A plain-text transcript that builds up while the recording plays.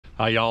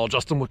Hi y'all,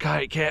 Justin with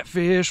Kayak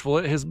Catfish. Well,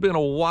 it has been a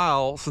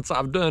while since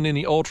I've done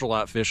any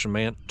ultralight fishing,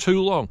 man.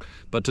 Too long.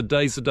 But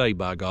today's the day,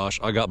 by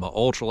gosh. I got my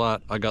ultralight,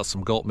 I got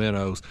some Gulp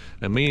minnows,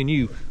 and me and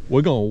you,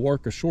 we're gonna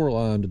work a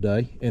shoreline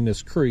today in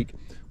this creek.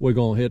 We're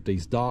gonna hit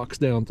these docks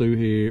down through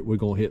here. We're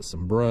gonna hit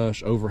some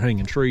brush,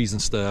 overhanging trees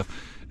and stuff,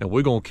 and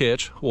we're gonna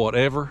catch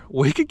whatever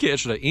we can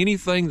catch. To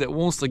anything that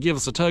wants to give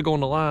us a tug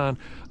on the line,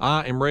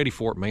 I am ready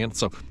for it, man.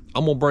 So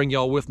I'm gonna bring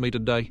y'all with me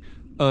today.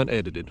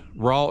 Unedited,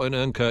 raw and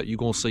uncut. You're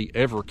gonna see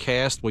every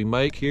cast we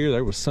make here.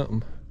 There was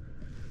something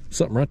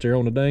right there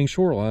on the dang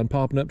shoreline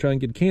popping up, trying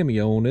to get a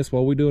cameo on this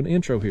while we do an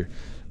intro here.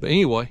 But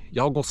anyway,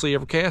 y'all gonna see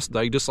every cast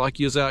today, just like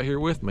you is out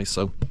here with me.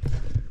 So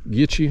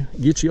get your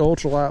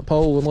ultralight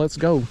pole and let's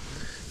go.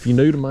 If you're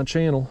new to my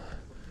channel,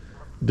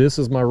 this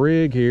is my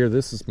rig here.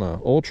 This is my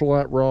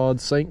ultralight rod,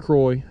 St.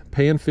 Croix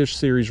Panfish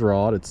Series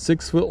rod. It's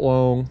 6 foot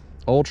long,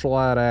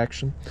 ultralight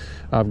action.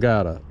 I've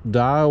got a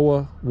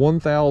Daiwa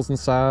 1000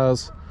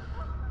 size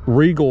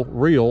Regal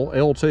Reel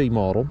LT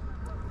model,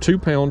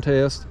 2-pound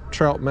test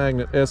trout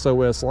magnet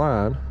SOS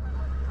line,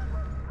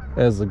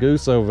 as the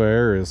goose over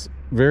there is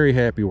very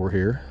happy we're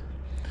here.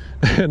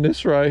 And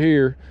this right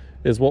here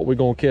is what we're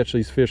gonna catch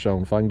these fish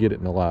on if I can get it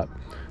in the light.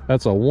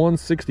 That's a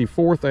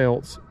 1/64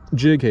 ounce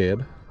jig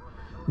head,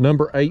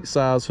 number 8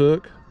 size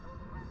hook,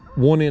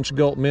 1-inch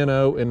Gulp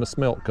minnow in the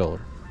smelt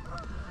color.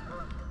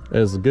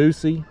 As the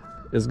goosey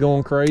is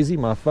going crazy,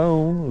 my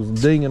phone was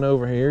dinging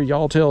over here.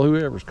 Y'all tell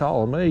whoever's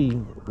calling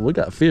me, we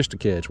got fish to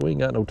catch. We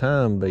ain't got no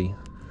time to be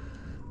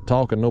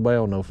talking nobody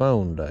on no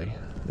phone today.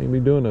 Ain't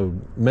be doing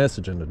no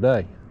messaging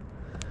today.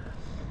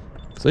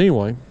 So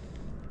anyway,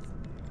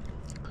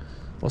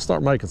 let's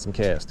start making some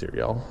casts here,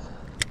 y'all.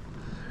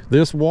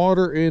 This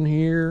water in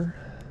here,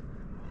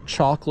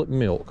 chocolate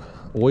milk.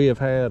 We have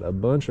had a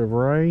bunch of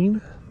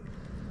rain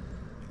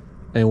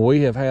and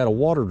we have had a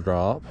water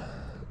drop.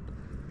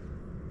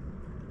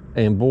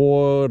 And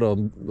boy,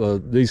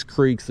 these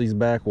creeks, these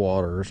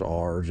backwaters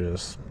are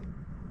just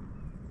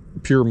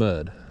pure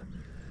mud.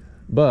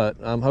 But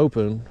I'm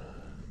hoping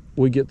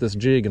we get this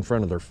jig in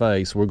front of their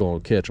face, we're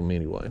going to catch them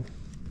anyway.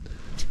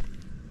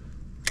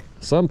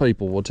 Some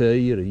people will tell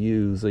you to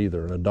use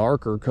either a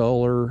darker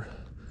color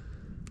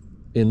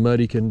in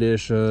muddy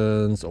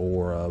conditions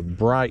or a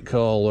bright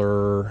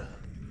color.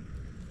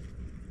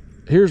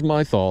 Here's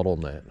my thought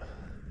on that.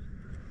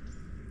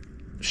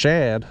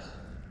 Shad,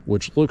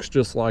 which looks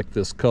just like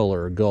this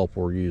color of Gulp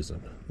we're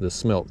using, this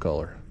smelt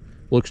color.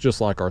 Looks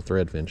just like our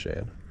threadfin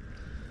shad.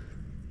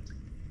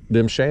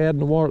 Them shad in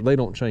the water, they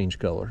don't change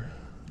color.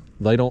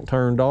 They don't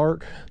turn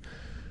dark,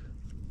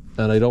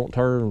 and they don't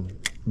turn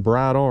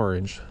bright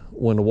orange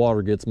when the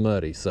water gets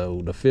muddy.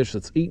 So the fish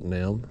that's eating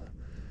them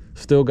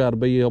still got to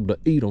be able to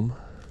eat them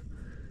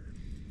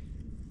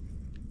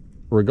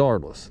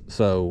regardless.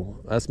 So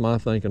that's my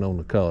thinking on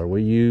the color.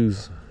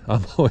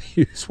 I'm gonna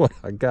use what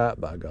I got,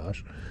 by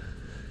gosh.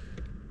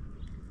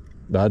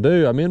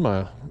 I'm in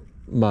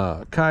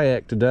my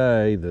kayak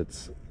today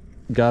that's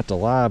got the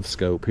live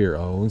scope here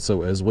on,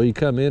 so as we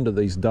come into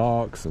these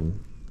docks and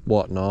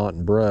whatnot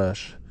and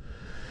brush,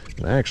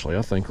 and actually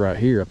I think right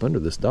here up under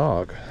this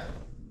dock,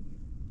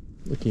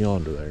 look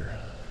yonder there.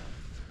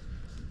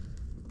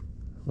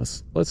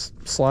 Let's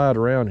slide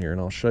around here and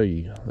I'll show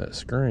you that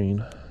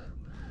screen.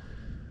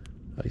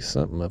 There's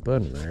something up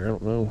under there, I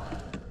don't know.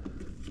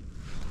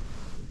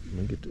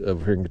 Let me get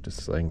over here and get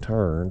this thing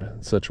turned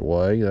in such a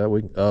way that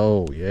we,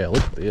 oh yeah,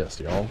 look at this,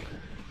 y'all.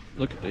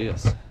 Look at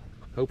this.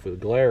 Hopefully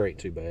the glare ain't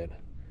too bad.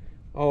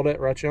 All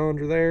that right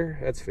yonder there,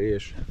 that's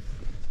fish.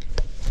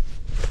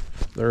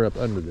 They're up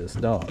under this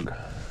dock.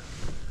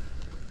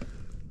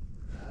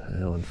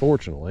 Now,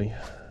 unfortunately,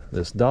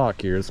 this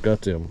dock here, it's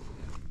got them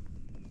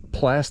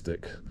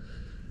plastic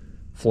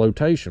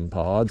flotation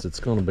pods. It's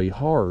gonna be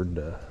hard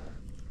to,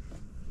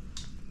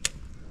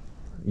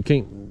 you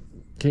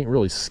can't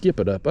really skip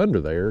it up under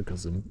there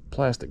because the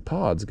plastic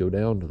pods go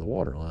down to the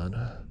water line.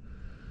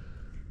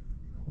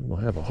 We're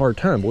gonna have a hard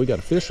time, but we got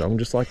a fish on them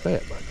just like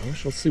that.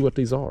 Let's see what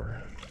these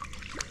are.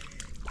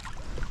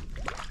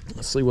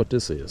 Let's see what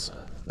this is.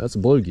 That's a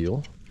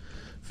bluegill.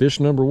 Fish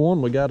number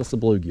 1, we got us a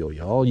bluegill,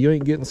 y'all. You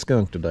ain't getting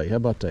skunked today. How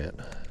about that?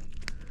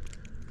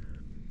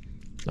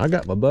 I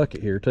got my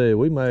bucket here too.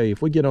 We may,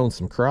 if we get on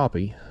some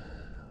crappie,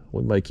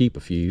 we may keep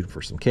a few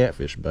for some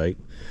catfish bait.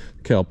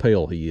 Look how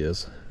pale he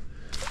is.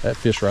 That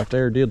fish right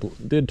there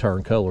did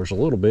turn colors a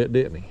little bit,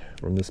 didn't he,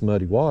 from this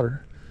muddy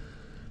water?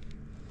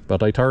 But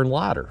they turn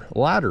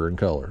lighter in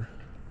color,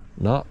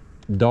 not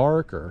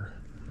dark or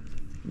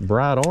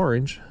bright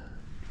orange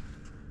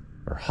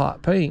or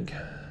hot pink.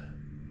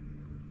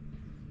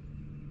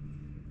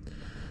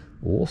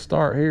 We'll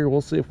start here.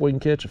 We'll see if we can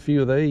catch a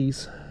few of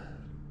these,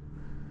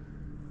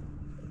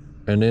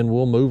 and then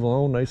we'll move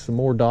on. There's some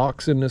more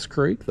docks in this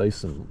creek. There's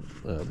some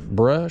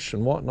brush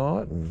and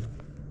whatnot, and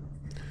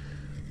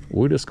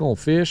we're just gonna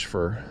fish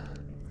for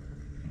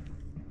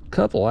a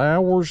couple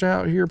hours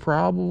out here,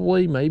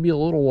 probably, maybe a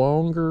little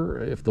longer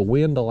if the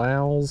wind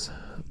allows.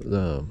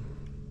 The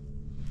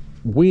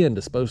wind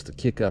is supposed to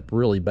kick up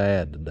really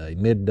bad today.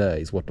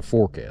 Midday is what the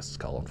forecast is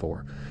calling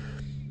for.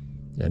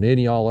 And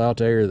any y'all out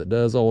there that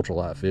does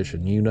ultralight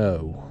fishing, you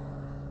know,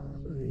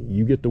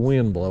 you get the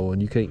wind blowing,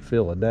 you can't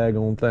feel a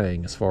daggone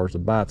thing as far as the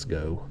bites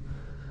go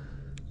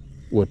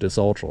with this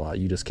ultralight.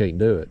 You just can't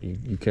do it.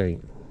 You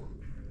can't.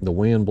 The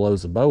wind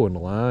blows the bow in the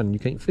line and you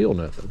can't feel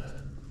nothing.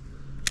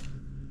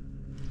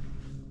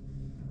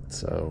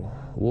 So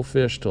we'll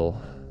fish till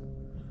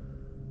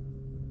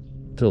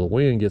the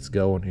wind gets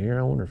going here.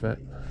 I wonder if that,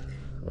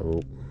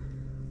 oh,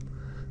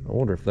 I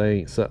wonder if they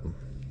ain't something.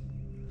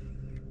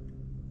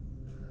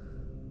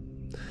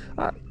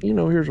 You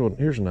know, here's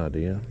an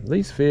idea.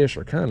 These fish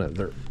are kind of,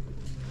 they're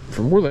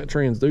from where that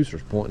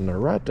transducer's pointing, they're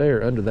right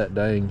there under that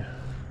dang,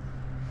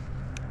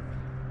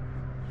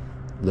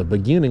 the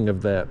beginning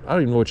of that, I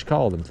don't even know what you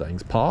call them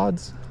things,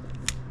 pods?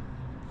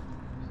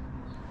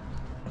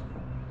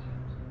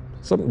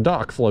 Some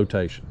dock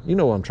flotation. You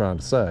know what I'm trying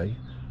to say.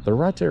 They're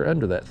right there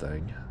under that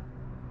thing.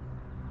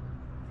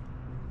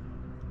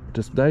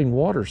 This dang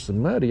water's so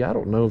muddy, I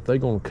don't know if they're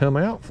gonna come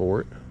out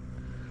for it.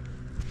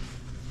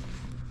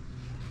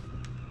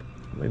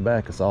 Let me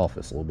back us off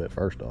this a little bit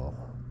first off.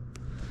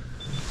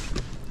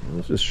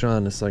 Let's just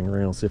shine this thing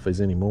around and see if there's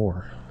any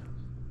more.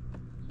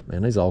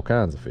 Man, there's all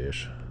kinds of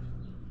fish.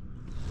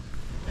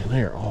 And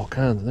they're all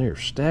kinds, they're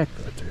stacked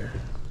right there.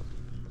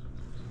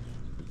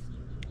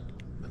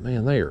 But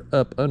man, they are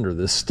up under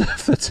this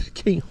stuff that I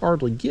can't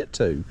hardly get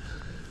to.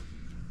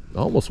 I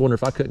almost wonder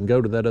if I couldn't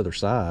go to that other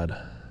side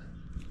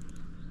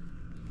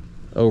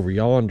over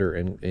yonder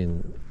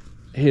and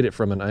hit it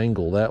from an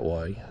angle that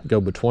way. Go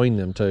between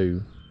them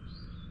two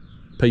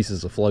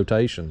pieces of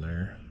flotation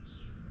there.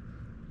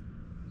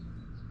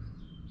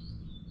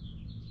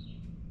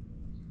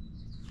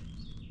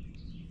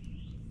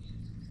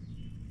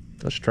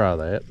 Let's try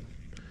that.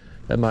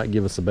 That might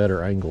give us a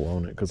better angle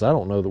on it, because I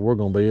don't know that we're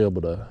going to be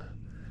able to.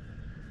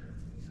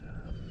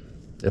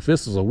 If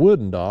this is a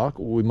wooden dock,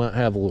 we might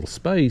have a little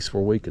space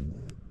where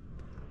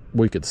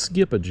we could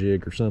skip a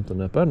jig or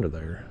something up under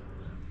there.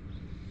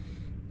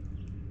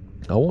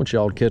 I want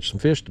y'all to catch some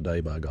fish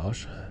today, by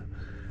gosh.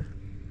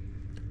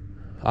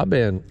 I've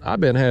been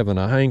having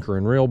a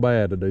hankering real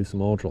bad to do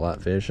some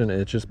ultralight fishing.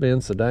 It's just been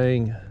so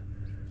dang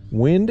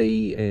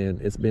windy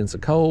and it's been so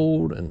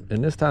cold, and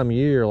this time of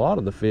year a lot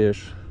of the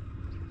fish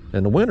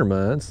in the winter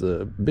months,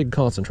 the big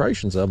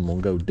concentrations of them will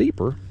go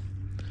deeper,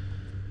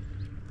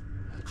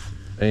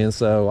 and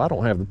so I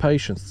don't have the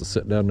patience to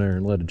sit down there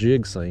and let a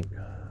jig sink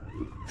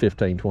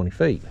 15-20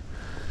 feet.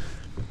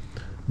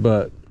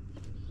 But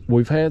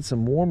we've had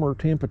some warmer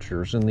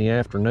temperatures in the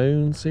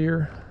afternoons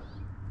here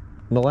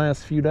in the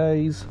last few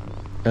days,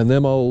 and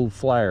them old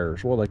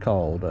flares, what are they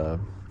called? I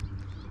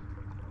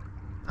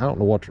don't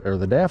know what, are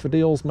the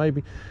daffodils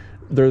maybe?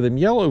 They're them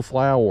yellow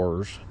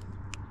flowers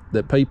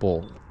that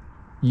people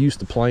used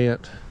to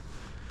plant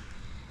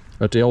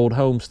at the old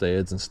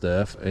homesteads and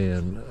stuff,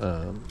 and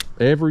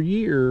every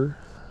year,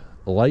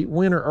 late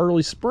winter,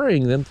 early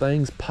spring, them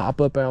things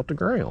pop up out the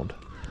ground.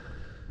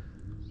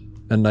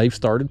 And they've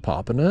started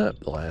popping up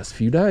the last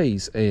few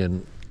days,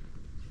 and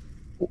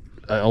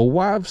old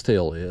wives'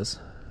 tale is,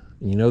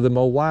 you know them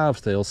old wives'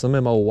 tales, some of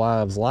them old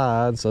wives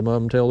lied, some of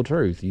them tell the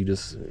truth. You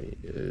just,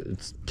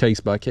 it's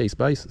case by case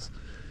basis.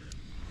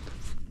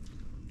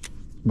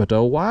 But the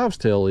old wives'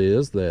 tale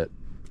is that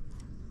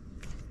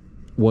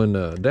when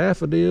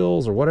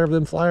daffodils or whatever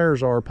them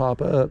flowers are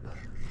pop up,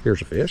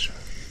 here's a fish.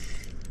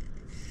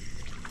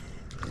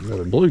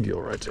 Another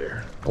bluegill right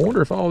there. I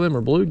wonder if all of them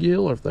are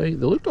bluegill, or if they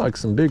look like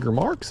some bigger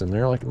marks in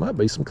there, like it might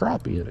be some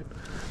crappie in it.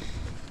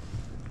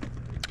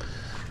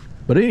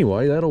 But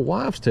anyway, that old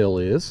wives' tale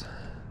is,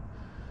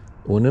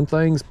 when them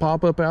things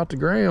pop up out the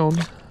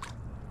ground,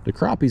 the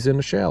crappie's in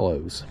the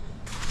shallows.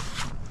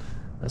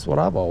 That's what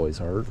I've always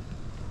heard.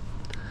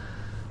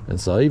 And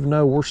so even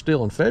though we're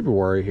still in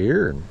February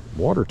here and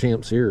water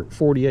temps here at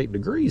 48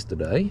 degrees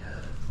today,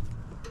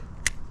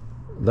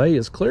 there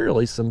is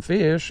clearly some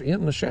fish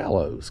in the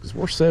shallows, because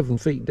we're 7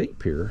 feet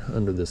deep here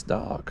under this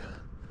dock.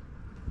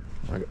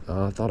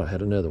 I thought I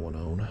had another one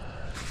on.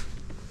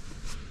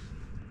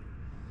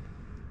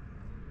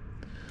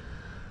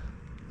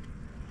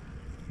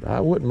 I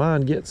wouldn't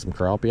mind getting some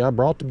crappie. I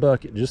brought the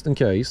bucket just in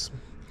case.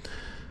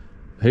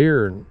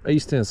 Here in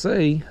East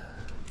Tennessee,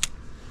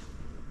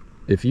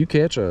 if you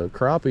catch a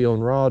crappie on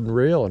rod and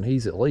reel and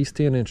he's at least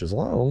 10 inches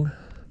long,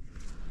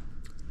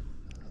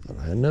 I thought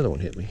I had another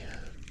one hit me.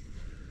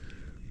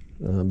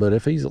 But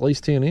if he's at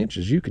least 10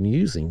 inches, you can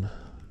use him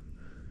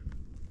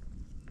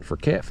for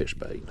catfish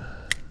bait.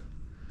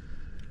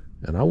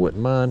 And I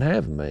wouldn't mind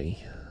having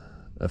me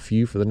a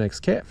few for the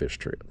next catfish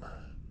trip.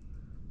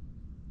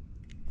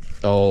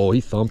 Oh, he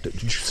thumped it.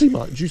 Did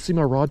you see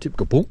my rod tip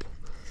go boom?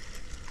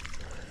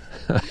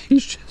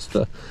 He's just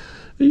a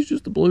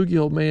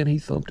bluegill, man. He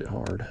thumped it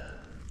hard.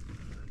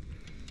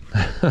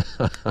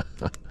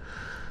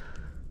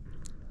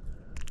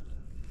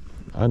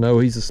 I know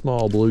he's a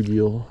small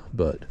bluegill,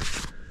 but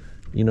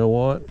you know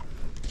what?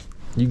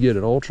 You get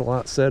an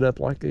ultralight setup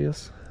like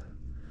this,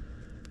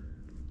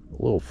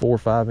 a little 4 or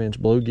 5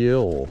 inch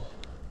bluegill,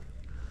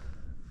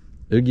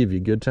 it'll give you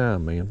a good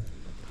time, man.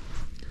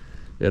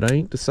 It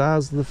ain't the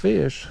size of the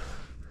fish,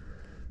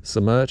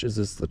 so much as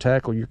it's the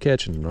tackle you're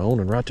catching it on.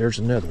 And right there's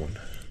another one.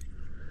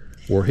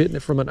 We're hitting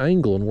it from an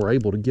angle and we're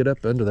able to get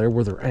up under there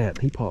where they're at.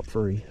 He popped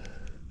free.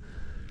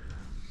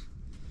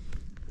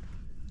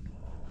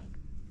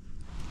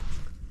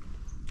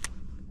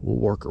 We'll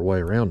work our way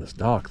around this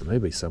dock. There may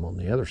be some on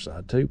the other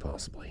side too,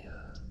 possibly.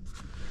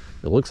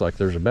 It looks like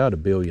there's about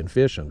 1 billion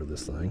fish under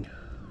this thing.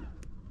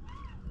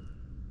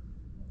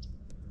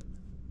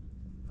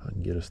 I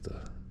can get us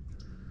to...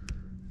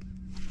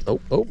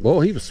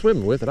 Oh, he was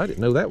swimming with it. I didn't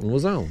know that one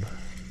was on.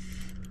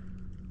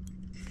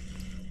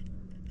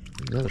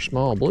 Another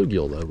small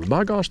bluegill though. But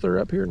by gosh, they're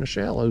up here in the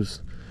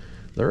shallows.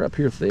 They're up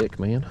here thick,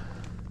 man.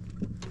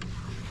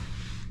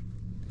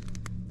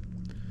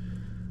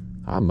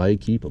 I may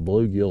keep a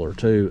bluegill or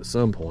two at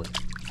some point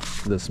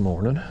this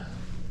morning.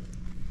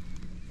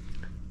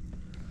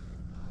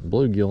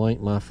 Bluegill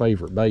ain't my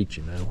favorite bait,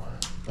 you know.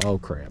 Oh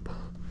crap.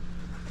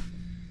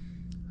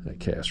 That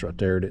cast right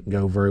there didn't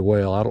go very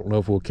well. I don't know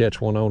if we'll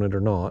catch one on it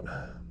or not.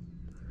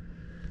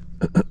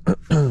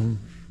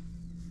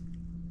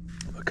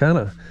 Kind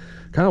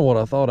of what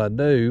I thought I'd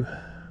do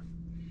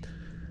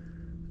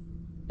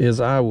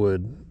is I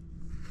would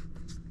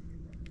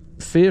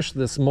fish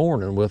this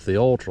morning with the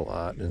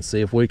ultralight and see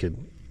if we could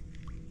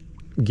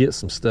get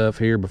some stuff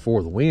here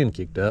before the wind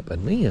kicked up,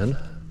 and then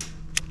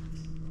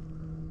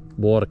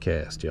what a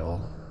cast,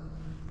 y'all.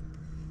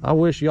 I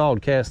wish y'all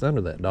would cast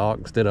under that dock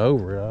instead of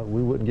over it.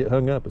 We wouldn't get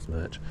hung up as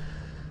much.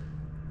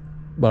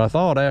 But I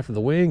thought after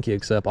the wind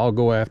kicks up, I'll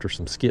go after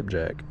some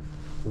skipjack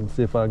and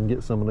see if I can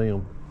get some of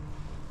them.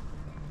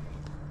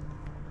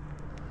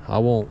 I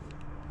won't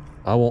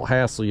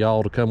hassle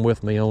y'all to come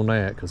with me on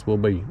that, because we'll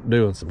be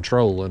doing some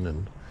trolling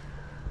and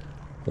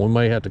we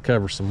may have to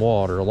cover some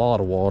water, a lot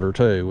of water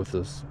too, with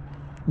as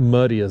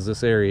muddy as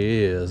this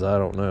area is. I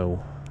don't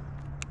know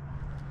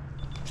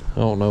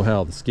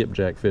how the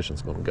skipjack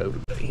fishing's going to go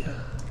today.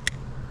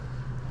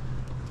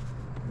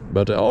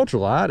 But the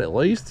ultralight at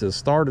least has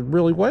started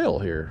really well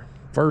here.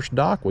 First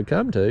dock we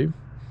come to,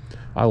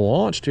 I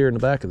launched here in the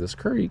back of this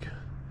creek,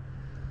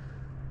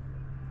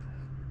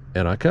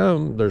 and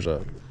there's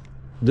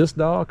this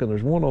dock and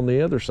there's one on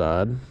the other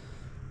side,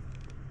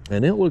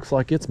 and it looks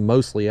like it's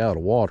mostly out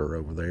of water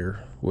over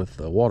there with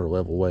the water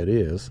level the way it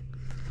is.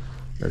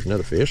 There's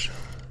another fish.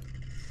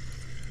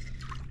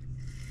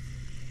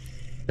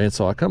 And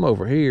so I come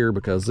over here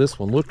because this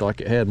one looked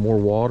like it had more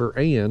water,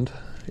 and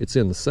it's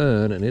in the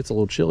sun, and it's a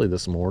little chilly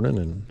this morning,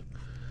 and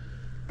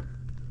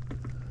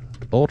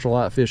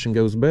ultralight fishing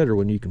goes better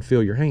when you can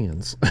feel your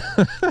hands.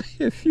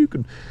 if you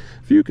can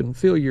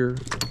feel your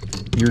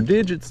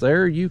digits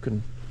there, you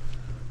can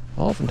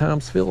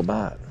oftentimes feel a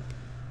bite.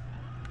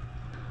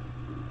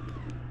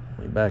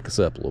 Let me back us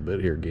up a little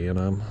bit here again.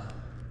 I'm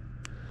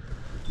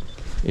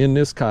in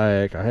this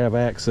kayak. I have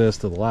access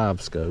to the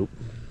live scope,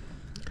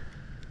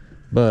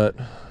 but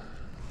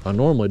I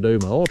normally do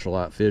my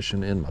ultralight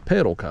fishing in my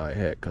pedal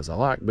kayak because I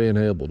like being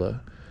able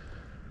to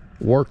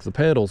work the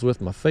pedals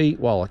with my feet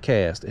while I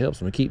cast. It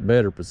helps me keep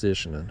better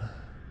positioning.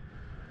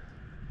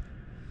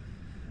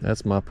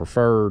 That's my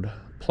preferred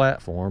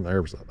platform. I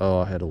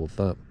had a little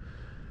thump.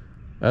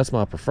 That's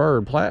my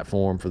preferred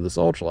platform for this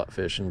ultralight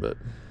fishing, but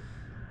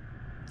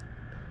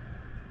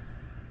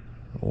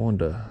I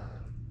wanted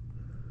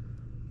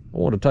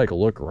to take a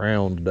look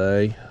around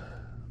today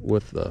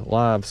with the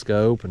live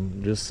scope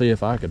and just see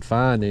if I could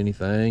find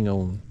anything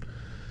on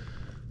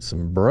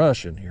some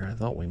brush in here. I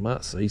thought we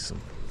might see some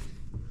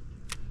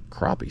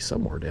crappie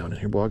somewhere down in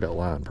here. Boy, I got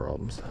line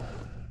problems.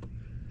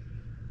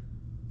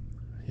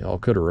 Y'all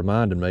could have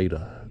reminded me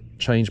to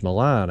change my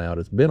line out.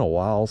 It's been a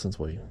while since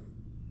we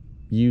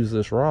used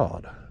this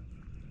rod.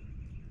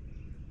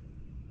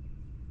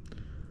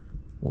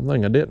 One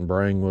thing I didn't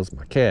bring was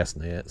my cast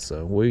net,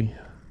 so we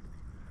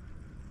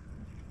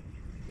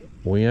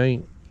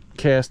ain't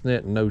cast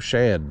netting no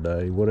shad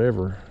today.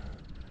 Whatever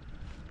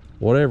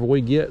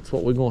we get's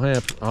what we're gonna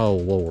have. Oh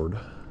Lord.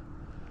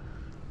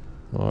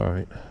 All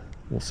right,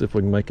 we'll see if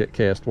we can make that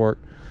cast work.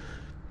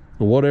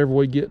 But whatever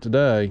we get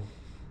today,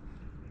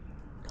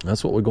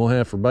 that's what we're gonna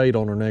have for bait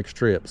on our next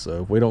trip.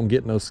 So if we don't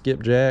get no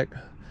skipjack,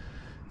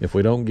 if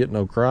we don't get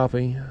no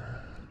crappie,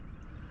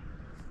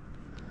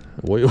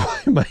 we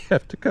may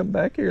have to come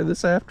back here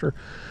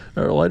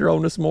or later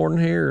on this morning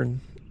here and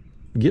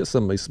get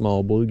some of these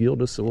small bluegill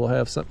just so we'll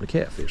have something to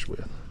catfish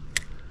with.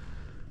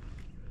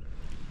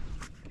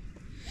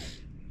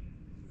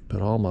 Put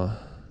all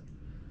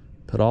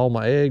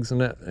my eggs in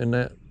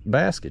that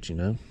basket, you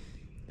know.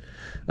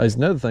 There's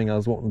another thing I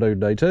was wanting to do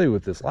today too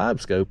with this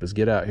live scope is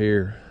get out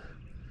here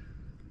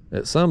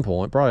at some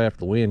point, probably after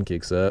the wind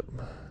kicks up,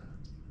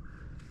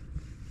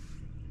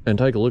 and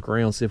take a look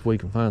around, see if we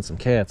can find some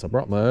cats. I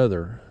brought my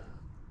other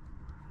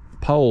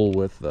pole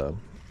with the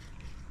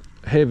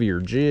heavier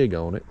jig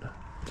on it.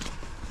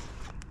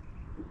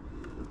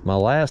 My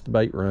last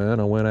bait run,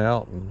 I went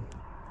out and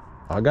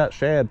I got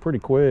shad pretty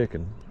quick,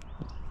 and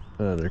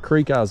the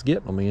creek I was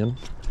getting them in,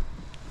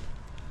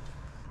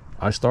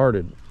 I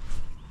started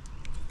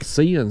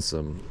seeing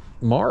some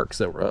marks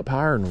that were up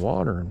higher in the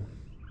water, and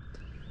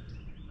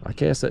I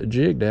cast that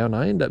jig down.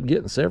 I ended up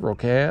getting several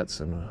cats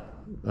and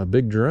a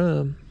big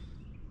drum.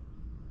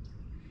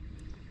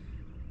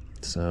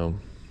 So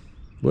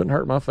wouldn't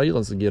hurt my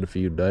feelings to get a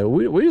few today.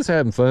 We just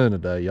having fun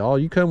today, y'all.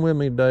 You come with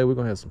me today, we're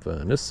gonna have some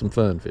fun. This is some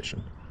fun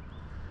fishing.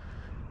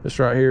 This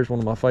right here is one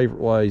of my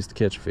favorite ways to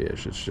catch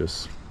fish.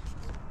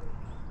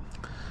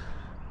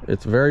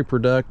 It's very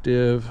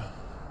productive.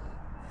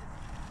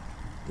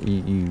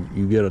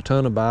 You get a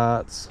ton of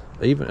bites.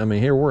 Even, I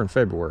mean, here we're in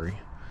February,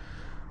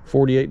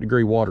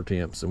 48-degree water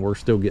temps, and we're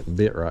still getting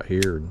bit right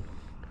here, and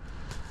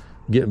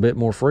getting a bit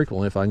more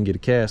frequently if I can get a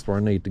cast where I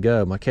need to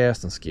go. My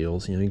casting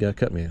skills, you know, you gotta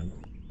cut me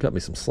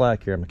some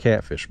slack here. I'm a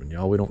catfishman,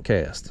 y'all. We don't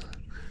cast.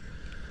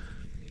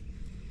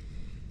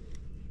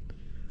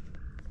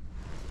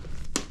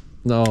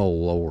 Oh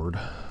Lord.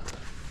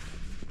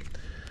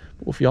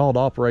 Well, if y'all would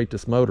operate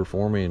this motor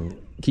for me and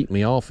keep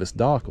me off this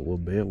dock a little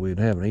bit, we'd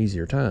have an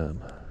easier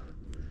time.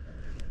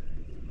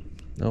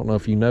 I don't know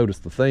if you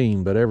noticed the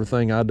theme, but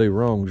everything I do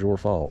wrong is your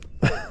fault.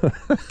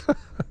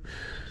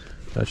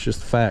 That's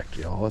just a fact,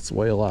 y'all. That's the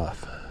way of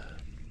life.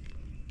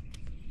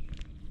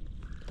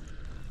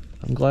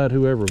 I'm glad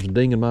whoever was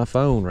dinging my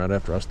phone right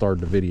after I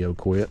started the video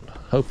quit.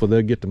 Hopefully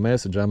they'll get the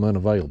message I'm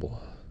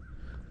unavailable.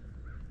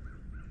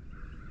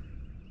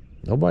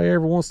 Nobody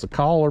ever wants to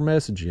call or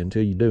message you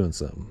until you're doing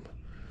something.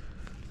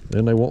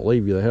 Then they won't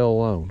leave you the hell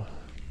alone.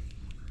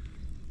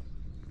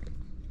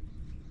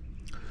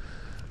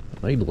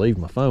 I need to leave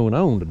my phone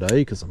on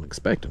today because I'm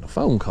expecting a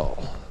phone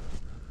call.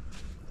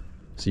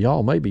 So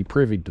y'all may be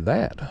privy to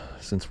that.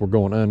 Since we're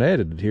going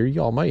unedited here,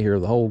 y'all may hear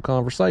the whole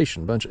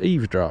conversation. Bunch of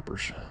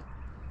eavesdroppers.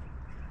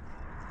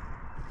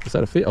 Is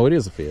that a fish? Oh, it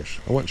is a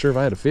fish. I wasn't sure if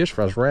I had a fish if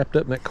I was wrapped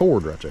up in that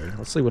cord right there.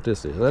 Let's see what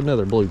this is. That's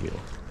another bluegill.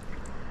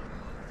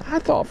 I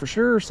thought for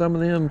sure some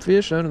of them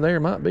fish under there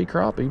might be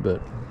crappie,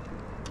 but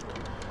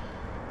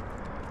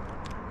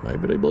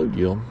maybe they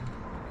bluegill.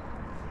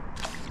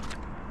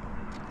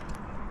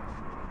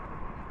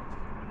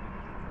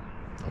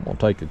 I'm gonna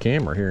take a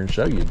camera here and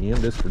show you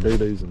again, just for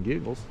doo-doos and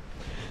giggles.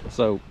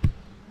 So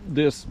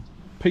this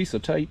piece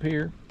of tape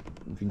here,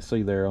 if you can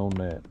see there on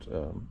that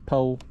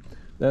pole,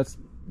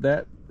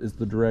 that is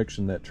the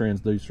direction that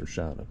transducer's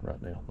shining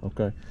right now.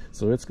 Okay,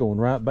 so it's going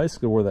right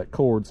basically where that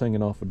cord's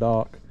hanging off the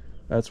dock.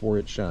 That's where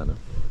it's shining.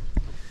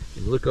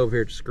 And look over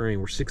here at the screen,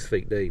 we're 6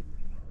 feet deep.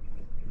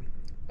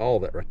 All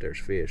that right there is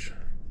fish.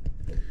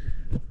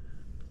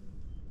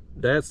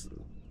 That's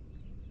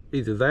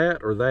either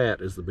that or that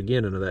is the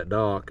beginning of that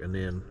dock, and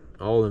then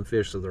all them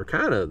fish. So they're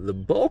kind of, the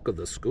bulk of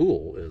the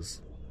school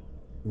is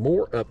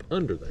more up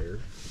under there.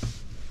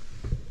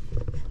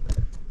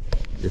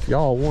 If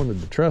y'all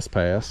wanted to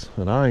trespass,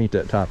 and I ain't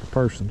that type of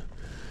person,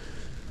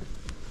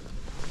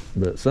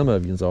 but some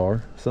of yous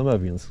are. Some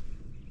of yous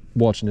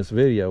watching this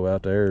video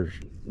out there is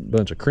a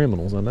bunch of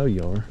criminals. I know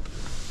you are.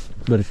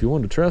 But if you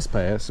wanted to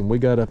trespass and we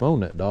got up on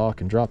that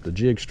dock and dropped the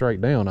jig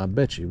straight down, I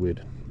bet you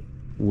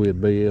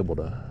we'd be able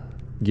to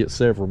get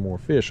several more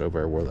fish over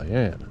there where they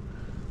at.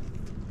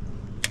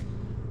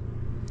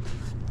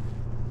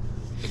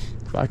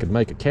 If I could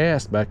make a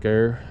cast back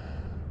there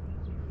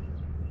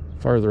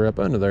further up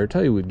under there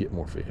too, we'd get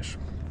more fish.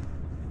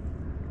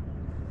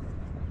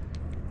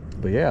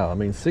 But yeah, I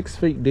mean, 6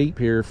 feet deep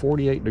here,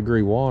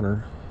 48-degree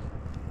water.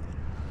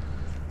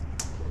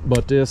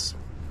 But this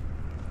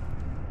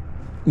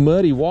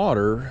muddy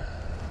water,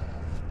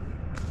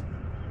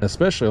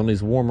 especially on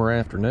these warmer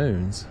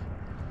afternoons,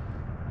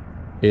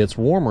 it's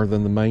warmer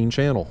than the main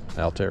channel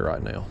out there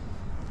right now.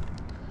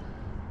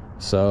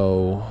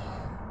 So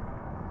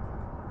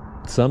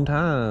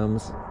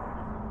sometimes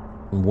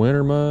in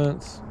winter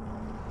months,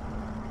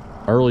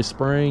 early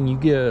spring, you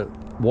get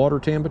water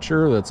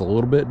temperature that's a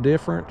little bit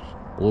different,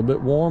 a little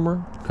bit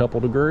warmer, a couple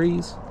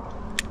degrees.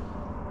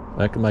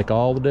 That can make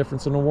all the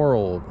difference in the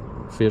world,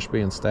 fish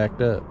being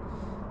stacked up.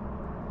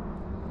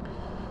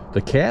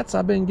 The cats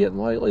I've been getting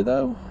lately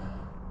though,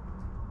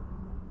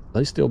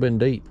 they still been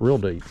deep, real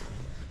deep.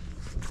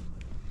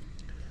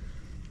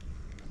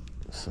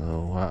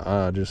 So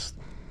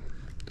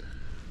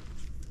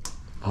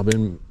I've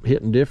been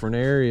hitting different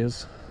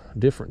areas,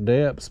 different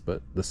depths,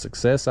 but the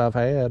success I've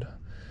had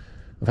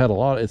a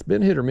lot. It's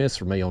been hit or miss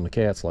for me on the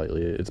cats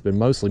lately. It's been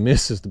mostly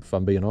misses, if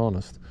I'm being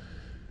honest.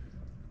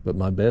 But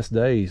my best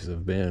days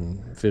have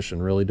been fishing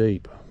really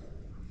deep.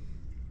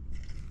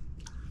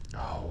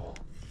 Oh.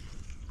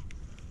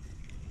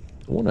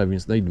 One of you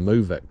need to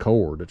move that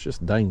cord. It's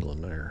just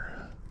dangling there.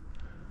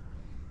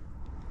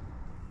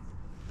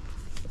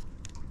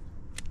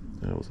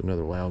 That was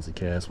another lousy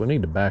cast. We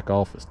need to back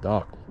off this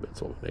dock a little bit.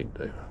 That's what we need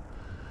to do.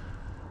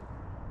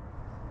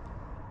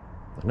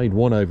 I need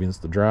one of you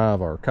to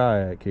drive our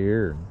kayak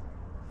here and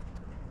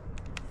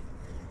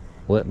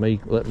let me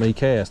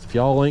cast. If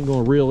y'all ain't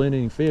gonna reel in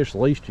any fish, the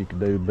least you can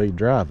do would be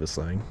drive this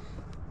thing.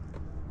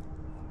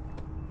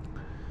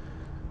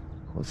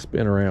 Let's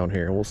spin around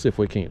here. We'll see if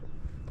we can't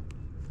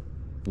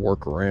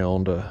work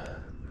around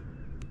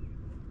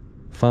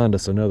find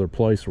us another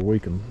place where we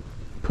can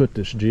put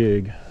this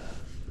jig.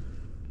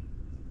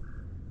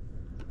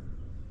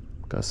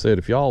 Like I said,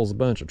 if y'all's a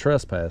bunch of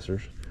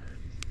trespassers,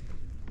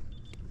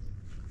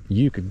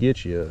 you could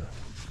get you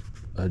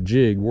a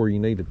jig where you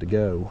need it to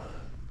go.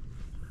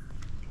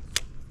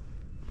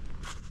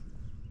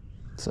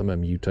 Some of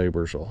them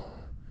YouTubers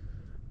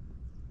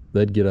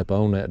they'd get up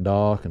on that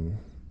dock and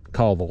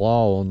call the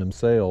law on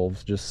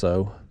themselves just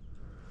so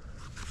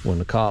when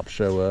the cops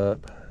show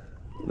up,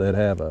 they'd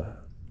have a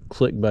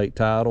clickbait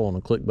title and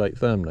a clickbait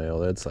thumbnail.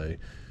 They'd say,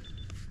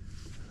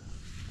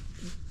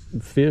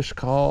 fish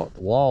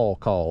caught, law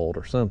called,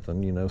 or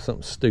something, you know,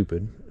 something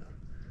stupid.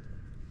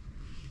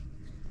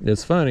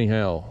 It's funny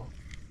how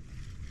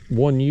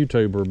one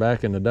YouTuber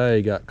back in the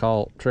day got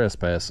caught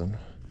trespassing,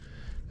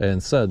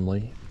 and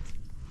suddenly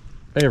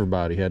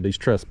everybody had these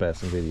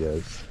trespassing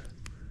videos.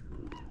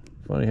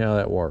 Funny how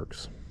that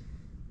works.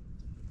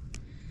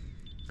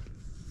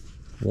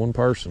 One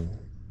person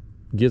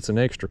gets an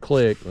extra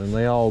click, and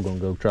they all gonna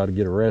go try to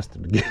get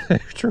arrested to get an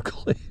extra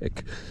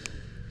click.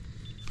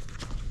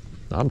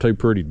 I'm too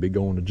pretty to be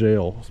going to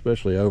jail,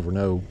 especially over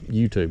no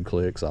YouTube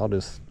clicks. I'll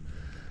just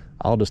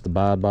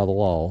abide by the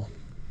law.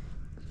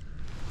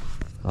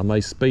 I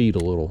may speed a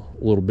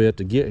little bit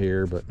to get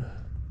here, but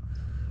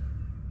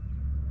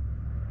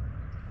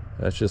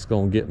that's just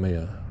gonna get me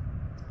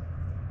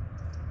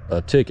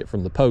a ticket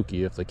from the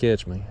pokey if they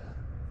catch me.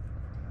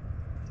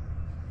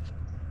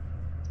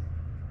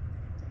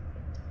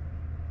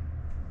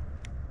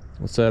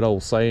 What's that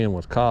old saying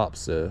with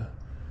cops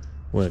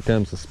when it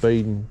comes to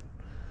speeding?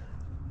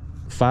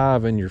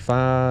 5 and you're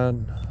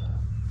fine,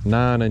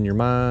 9 and you're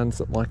mine,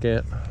 something like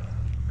that.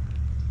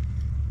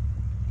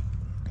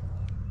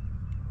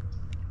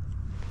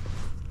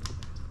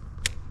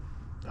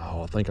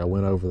 Oh, I think I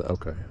went over that.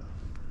 Okay.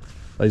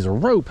 There's a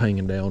rope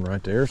hanging down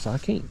right there, so I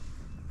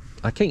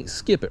can't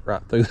skip it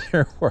right through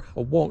there where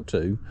I want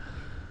to.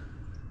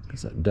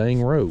 It's that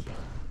dang rope.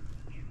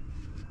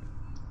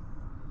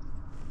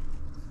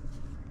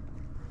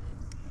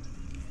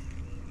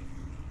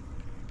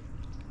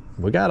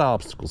 We got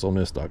obstacles on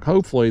this dock.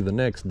 Hopefully the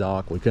next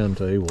dock we come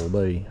to will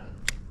be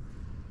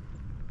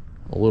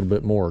a little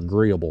bit more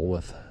agreeable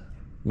with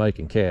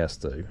making casts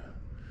to.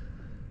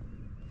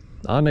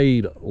 I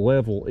need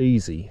level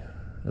easy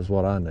is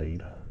what I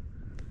need.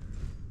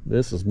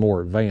 This is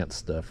more advanced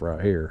stuff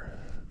right here.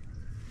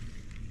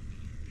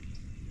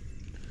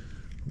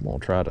 I'm gonna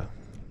try to,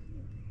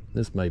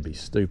 this may be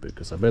stupid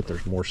because I bet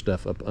there's more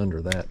stuff up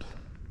under that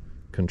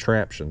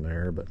contraption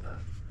there, but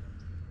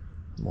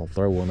I'm gonna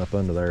throw one up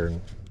under there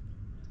and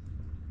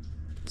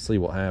see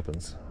what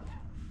happens.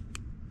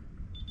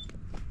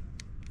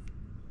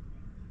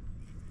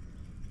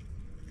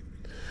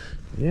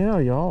 Yeah,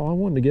 y'all, I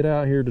wanted to get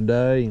out here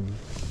today, and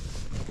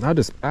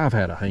I've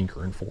had a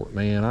hankering for it,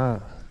 man.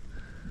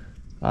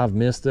 I've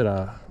missed it.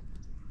 I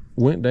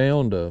went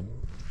down to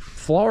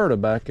Florida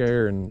back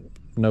there in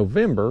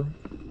November.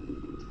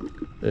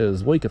 It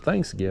was week of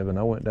Thanksgiving.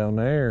 I went down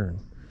there and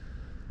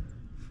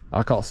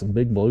I caught some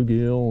big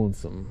bluegill and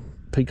some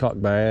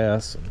peacock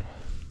bass and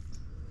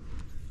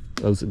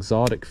those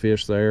exotic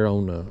fish there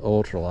on the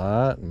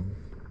Ultralight, and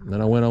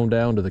then I went on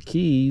down to the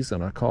Keys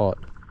and I caught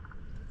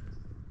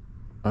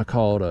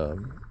a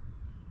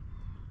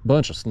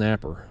bunch of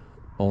snapper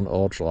on the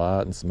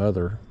Ultralight and some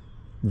other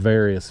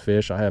various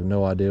fish. I have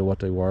no idea what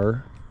they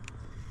were.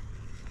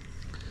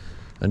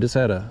 I just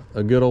had a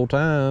good old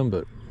time,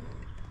 but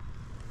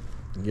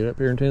get up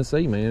here in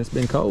Tennessee, man, it's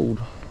been cold.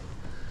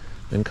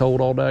 Been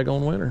cold all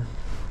daggone winter.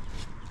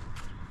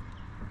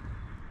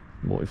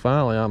 Boy,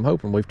 finally, I'm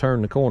hoping we've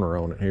turned the corner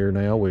on it here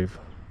now. We've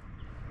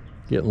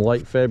getting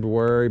late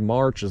February.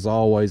 March is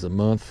always a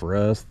month for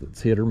us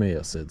that's hit or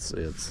miss. It's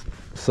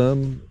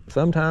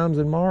sometimes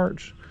in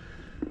March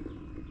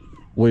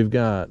we've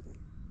got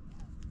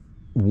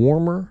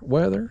warmer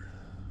weather,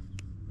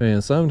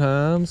 and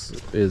sometimes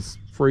it's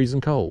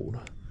freezing cold.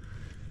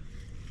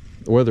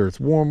 Whether it's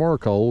warm or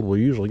cold, we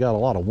usually got a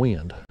lot of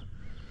wind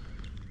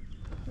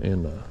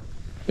in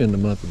the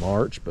month of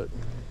March, but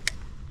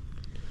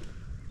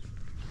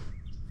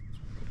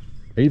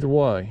either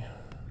way,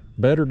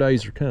 better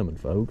days are coming,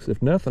 folks.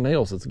 If nothing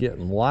else, it's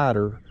getting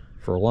lighter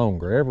for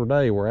longer. Every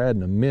day we're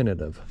adding a minute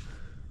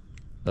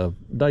of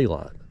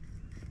daylight.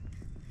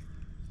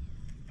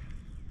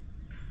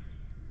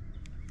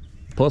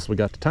 Plus we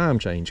got the time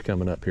change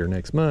coming up here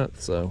next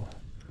month, so,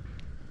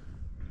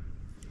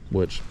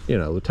 which, you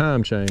know, the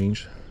time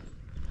change,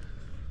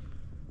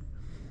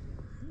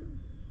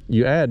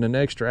 you adding an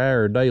extra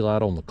hour of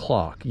daylight on the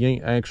clock. You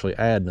ain't actually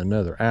adding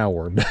another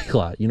hour of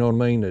daylight. You know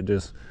what I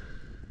mean?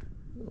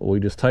 We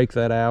just take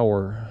that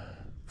hour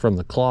from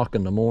the clock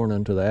in the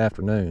morning to the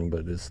afternoon,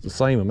 but it's the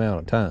same amount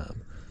of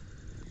time.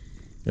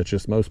 It's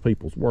just most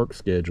people's work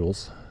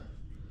schedules,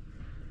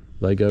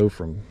 they go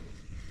from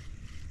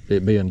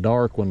it being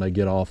dark when they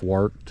get off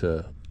work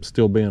to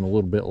still being a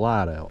little bit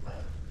light out.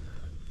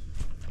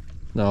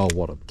 Oh,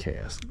 what a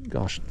cast.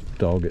 Gosh,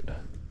 dog it.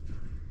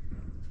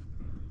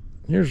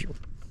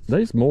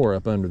 There's more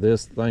up under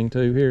this thing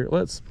too. Here,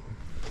 let's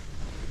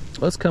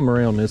come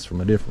around this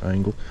from a different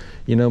angle.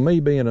 You know, me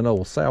being an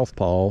old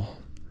southpaw,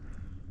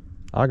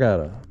 I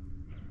gotta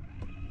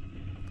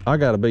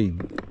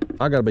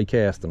be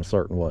casting a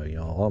certain way,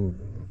 y'all.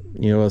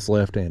 You know, us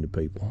left-handed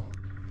people.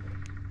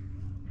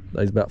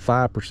 There's about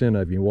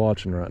 5% of you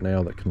watching right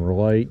now that can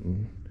relate,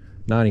 and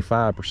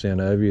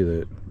 95% of you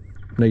that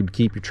need to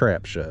keep your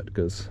trap shut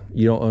because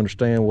you don't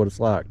understand what it's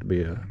like to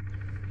be a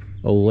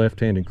old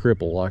left-handed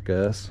cripple like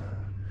us.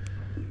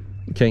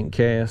 You can't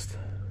cast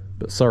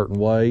but certain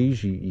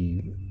ways.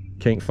 You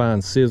can't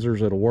find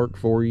scissors that'll work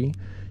for you.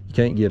 You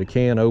can't get a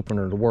can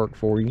opener to work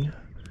for you.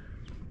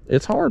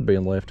 It's hard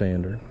being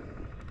left-hander.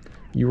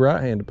 You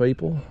right-handed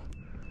people,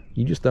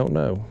 you just don't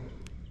know.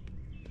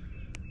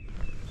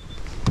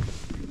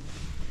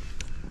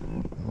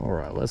 All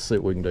right, let's see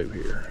what we can do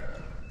here.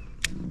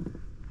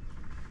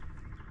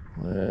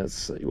 Let's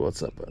see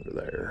what's up under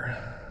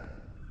there.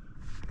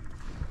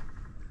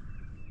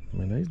 I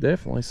mean, there's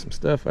definitely some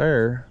stuff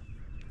there.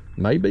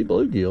 Maybe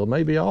bluegill,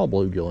 maybe all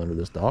bluegill under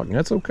this dock, and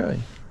that's okay.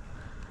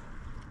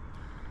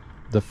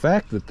 The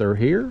fact that they're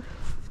here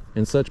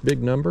in such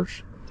big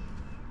numbers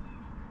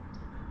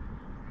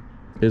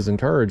is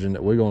encouraging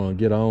that we're going to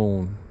get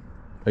on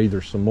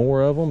either some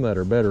more of them that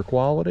are better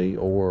quality,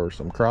 or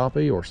some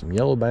crappie, or some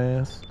yellow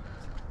bass.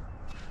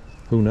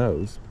 Who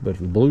knows? But if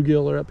the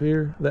bluegill are up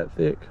here that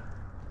thick,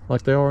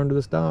 like they are under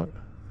this dock,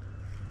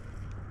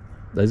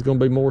 there's going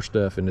to be more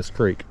stuff in this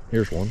creek.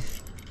 Here's one.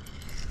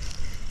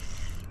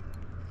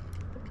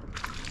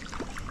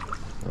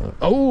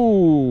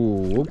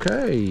 Oh,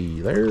 okay.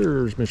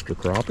 There's Mr.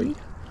 Crappie.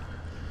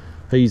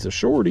 He's a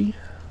shorty.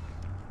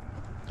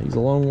 He's a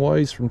long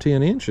ways from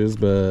 10 inches,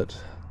 but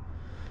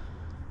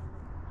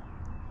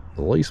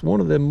at least one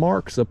of them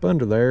marks up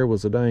under there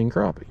was a dang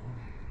crappie.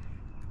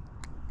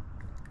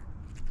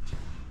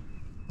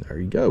 There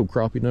you go,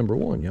 crappie number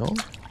one, y'all.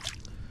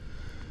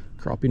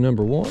 Crappie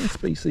number one,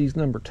 species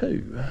number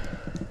two.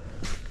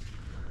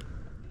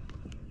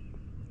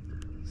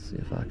 Let's see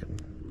if I can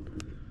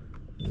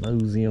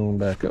mosey on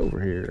back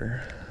over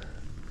here.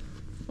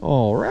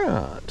 All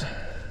right.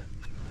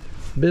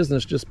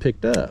 Business just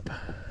picked up.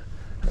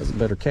 That's a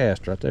better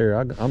cast right there.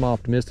 I'm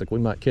optimistic we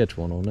might catch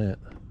one on that.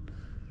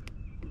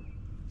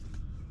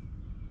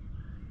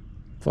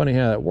 Funny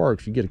how that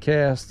works. You get a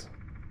cast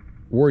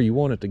where you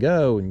want it to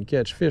go and you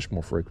catch fish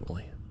more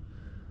frequently.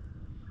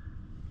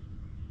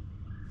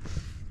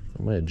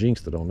 I may have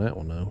jinxed it on that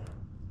one though.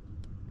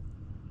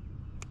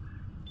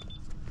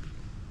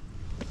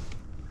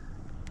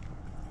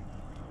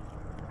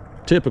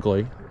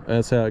 Typically,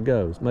 that's how it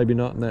goes. Maybe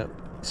not in that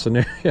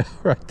scenario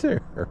right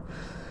there.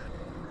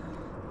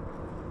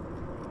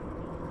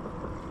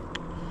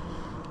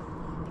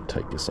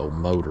 Take this old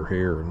motor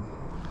here and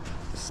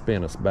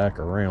spin us back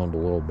around a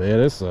little bit.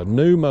 It's a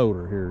new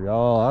motor here,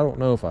 y'all. I don't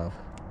know if I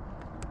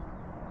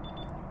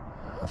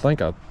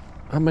think I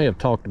may have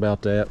talked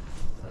about that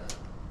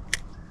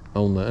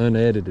on the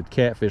unedited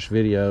catfish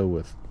video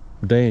with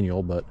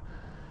Daniel, but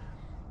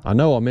I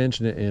know I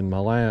mentioned it in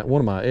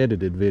one of my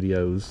edited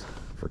videos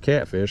for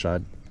catfish.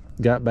 I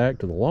got back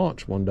to the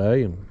launch one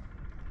day and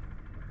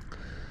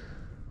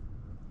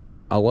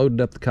I loaded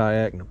up the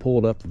kayak and I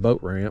pulled up the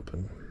boat ramp,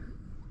 and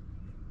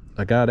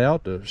I got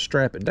out to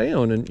strap it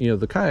down, and you know,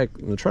 the kayak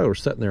and the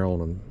trailer's sitting there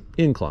on an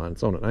incline.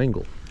 It's on an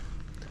angle.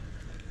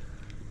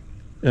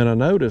 And I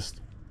noticed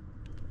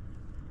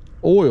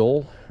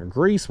oil or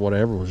grease,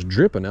 whatever, was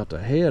dripping out the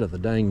head of the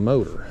dang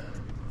motor.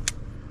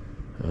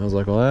 And I was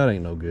like, well, that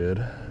ain't no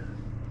good.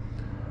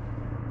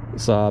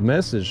 So I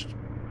messaged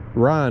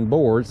Ryan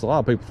Boards. A lot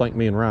of people think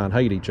me and Ryan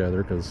hate each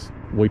other because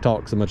we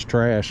talk so much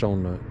trash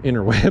on the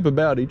interweb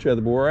about each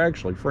other, but we're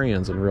actually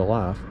friends in real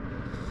life.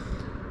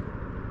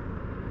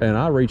 And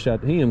I reached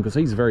out to him because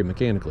he's very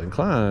mechanically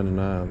inclined, and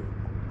I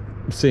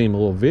sent him a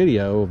little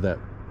video of that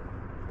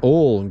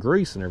oil and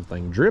grease and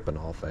everything dripping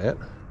off that.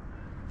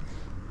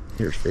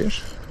 Here's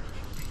fish.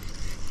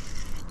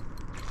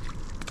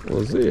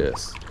 What is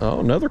this? Oh,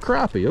 another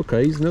crappie.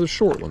 Okay, he's another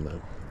short one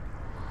though.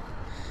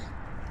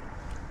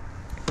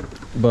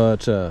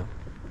 But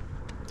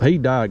he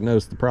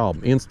diagnosed the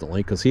problem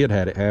instantly because he had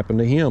had it happen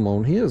to him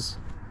on his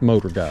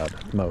motor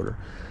guide motor.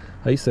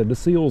 He said the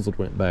seals had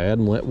went bad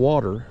and let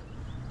water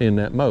in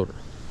that motor.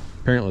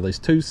 Apparently there's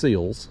two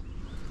seals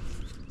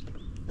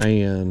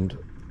and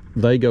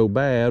they go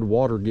bad,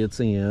 water gets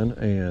in,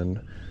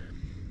 and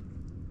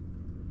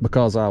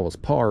because I was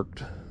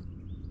parked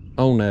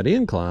on that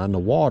incline, the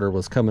water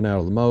was coming out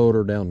of the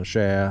motor down the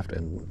shaft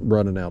and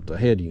running out the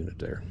head unit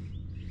there.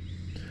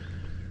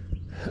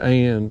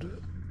 And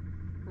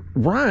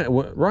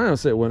Ryan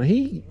said when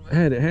he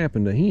had it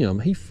happen to him,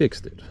 he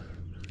fixed it.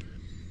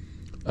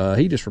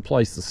 He just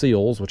replaced the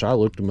seals, which I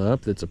looked them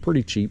up. It's a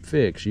pretty cheap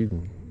fix. You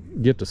can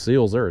get the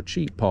seals. They're a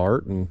cheap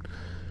part, and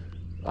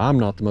I'm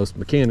not the most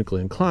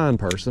mechanically inclined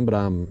person, but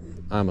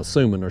I'm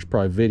assuming there's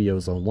probably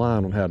videos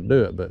online on how to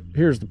do it. But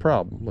here's the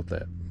problem with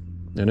that,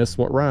 and this is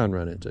what Ryan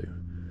ran into.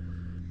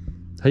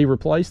 He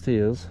replaced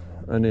his,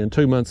 and then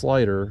 2 months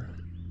later,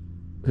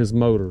 his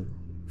motor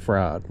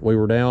fried. We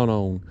were down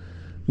on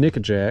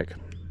Nickajack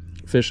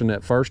fishing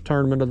that first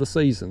tournament of the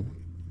season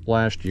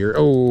last year.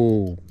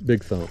 Oh,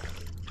 big thump.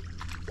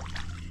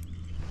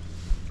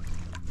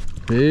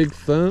 Big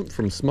thump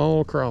from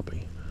small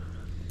crappie.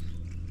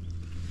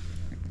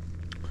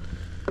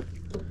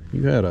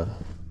 You had a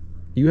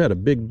you had a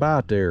big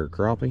bite there,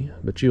 crappie,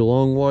 but you a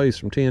long ways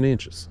from 10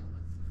 inches.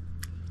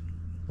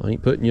 I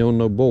ain't putting you on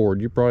no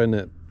board. You're probably in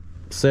that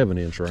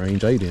 7-inch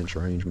range, 8-inch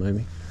range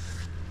maybe.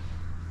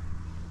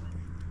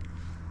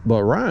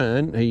 But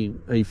Ryan,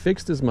 he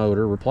fixed his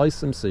motor, replaced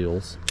some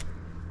seals.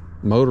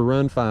 Motor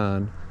run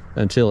fine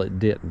until it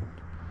didn't.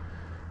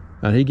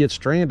 And he gets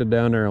stranded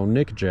down there on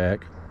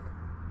Nickajack.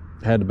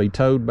 Had to be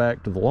towed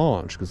back to the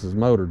launch because his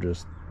motor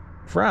just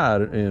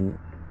fried. And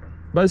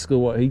basically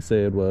what he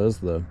said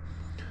was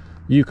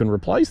you can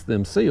replace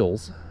them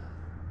seals,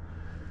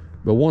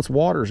 but once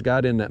water's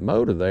got in that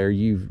motor there,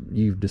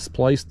 you've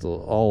displaced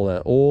all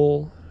that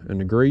oil and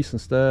the grease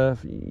and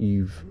stuff.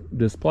 You've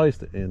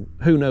displaced it, and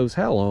who knows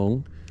how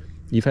long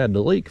you've had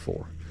the leak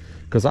for.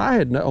 Because I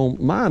had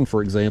on mine,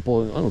 for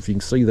example, I don't know if you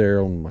can see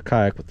there on my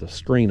kayak with the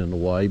screen in the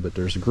way, but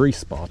there's a grease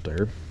spot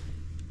there.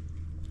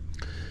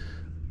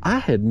 I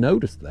had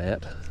noticed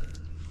that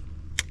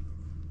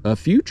a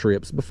few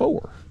trips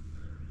before.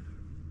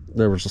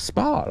 There was a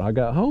spot. I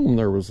got home,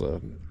 there was a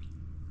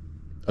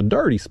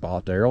dirty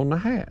spot there on the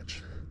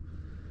hatch.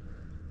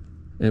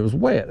 And it was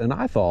wet, and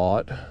I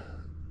thought,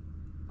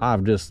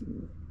 I've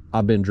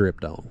been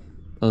dripped on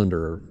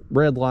under a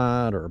red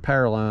light or a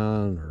power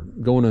line or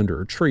going under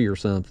a tree or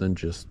something.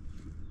 Just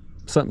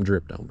something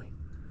dripped on me.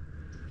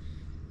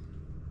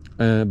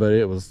 But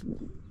it was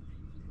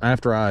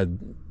after I'd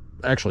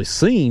actually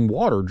seen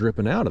water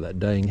dripping out of that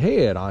dang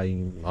head,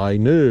 I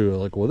knew,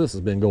 like, well, this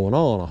has been going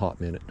on a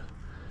hot minute.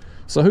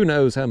 So who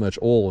knows how much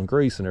oil and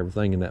grease and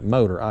everything in that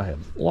motor I had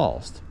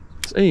lost.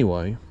 So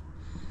anyway,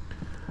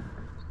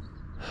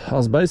 I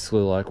was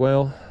basically like,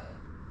 well,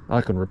 I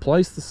can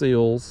replace the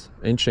seals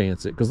and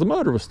chance it, because the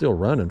motor was still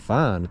running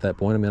fine at that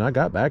point. I mean, I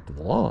got back to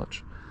the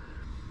launch.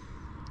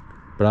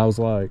 But I was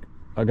like,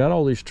 I got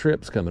all these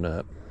trips coming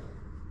up.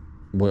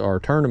 Our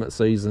tournament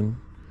season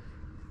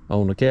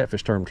on the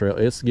Catfish Tournament Trail,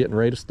 it's getting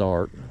ready to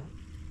start.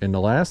 And the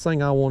last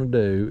thing I want to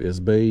do is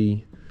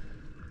be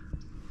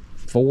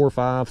 4,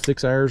 5,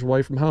 6 hours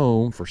away from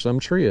home for some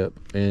trip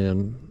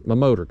and my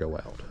motor go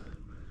out.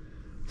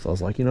 So I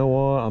was like, you know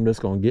what? I'm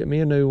just going to get me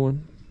a new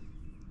one.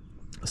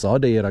 So I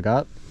did. I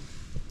got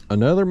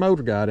another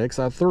Motor Guide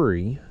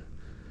XI3,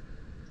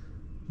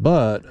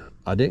 but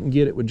I didn't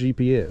get it with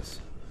GPS.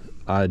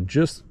 I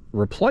just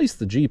replaced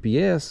the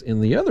GPS in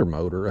the other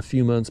motor a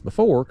few months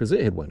before because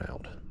it had went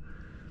out.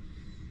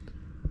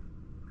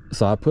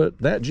 So I put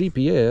that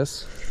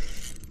GPS,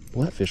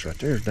 well, that fish right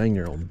there is dang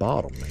near on the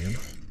bottom, man.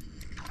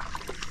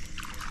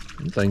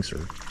 Them things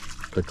are,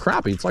 the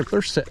crappie, it's like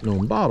they're sitting on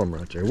the bottom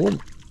right there.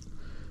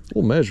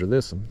 We'll measure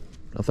this one.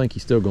 I think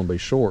he's still going to be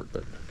short,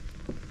 but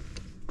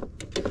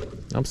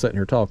I'm sitting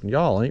here talking to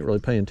y'all. I ain't really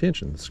paying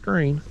attention to the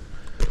screen.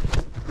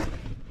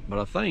 But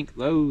I think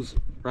those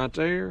right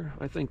there,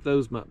 I think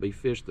those might be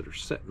fish that are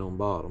sitting on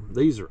bottom.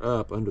 These are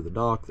up under the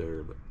dock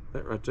there, but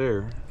that right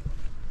there,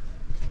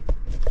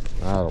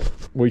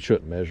 we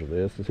shouldn't measure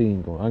this, because he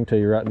ain't going. I can tell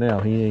you right now,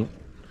 he ain't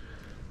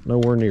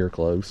nowhere near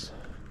close.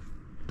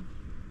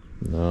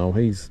 No,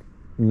 he's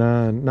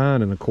 9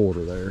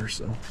 1/4 there.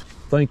 So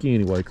thank you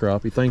anyway,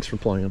 crappie. Thanks for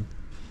playing.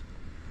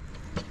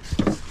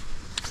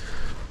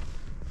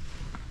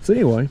 So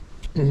anyway,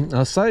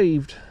 I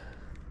saved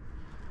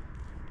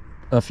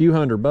a few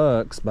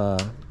 $100 by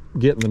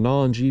getting the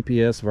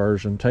non-GPS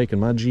version, taking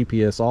my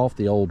GPS off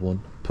the old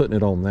one, putting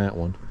it on that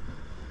one.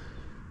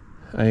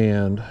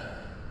 And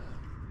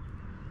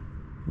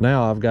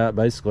now I've got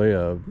basically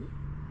a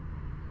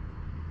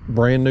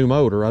brand new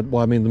motor.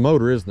 Well, I mean, the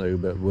motor is new,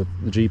 but with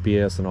the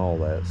GPS and all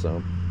that.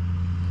 So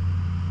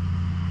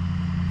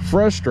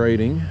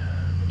frustrating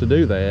to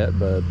do that,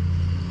 but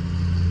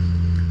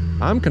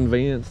I'm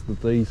convinced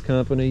that these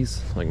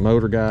companies like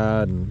Motor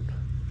Guide and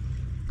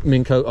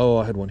Minnows, oh,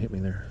 I had one hit me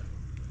there.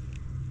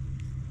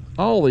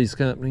 All these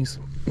companies,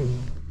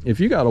 if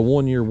you got a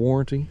 1-year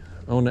warranty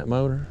on that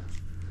motor,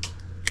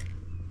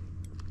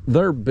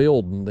 they're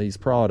building these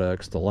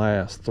products to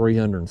last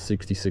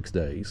 366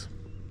 days,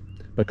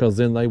 because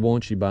then they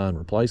want you buying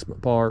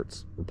replacement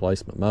parts,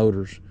 replacement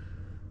motors,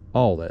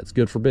 all that. It's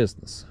good for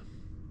business.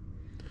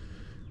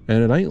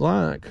 And it ain't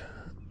like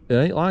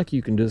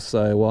you can just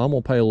say, well, I'm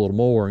gonna pay a little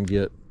more and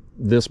get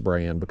this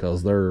brand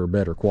because they're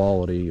better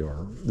quality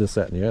or this,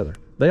 that, and the other.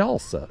 They all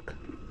suck.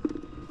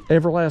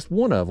 Every last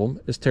one of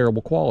them is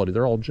terrible quality.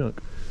 They're all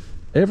junk.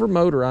 Every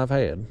motor I've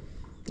had,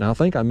 now I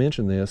think I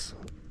mentioned this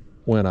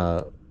when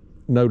I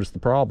noticed the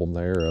problem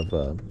there of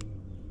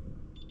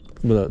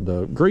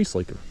the grease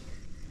leaking.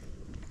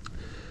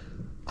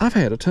 I've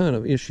had a ton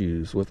of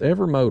issues with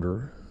every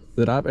motor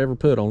that I've ever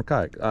put on a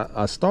kayak.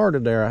 I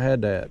started there, I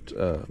had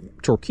that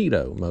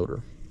Torpedo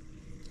motor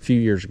a few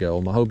years ago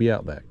on my Hobie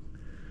Outback.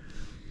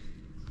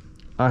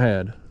 I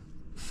had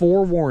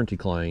 4 warranty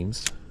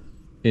claims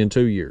in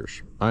 2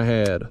 years. I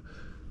had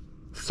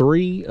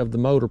 3 of the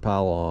motor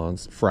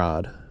pylons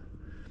fried,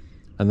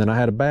 and then I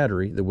had a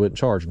battery that wouldn't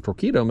charge. And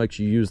Torpedo makes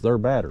you use their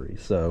battery,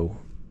 so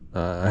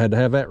I had to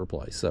have that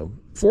replaced. So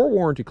 4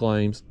 warranty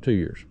claims, 2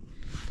 years.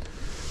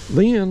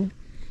 Then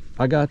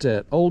I got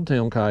that Old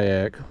Town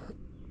kayak,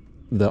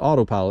 the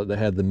autopilot that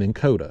had the Minn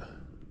Kota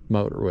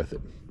motor with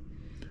it.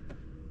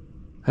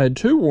 Had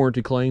 2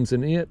 warranty claims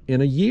in it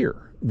in a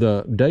year.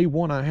 The day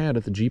one I had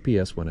it, the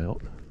GPS went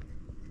out.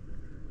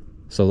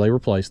 So they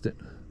replaced it.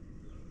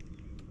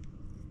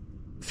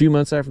 A few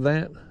months after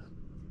that,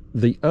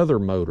 the other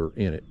motor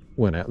in it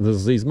went out.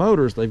 These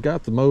motors, they've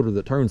got the motor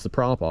that turns the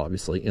prop,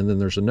 obviously, and then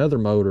there's another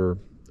motor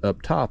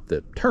up top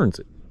that turns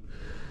it.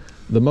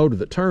 The motor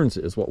that turns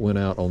it is what went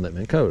out on that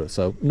Minn Kota.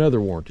 So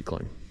another warranty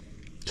claim.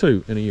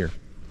 2 in a year.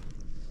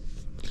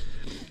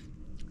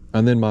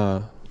 And then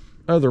my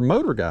other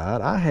motor guide,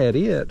 I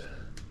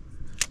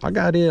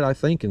got it, I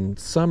think, in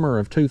summer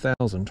of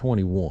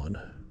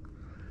 2021.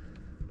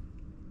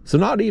 So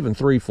not even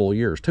 3 full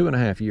years,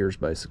 2.5 years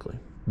basically.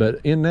 But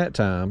in that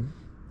time,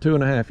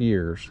 2.5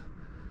 years,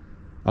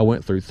 I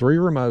went through 3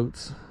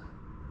 remotes,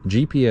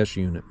 GPS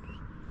unit,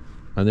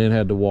 and then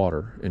had the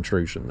water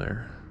intrusion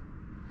there.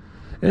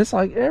 And it's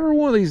like every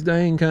one of these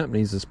dang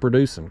companies is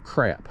producing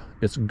crap.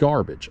 It's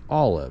garbage,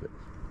 all of it.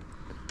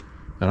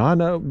 And I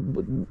know,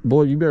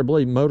 boy, you better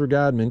believe Motor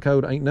Guide, Minn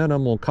Kota, ain't none of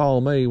them will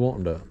call me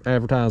wanting to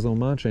advertise on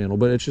my channel,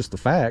 but it's just the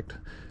fact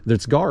that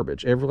it's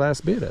garbage, every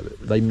last bit of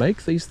it. They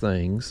make these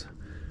things,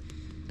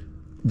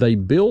 they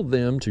build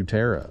them to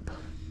tear up,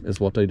 is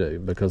what they do,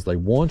 because they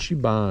want you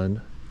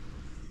buying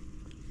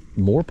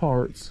more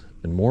parts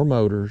and more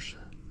motors.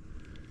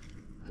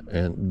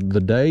 And the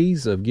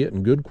days of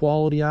getting good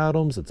quality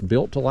items that's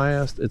built to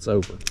last, it's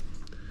over.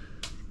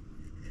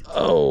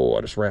 Oh,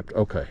 I just wrapped.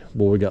 Okay,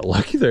 boy, we got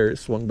lucky there. It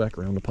swung back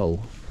around the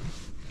pole.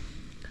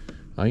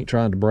 I ain't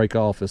trying to break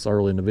off this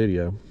early in the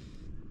video.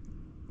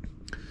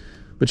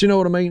 But you know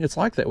what I mean? It's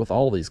like that with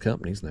all these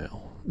companies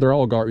now. They're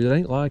all garbage. It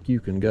ain't like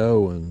you can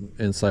go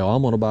and say, oh,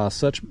 I'm going to buy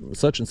such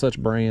and such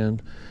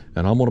brand,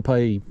 and I'm going to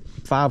pay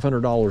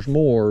 $500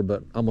 more,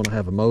 but I'm going to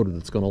have a motor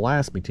that's going to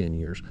last me 10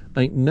 years.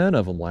 Ain't none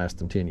of them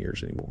lasting 10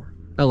 years anymore,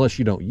 unless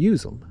you don't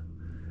use them.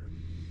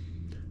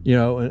 You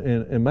know,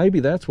 and maybe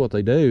that's what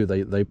they do.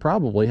 They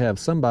probably have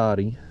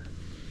somebody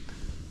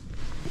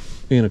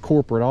in a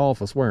corporate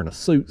office wearing a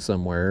suit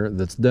somewhere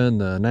that's done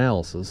the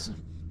analysis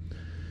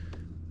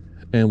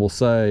and will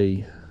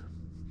say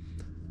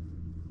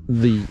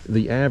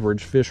the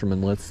average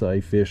fisherman, let's say,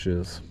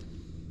 fishes,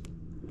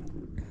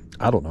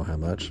 I don't know how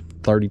much,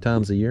 30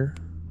 times a year,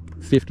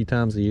 50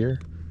 times a year.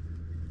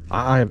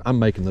 I'm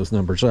making those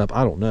numbers up.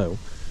 I don't know.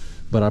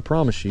 But I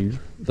promise you,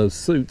 those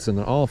suits in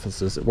the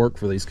offices that work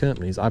for these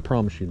companies, I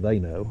promise you they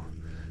know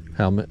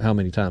how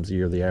many times a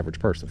year the average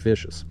person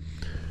fishes.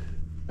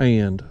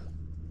 And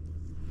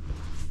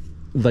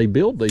they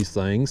build these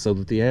things so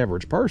that the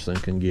average person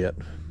can get,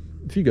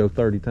 if you go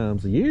 30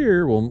 times a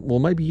year, well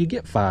maybe you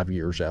get 5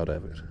 years out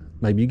of it.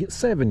 Maybe you get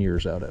 7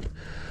 years out of it.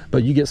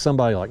 But you get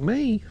somebody like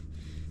me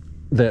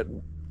that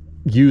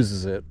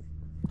uses it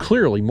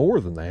clearly more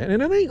than that.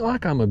 And it ain't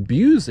like I'm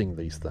abusing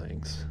these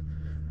things.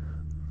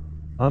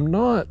 I'm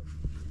not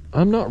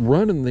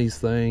running these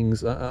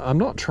things. I'm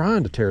not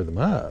trying to tear them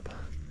up,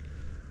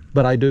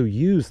 but I do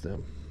use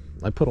them.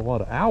 I put a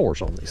lot of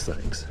hours on these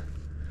things.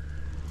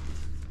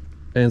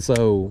 And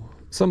so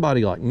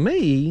somebody like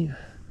me,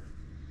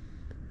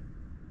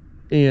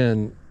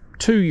 in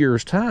 2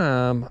 years'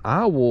 time,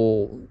 I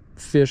will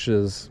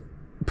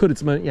put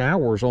as many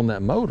hours on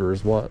that motor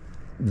as what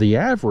the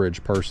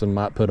average person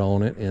might put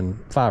on it in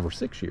 5 or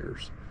 6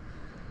 years.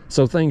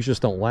 So things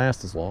just don't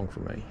last as long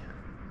for me.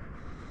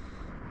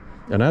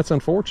 And that's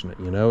unfortunate,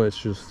 you know. It's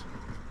just,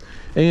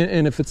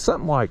 and if it's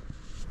something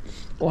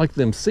like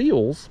them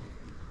seals,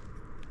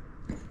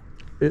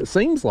 it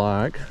seems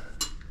like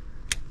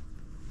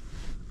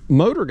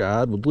Motor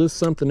Guide would list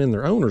something in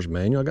their owner's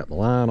manual. I got my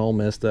line all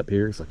messed up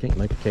here because I can't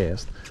make a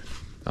cast.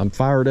 I'm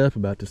fired up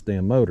about this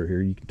damn motor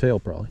here, you can tell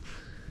probably.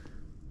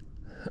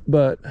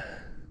 But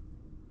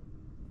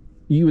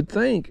you would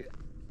think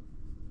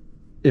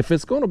if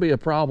it's going to be a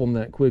problem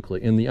that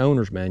quickly, in the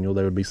owner's manual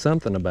there would be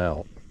something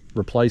about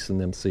replacing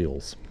them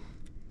seals.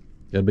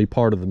 It'd be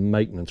part of the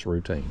maintenance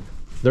routine.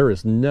 There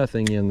is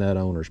nothing in that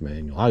owner's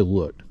manual. I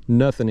looked,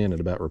 nothing in it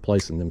about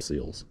replacing them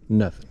seals.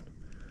 Nothing.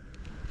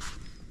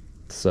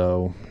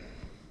 So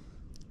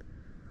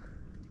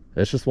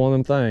it's just one of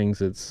them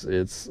things.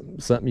 It's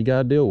something you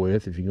gotta deal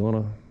with if you're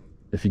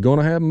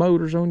gonna have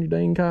motors on your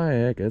dang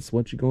kayak. That's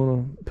what you're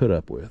gonna put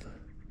up with.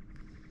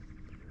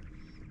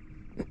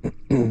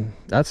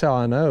 That's how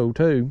I know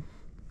too.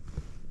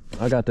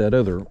 I got that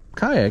other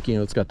kayak, you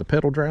know, it's got the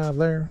pedal drive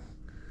there.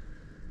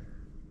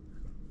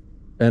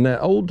 And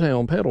that Old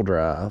Town pedal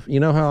drive, you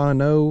know how I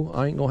know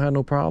I ain't gonna have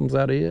no problems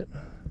out of it?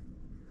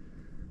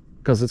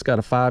 Because it's got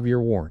a 5-year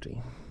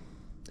warranty.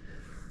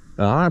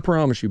 Now, I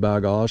promise you,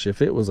 by gosh,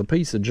 if it was a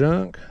piece of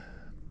junk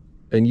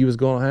and you was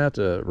gonna have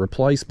to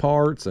replace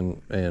parts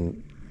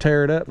and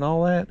tear it up and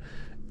all that,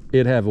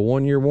 it'd have a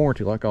 1-year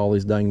warranty like all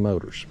these dang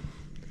motors.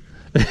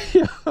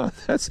 Yeah,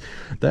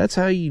 that's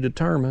how you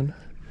determine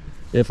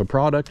if a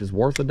product is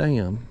worth a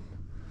damn,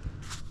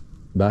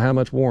 by how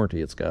much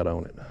warranty it's got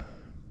on it.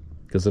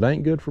 Because it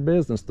ain't good for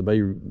business to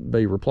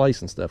be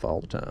replacing stuff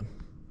all the time.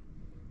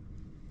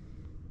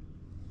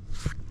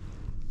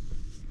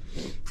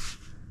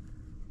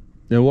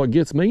 And what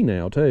gets me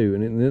now too,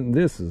 and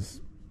this is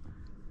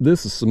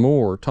this is some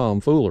more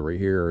tomfoolery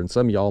here, and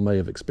some of y'all may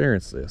have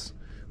experienced this.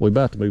 We're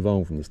about to move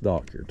on from this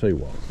dock here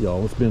too,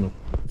 y'all. It's been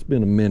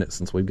a minute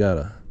since we got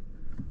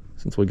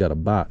a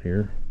bite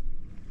here.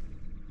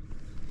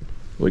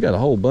 We got a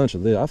whole bunch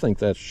of this. I think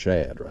that's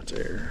shad right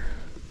there.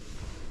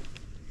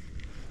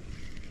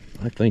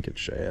 I think it's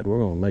shad. We're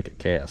gonna make a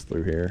cast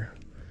through here.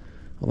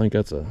 I think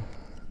that's a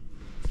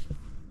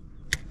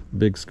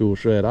big school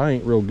shad. I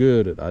ain't real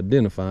good at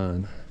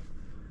identifying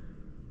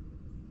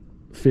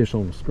fish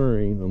on the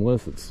screen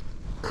unless it's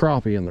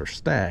crappie and they're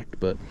stacked,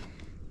 but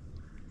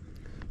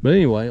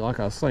anyway, like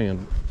I was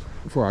saying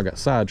before I got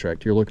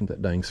sidetracked here looking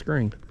at that dang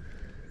screen,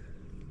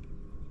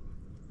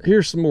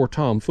 here's some more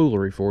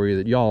tomfoolery for you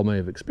that y'all may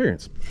have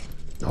experienced.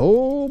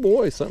 Oh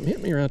boy, something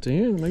hit me right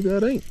there. Maybe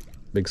that ain't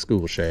big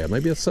school shad.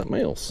 Maybe that's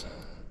something else.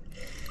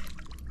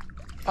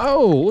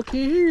 Oh, look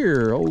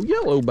here. Oh,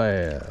 yellow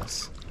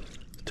bass.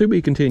 To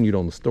be continued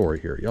on the story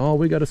here, y'all.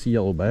 We got us a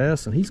yellow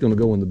bass, and he's going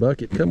to go in the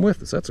bucket. Come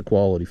with us. That's a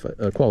quality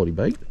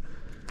bait.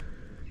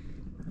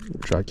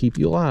 We'll try to keep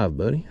you alive,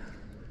 buddy.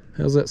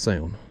 How's that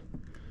sound?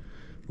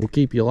 We'll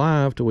keep you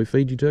alive till we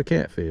feed you to a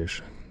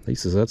catfish. He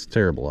says that's a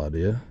terrible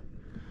idea.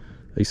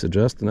 He said,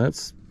 Justin,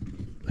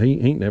 he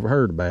ain't never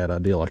heard a bad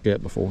idea like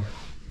that before.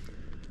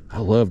 I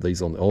love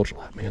these on the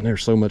Ultralight, man. They're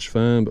so much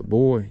fun, but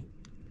boy,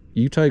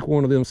 you take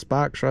one of them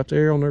spikes right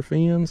there on their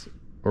fins,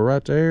 or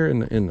right there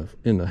in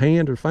the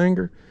hand or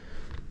finger,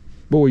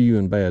 boy, you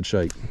in bad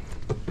shape.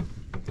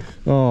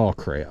 Oh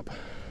crap.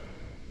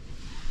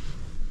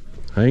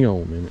 Hang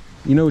on a minute.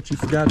 You know what you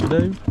forgot to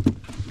do?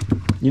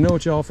 You know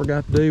what y'all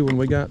forgot to do when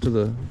we got to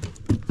the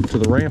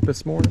ramp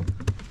this morning?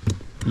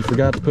 You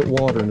forgot to put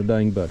water in the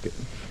dang bucket.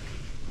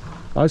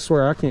 I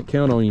swear I can't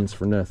count on yous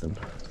for nothing.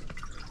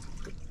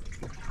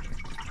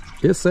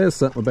 It says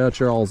something about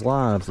y'all's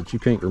lives that you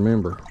can't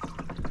remember.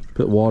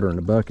 Put water in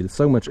the bucket. It's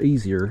so much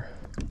easier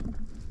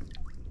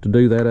to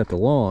do that at the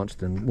launch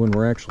than when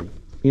we're actually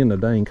in the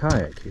dang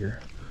kayak here.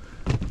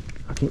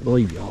 I can't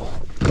believe y'all.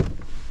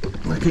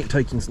 I can't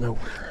take yous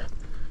nowhere.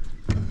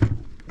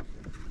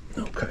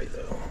 Okay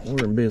though,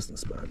 we're in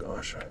business, by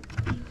gosh.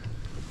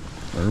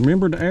 I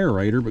remembered the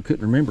aerator, but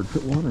couldn't remember to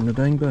put water in the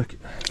dang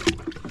bucket.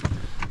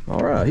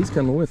 All right, he's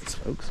coming with us,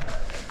 folks.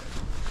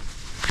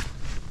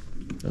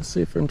 Let's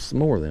see if there's some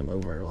more of them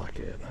over there like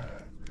that.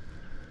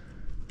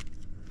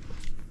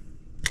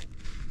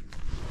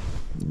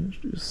 Let's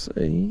just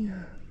see.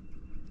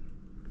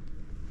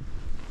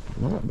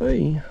 Might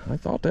be. I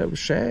thought that was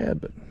shad,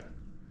 but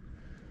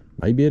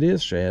maybe it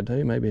is shad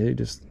too. Maybe he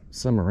just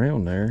some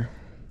around there.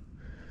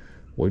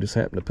 We just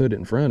happened to put it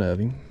in front of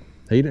him.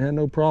 He didn't have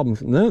no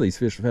problems. None of these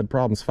fish have had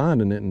problems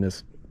finding it in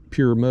this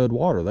pure mud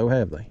water, though,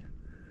 have they?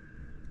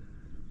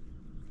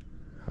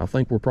 I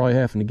think we're probably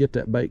having to get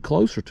that bait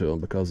closer to them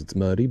because it's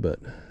muddy, but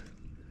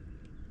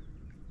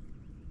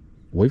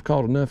we've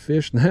caught enough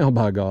fish now,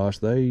 by gosh,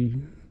 the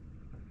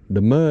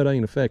mud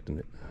ain't affecting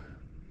it.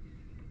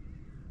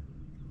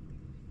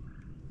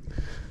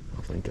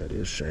 I think that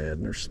is shad,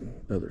 and there's some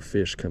other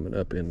fish coming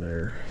up in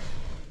there.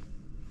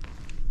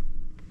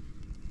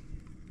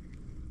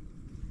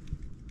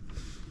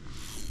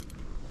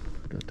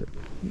 Got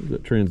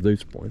that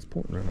transducer point. It's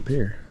pointing right up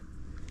here.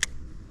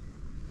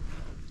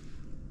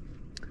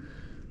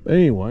 But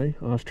anyway,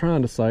 I was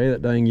trying to say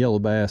that dang yellow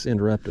bass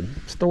interrupted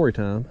story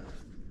time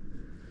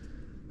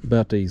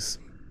about these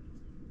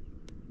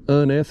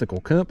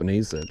unethical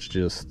companies that's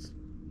just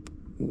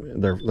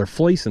they're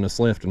fleecing us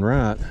left and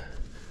right.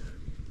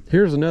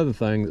 Here's another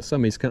thing that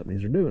some of these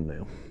companies are doing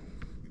now.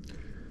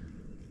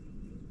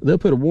 They'll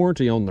put a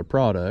warranty on their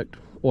product,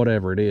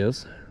 whatever it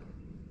is.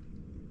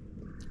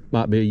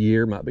 Might be a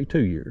year, might be 2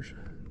 years.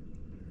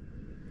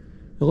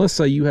 Now, let's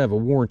say you have a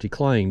warranty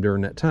claim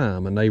during that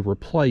time and they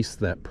replace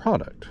that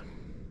product.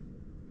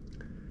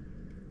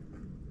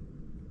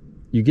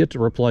 You get the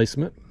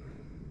replacement.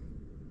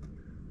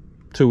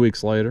 2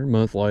 weeks later, a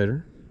month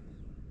later,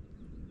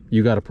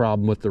 you got a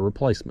problem with the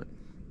replacement.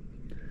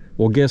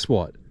 Well, guess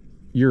what?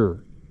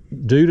 You're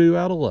doo-doo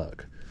out of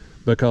luck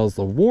because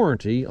the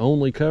warranty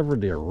only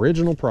covered the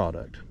original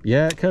product.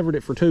 Yeah, it covered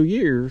it for 2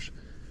 years,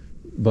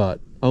 but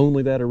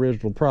only that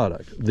original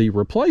product. The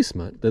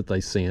replacement that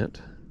they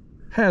sent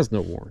has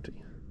no warranty.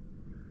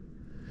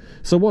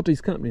 So what these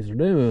companies are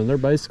doing, they're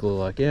basically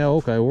like, yeah,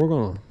 okay,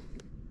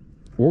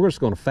 we're just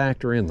going to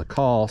factor in the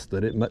cost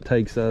that it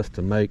takes us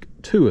to make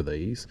 2 of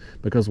these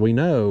because we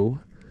know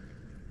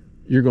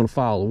you're going to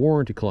file a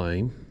warranty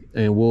claim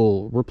and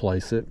we'll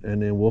replace it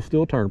and then we'll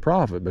still turn a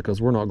profit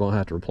because we're not going to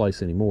have to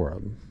replace any more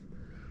of them.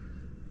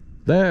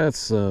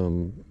 That's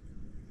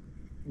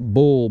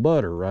bull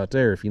butter right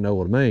there, if you know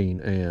what I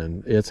mean.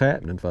 And it's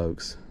happening,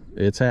 folks.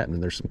 It's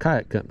happening. There's some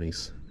kayak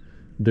companies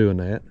doing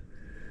that,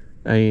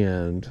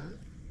 and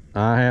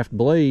I have to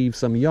believe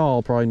some of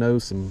y'all probably know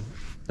some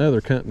other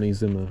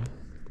companies in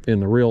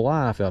the real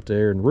life out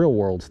there, in the real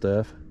world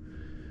stuff,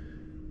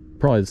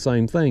 probably the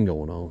same thing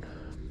going on.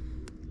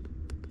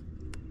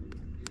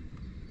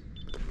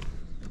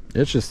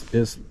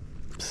 It's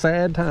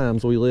sad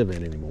times we live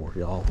in anymore,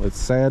 y'all. It's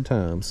sad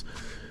times.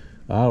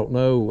 I don't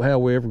know how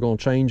we're ever going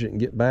to change it and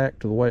get back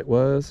to the way it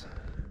was,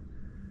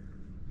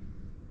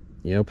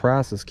 You know,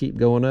 prices keep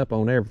going up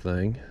on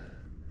everything.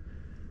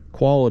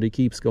 Quality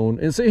keeps going.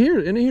 And see,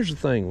 here's the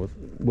thing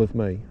with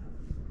me.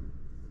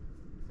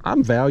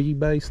 I'm value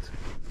based.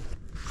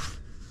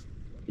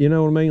 You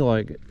know what I mean?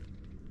 Like,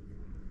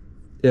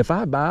 if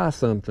I buy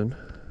something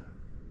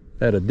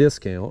at a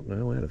discount,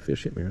 now I had a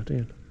fish hit me right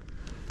then.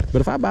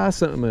 But if I buy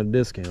something at a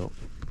discount,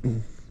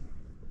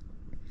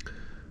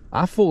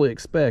 I fully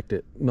expect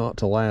it not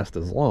to last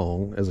as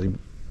long as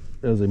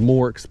a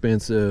more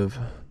expensive,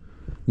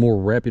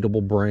 more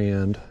reputable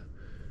brand.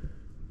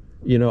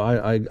 You know,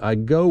 I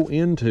go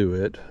into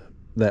it,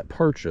 that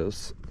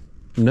purchase,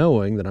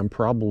 knowing that I'm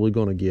probably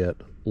going to get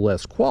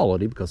less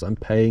quality because I'm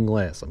paying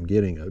less. I'm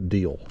getting a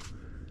deal.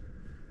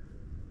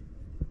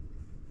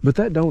 But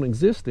that don't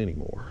exist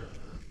anymore.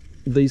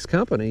 These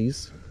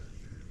companies,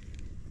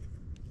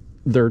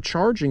 they're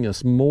charging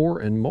us more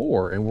and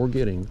more, and we're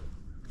getting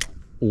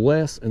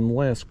less and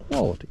less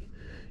quality.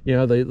 You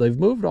know, they've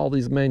moved all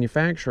these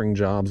manufacturing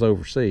jobs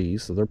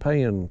overseas, so they're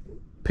paying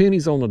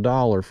pennies on the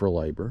dollar for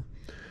labor.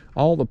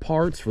 All the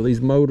parts for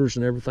these motors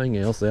and everything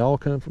else, they all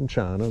come from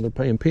China. They're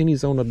paying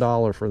pennies on the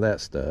dollar for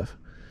that stuff.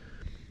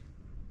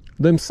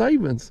 Them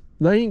savings,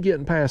 they ain't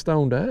getting passed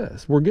on to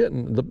us. We're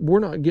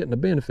not getting the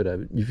benefit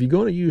of it. If you're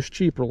going to use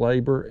cheaper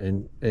labor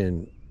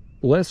and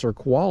lesser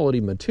quality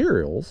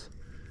materials,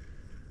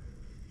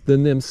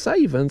 then them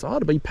savings ought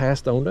to be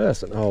passed on to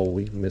us. And oh,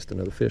 we missed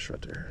another fish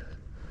right there.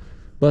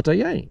 But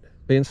they ain't.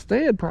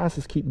 Instead,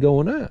 prices keep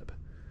going up.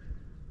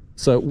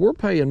 So we're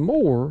paying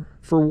more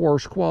for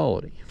worse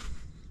quality.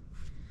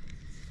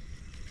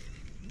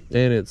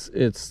 And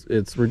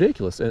it's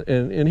ridiculous.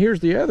 And here's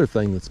the other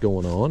thing that's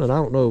going on, and I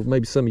don't know if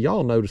maybe some of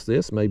y'all noticed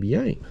this, maybe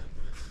you ain't.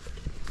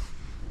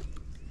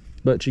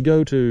 But you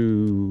go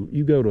to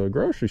a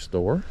grocery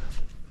store,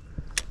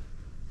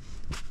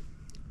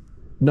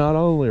 not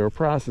only are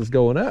prices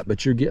going up,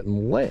 but you're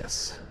getting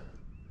less.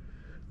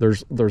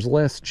 There's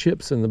less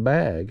chips in the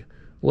bag,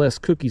 less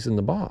cookies in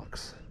the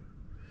box,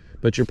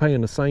 but you're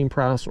paying the same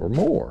price or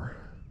more.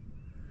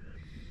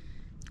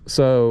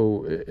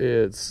 So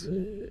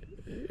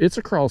it's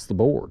across the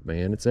board,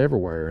 man. It's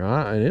everywhere,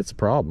 and it's a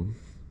problem.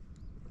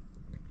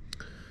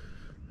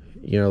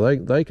 You know,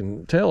 they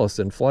can tell us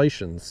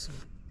inflation's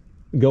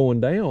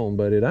going down,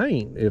 but it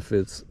ain't. If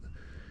it's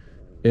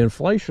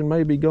inflation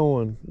may be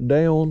going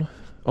down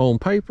on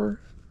paper,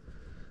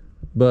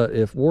 but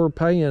if we're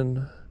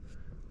paying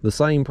the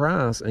same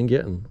price and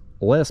getting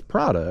less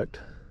product,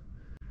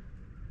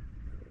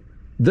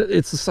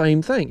 it's the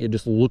same thing. It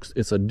just looks,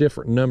 it's a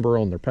different number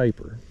on their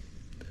paper.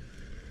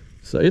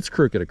 So it's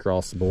crooked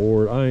across the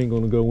board. I ain't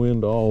going to go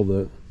into all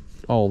the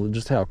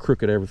just how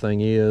crooked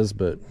everything is,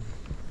 but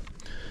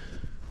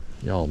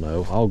y'all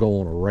know. I'll go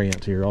on a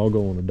rant here. I'll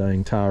go on a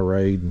dang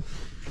tirade.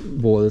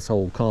 And boy, this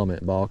whole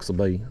comment box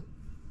will be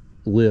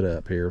lit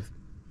up here.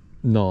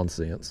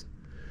 Nonsense.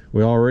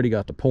 We already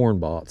got the porn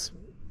bots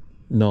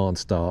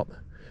non-stop.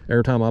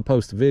 Every time I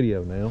post a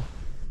video now,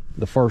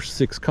 the first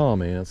 6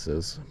 comments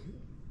is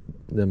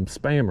them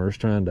spammers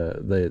trying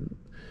to,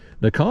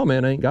 the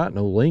comment ain't got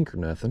no link or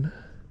nothing.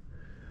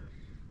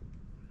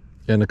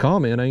 And the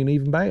comment ain't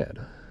even bad.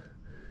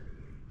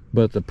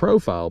 But the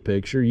profile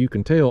picture, you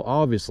can tell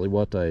obviously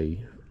what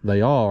they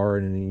are,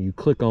 and you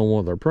click on one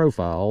of their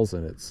profiles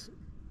and it's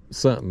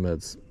something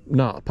that's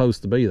not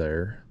supposed to be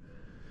there.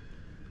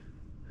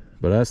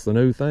 But that's the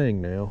new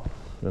thing now.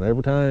 And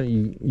every time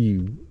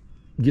you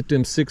get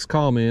them 6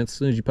 comments, as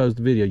soon as you post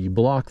a video, you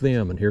block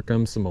them, and here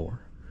comes some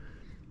more.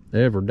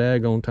 Every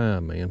daggone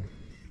time, man.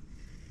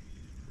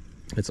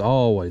 It's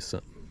always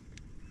something.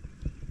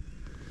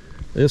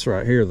 This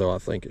right here, though, I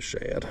think is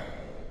shad.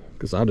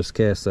 Because I just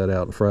cast that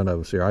out in front of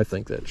us here. I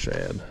think that's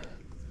shad.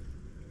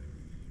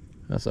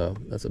 That's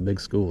a big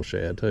school of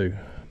shad, too.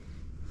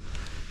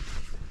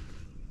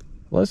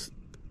 Let's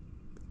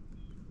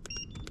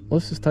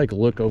just take a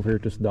look over here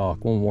at this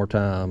dock one more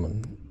time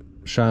and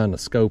shine the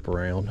scope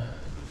around.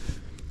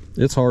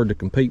 It's hard to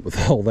compete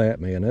with all that,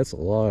 man. That's a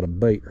lot of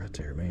bait right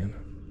there, man.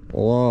 A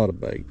lot of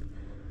bait.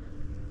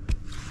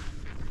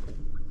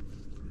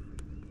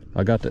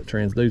 I got that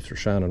transducer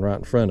shining right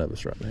in front of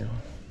us right now.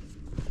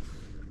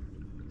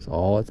 So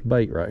all that's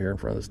bait right here in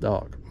front of this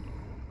dock.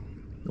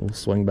 We'll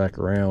swing back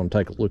around,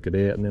 take a look at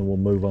it, and then we'll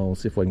move on,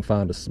 see if we can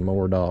find us some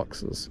more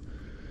docks that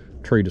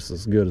treat us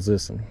as good as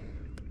this one.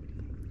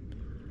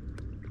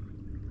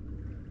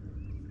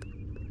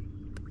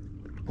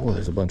 Oh,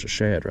 there's a bunch of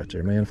shad right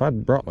there, man. If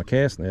I'd brought my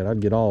cast net, I'd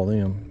get all of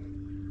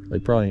them. They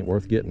probably ain't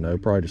worth getting, though.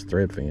 Probably just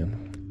thread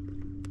fin.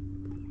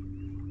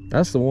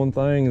 That's the one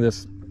thing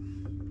this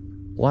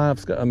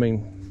live's got. I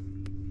mean,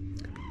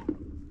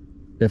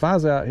 if I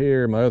was out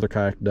here in my other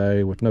kayak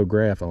today with no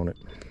graph on it,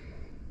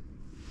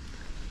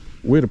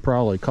 we'd have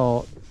probably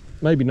caught,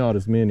 maybe not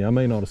as many. I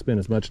may not have spent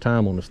as much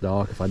time on this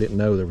dock if I didn't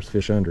know there was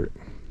fish under it.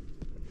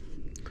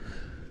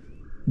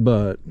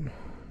 But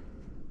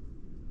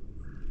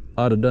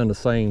I'd have done the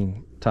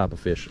same type of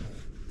fishing.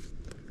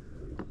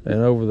 And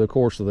over the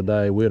course of the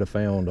day, we'd have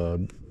found a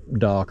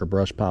dock or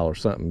brush pile or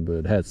something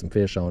that had some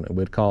fish on it.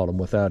 We'd caught them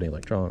without any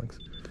electronics.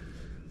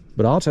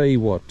 But I'll tell you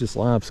what, this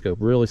live scope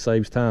really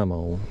saves time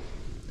on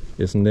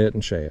is net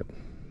and shad.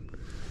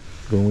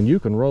 But when you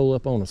can roll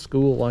up on a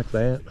school like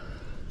that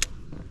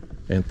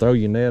and throw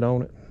your net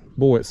on it,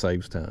 boy, it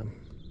saves time.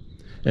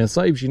 And it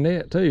saves your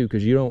net too,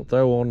 because you don't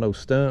throw on those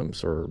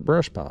stumps or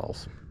brush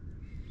piles.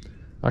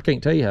 I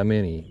can't tell you how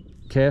many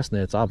cast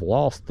nets I've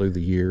lost through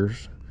the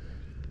years,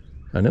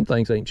 and them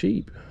things ain't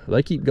cheap.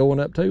 They keep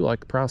going up too, like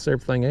the price of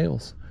everything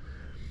else.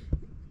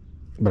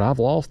 But I've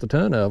lost a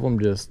ton of them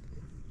just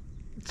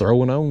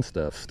throwing on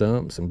stuff,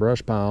 stumps and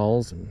brush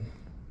piles and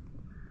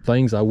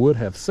things I would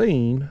have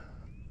seen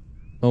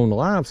on the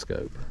live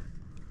scope.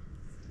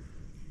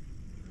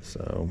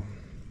 So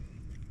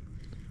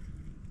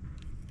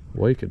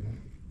we can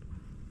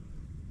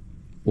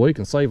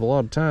save a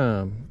lot of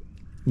time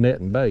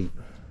netting bait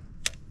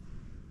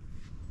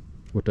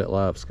with that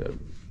live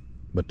scope.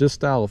 But this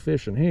style of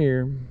fishing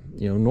here,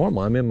 you know,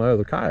 normally I'm in my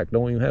other kayak,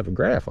 don't even have a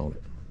graph on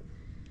it.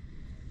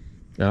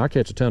 Now I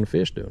catch a ton of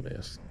fish doing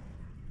this.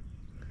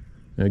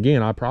 And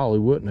again, I probably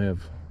wouldn't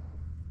have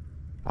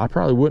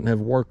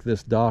worked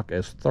this dock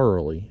as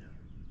thoroughly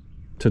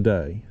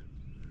today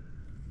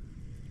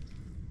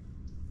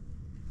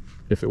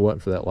if it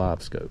wasn't for that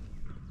live scope.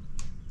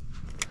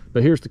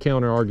 But here's the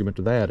counter argument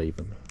to that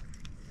even.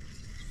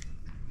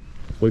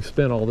 We've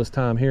spent all this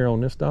time here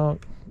on this dock,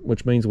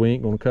 which means we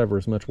ain't gonna cover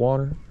as much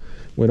water.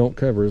 We don't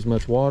cover as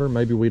much water,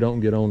 maybe we don't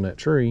get on that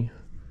tree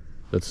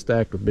that's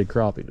stacked with big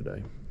crappie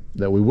today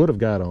that we would have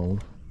got on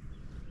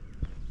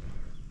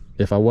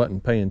if I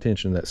wasn't paying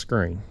attention to that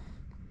screen.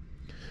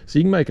 So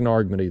you can make an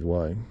argument either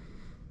way.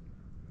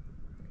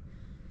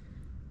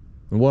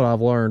 And what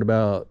I've learned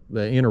about the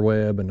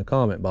interweb and the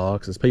comment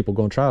box is people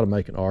going to try to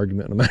make an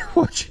argument no matter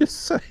what you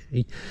say.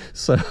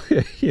 So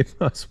you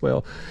might as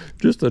well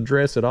just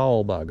address it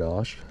all, by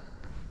gosh.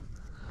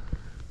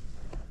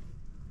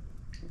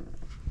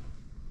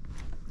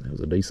 That was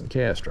a decent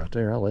cast right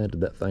there. I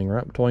landed that thing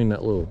right between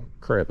that little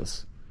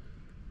crevice.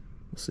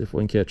 Let's see if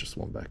we can catch us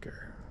one back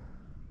there.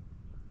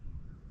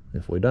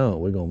 If we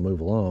don't, we're going to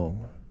move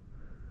along.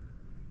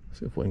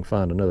 See if we can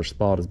find another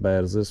spot as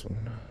bad as this one.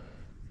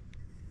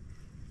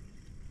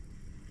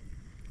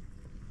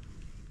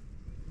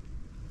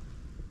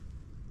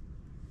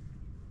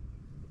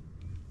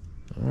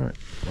 Alright,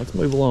 let's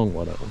move along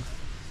one of them.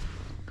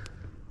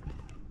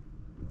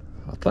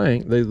 I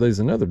think there's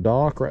another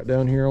dock right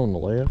down here on the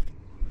left.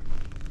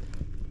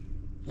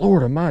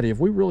 Lord almighty, have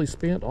we really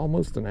spent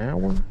almost an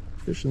hour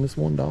fishing this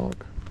one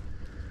dock?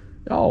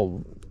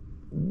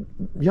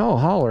 Y'all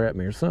holler at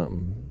me or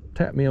something.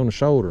 Tap me on the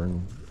shoulder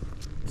and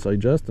say,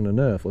 Justin,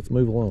 enough, let's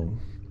move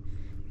along.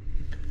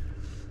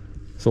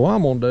 So what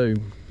I'm gonna do,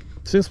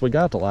 since we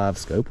got the live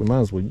scope, we might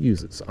as well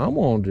use it. So I'm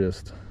gonna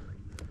just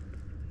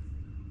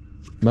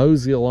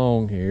mosey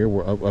along here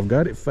where I've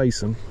got it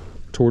facing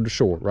toward the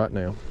shore right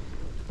now.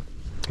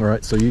 All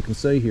right, so you can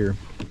see here,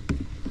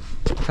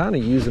 kind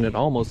of using it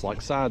almost like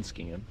side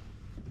scan,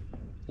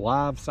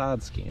 live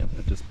side scan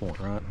at this point,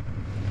 right?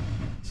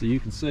 So you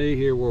can see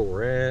here where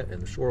we're at,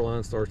 and the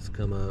shoreline starts to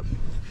come up.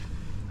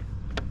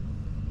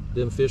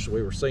 Them fish that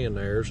we were seeing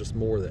there is just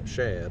more of that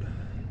shad.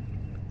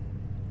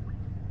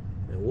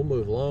 And we'll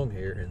move along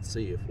here and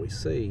see if we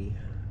see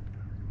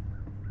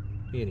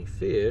any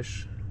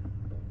fish.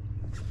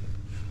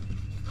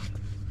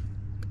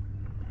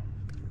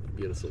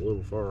 Get us a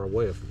little far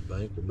away from the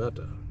bank. We're about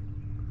to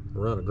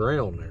run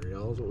aground there,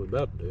 y'all. That's what we're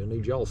about to do. I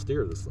need y'all to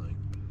steer this thing.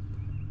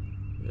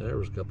 Yeah, there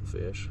was a couple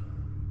fish.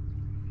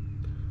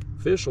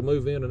 Fish will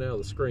move in and out of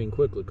the screen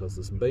quickly because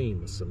this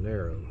beam is so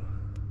narrow.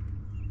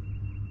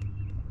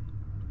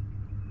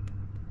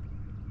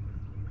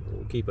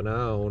 We'll keep an eye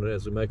on it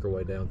as we make our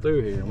way down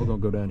through here. And we're going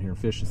to go down here and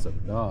fish this other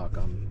dock.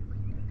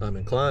 I'm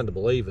inclined to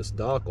believe this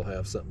dock will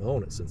have something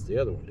on it since the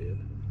other one did.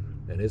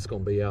 And it's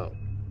going to be out,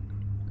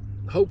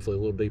 hopefully a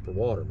little deeper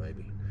water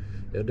maybe.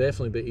 It'll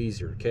definitely be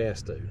easier to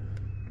cast to.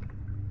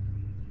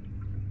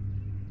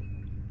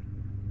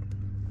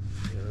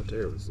 Yeah, right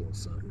there was a little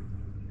something.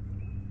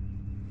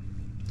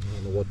 I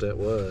don't know what that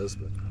was,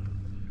 but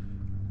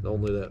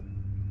only that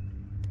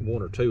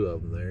one or two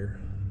of them there.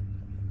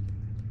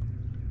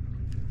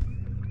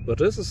 But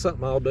this is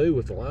something I'll do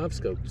with the live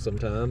scope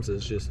sometimes,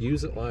 is just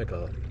use it like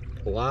a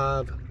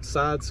live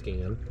side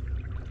scan.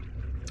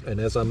 And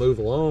as I move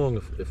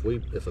along,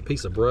 if a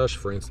piece of brush,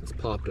 for instance,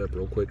 popped up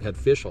real quick, had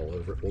fish all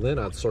over it, well then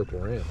I'd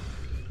circle around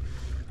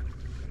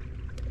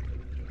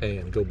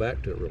and go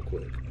back to it real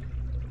quick.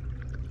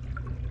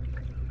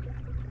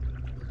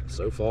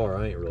 So far,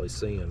 I ain't really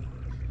seeing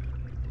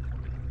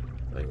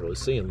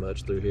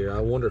much through here. I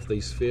wonder if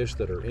these fish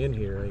that are in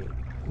here ain't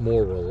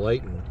more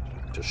relating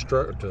to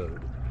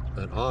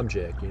an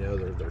object. You know,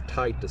 they're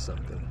tight to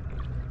something.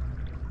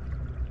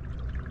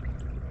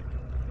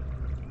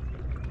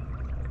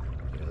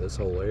 This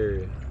whole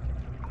area.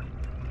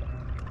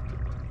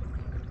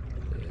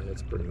 Yeah,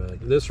 it's pretty much.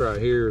 This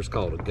right here is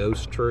called a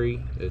ghost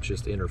tree. It's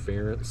just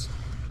interference.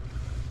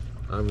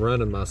 I'm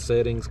running my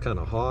settings kind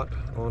of hot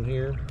on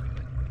here.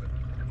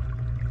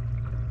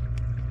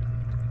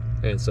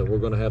 And so we're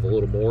going to have a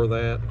little more of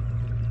that.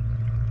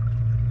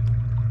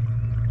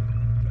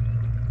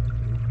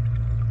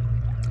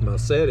 my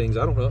settings.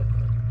 I don't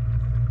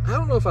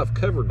know if I've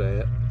covered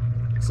that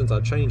since I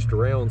changed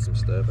around some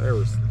stuff.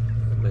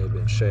 That may have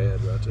been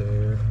shad right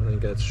there. I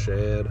think that's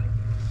shad.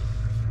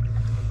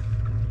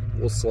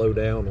 We'll slow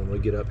down when we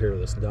get up here to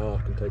this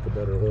dock and take a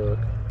better look.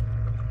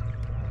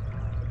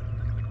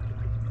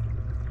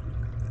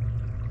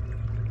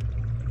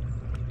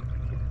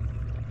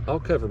 I'll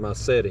cover my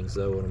settings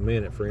though in a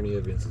minute for any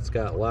of you that's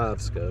got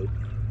live scope.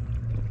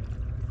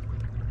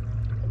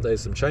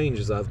 There's some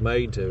changes I've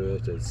made to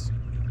it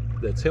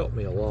that's helped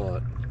me a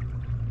lot.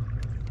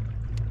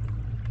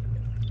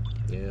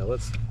 Yeah,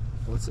 let's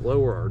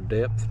lower our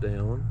depth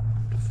down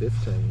to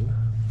 15.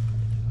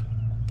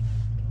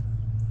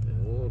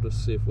 And we'll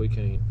just see if we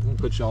can't. I'm gonna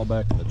put y'all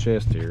back in the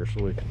chest here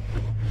so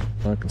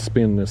I can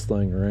spin this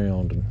thing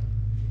around and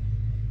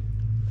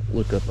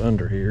look up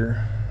under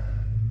here.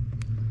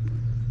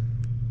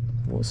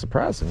 Well,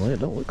 surprisingly, it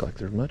don't look like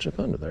there's much up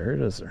under there,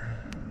 does there?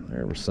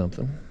 There was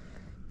something.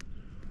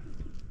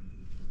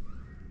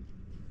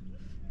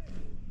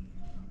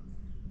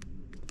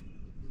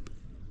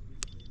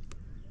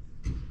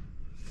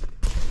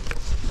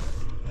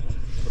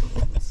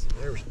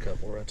 There's a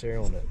couple right there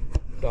on that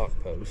dock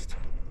post.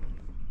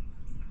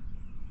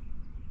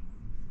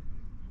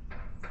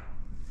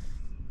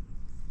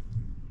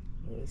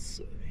 Let's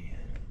see.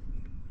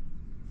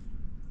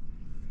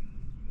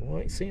 Well,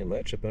 I ain't seeing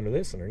much up under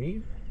this one, are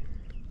you?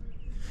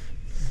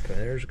 Okay,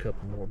 there's a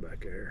couple more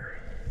back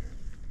there.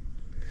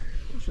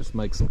 Let's just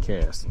make some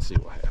casts and see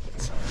what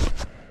happens.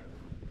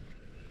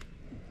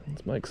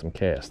 Let's make some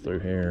casts through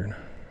here.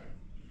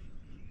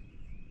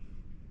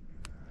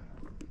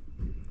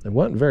 There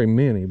wasn't very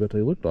many, but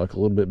they looked like a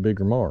little bit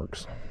bigger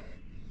marks.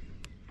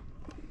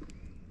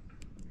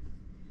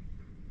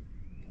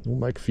 We'll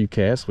make a few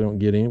casts. If we don't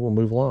get any, we'll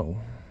move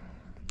along.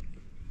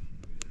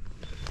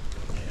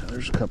 Yeah,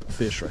 there's a couple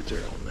fish right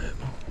there on that.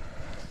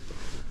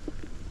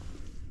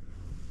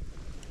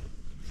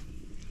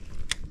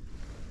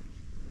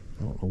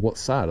 I don't know what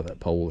side of that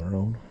pole they're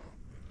on.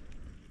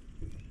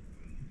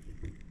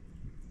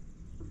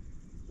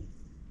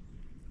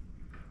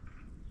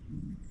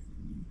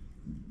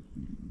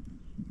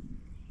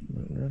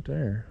 Nothing right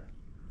there.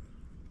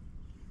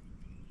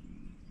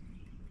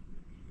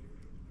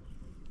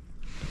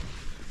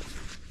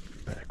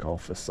 Back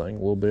off this thing a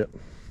little bit.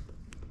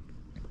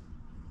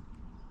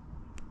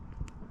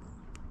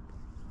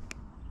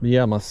 But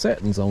yeah, my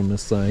settings on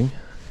this thing,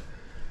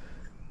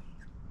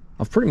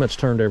 I've pretty much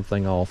turned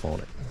everything off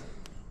on it.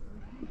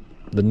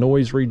 The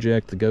noise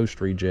reject, the ghost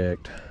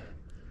reject,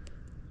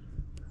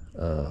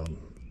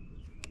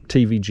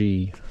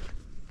 TVG,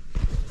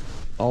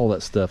 all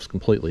that stuff's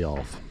completely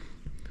off.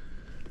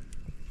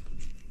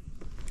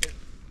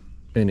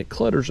 And it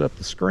clutters up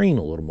the screen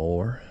a little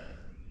more,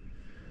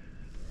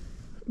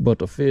 but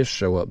the fish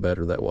show up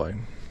better that way,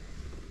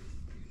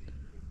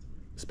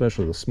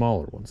 especially the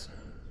smaller ones.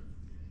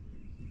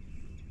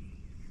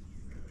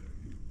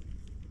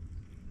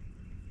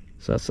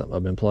 So that's something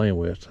I've been playing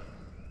with.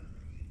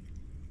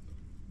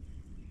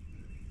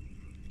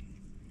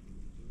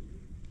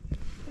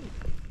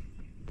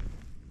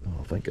 Oh,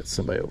 I think it's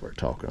somebody over there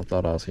talking. I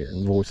thought I was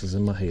hearing voices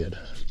in my head.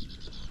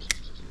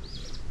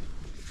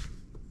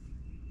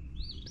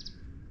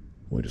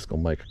 We're just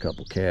gonna make a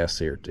couple casts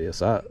here at this.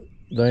 There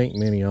ain't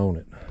many on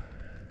it.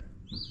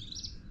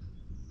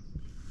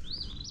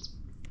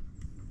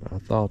 I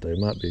thought there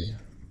might be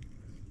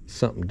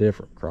something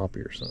different,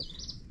 crappie or something.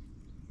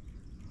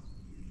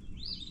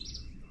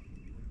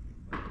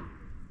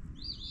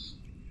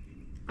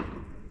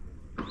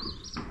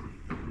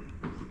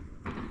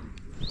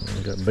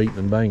 I got beating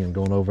and banging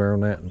going over there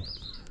on that one.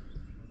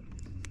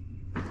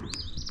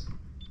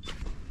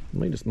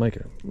 Let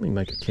me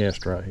make a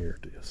cast right here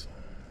at this.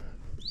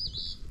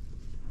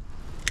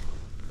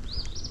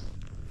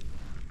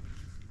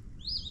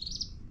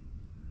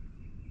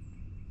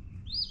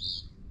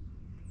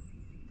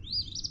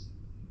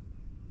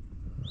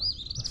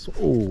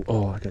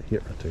 Oh, I got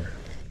hit right there.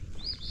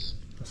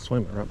 I was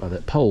swimming right by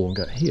that pole and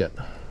got hit.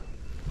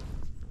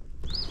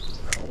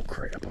 Oh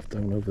crap, I've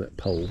thrown over that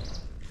pole.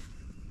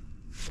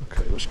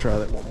 Okay, let's try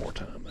that one more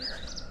time there.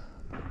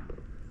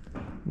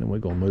 And then we're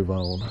gonna move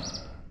on.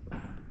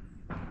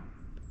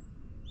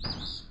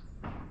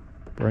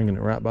 Bringing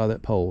it right by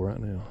that pole right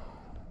now.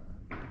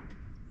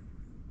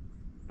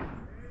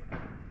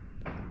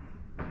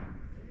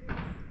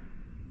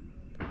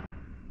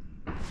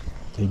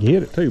 He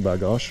hit it too, by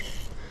gosh.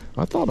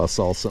 I thought I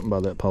saw something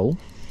by that pole.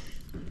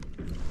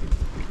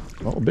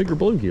 Oh, a bigger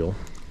bluegill.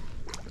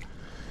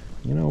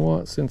 You know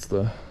what? Since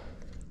the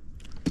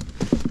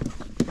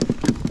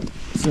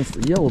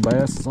yellow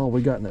bass is all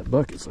we got in that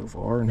bucket so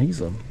far, and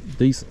he's a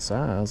decent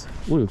size.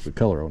 Look at the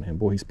color on him.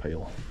 Boy, he's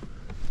pale.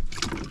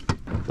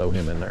 I'll throw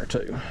him in there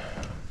too.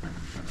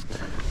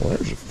 Well,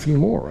 there's a few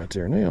more right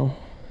there now.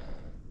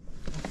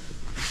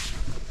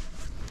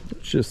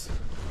 It's just,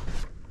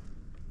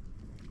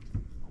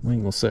 we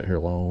ain't gonna sit here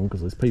long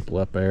because there's people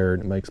up there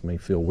and it makes me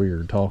feel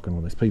weird talking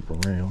when there's people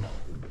around.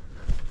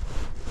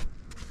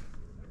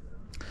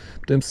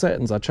 But them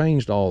settings, I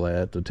changed all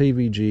that, the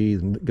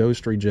TVG, the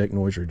ghost reject,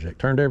 noise reject,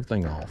 turned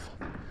everything off.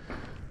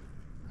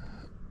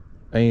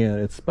 And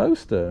it's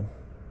supposed to,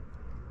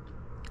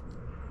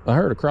 I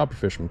heard a crappie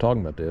fisherman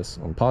talking about this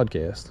on a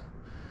podcast,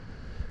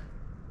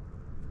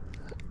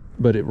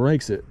 but it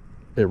makes it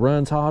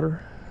runs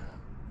hotter,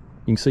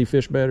 you can see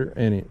fish better,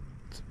 and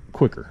it's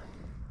quicker.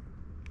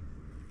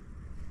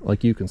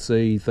 Like you can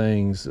see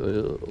things,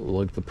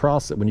 like the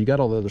process, when you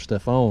got all the other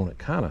stuff on, it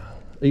kind of,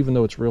 even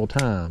though it's real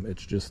time,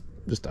 it's just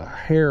a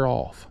hair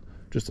off,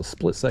 just a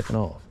split second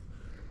off.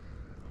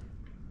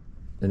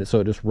 And so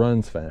it just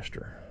runs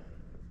faster.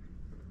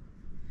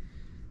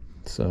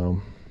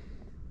 So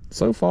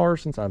far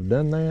since I've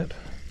done that,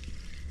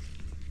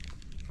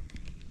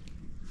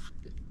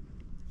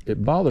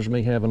 it bothers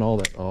me having all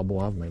that, oh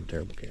boy, I've made a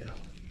terrible cast.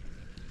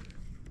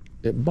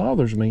 It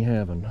bothers me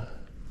having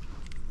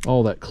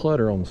all that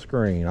clutter on the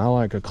screen. I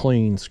like a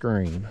clean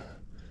screen,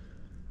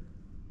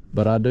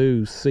 but I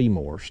do see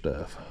more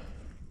stuff.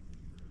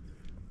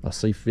 I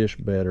see fish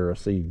better, I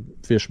see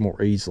fish more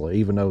easily,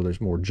 even though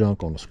there's more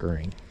junk on the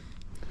screen.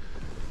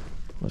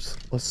 Let's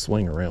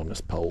swing around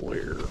this pole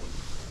here.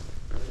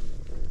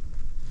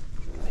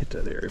 Hit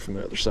that area from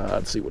the other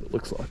side, see what it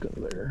looks like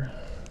under there.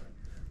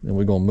 Then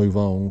we're gonna move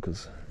on,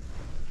 because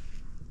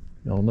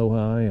y'all know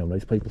how I am.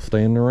 These people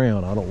standing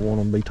around, I don't want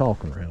them to be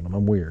talking around them.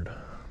 I'm weird.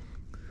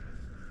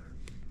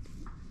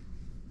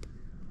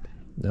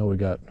 Now we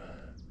got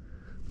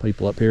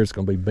people up here that's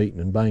gonna be beating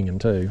and banging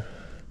too.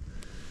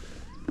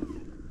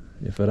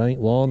 If it ain't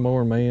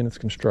lawnmower man, it's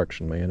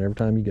construction man every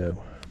time you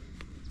go.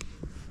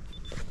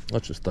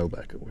 Let's just throw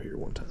back over here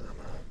one time.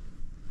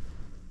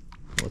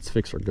 Let's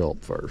fix our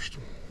gulp first.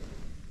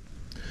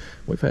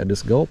 We've had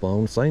this gulp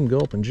on, same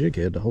gulp and jig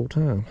head the whole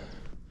time.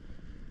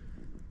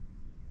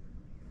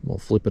 I'm gonna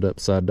flip it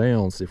upside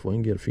down, see if we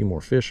can get a few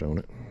more fish on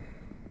it.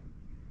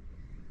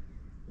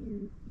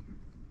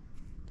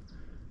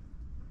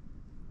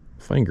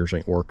 Fingers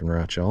ain't working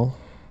right, y'all.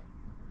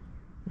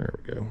 There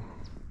we go.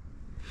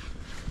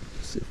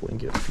 See if we can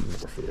get a few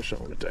more fish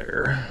on it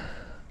there.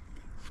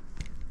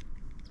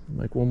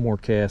 Make one more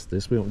cast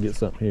this. We don't get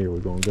something here, we're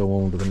going to go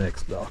on to the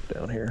next dock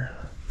down here.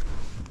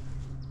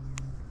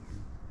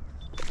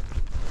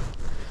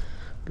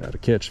 Got to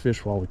catch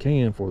fish while we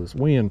can before this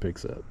wind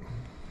picks up.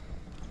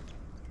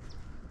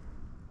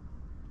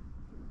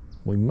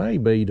 We may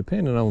be,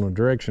 depending on the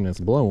direction it's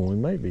blowing, we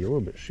may be a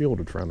little bit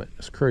shielded from it in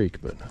this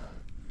creek, but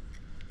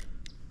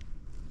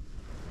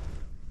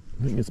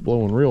I think it's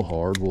blowing real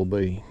hard, it'll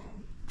be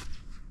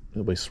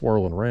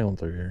swirling around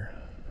through here.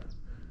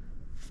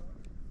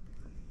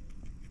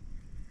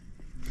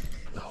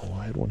 Oh,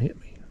 I had one hit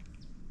me.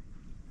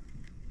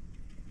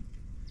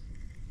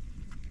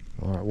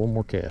 All right, one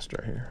more cast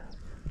right here.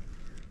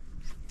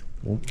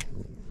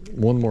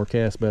 One more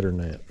cast better than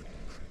that.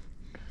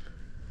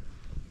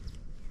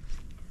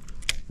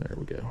 There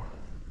we go.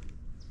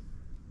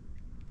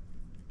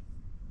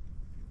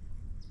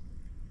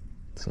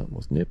 Something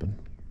was nipping.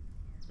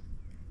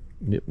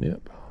 Nip,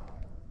 nip.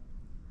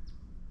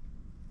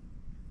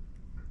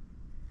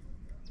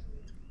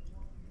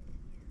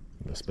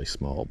 Must be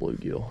small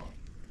bluegill.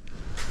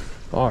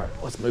 All right,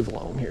 let's move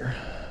along here.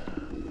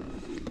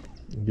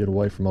 Get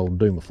away from old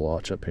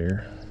Doomaflotch up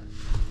here.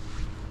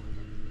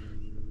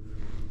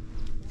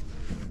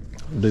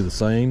 Do the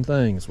same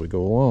thing as we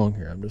go along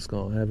here. I'm just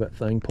gonna have that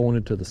thing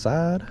pointed to the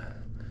side,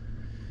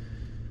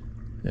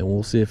 and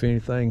we'll see if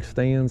anything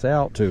stands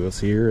out to us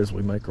here as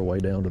we make our way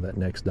down to that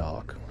next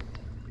dock.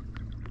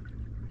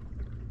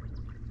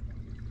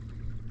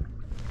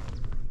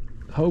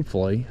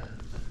 Hopefully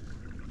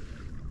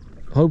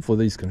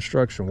these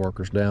construction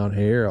workers down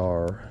here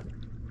are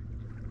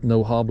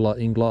no habla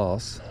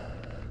inglés.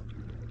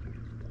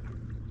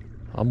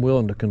 I'm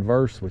willing to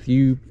converse with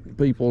you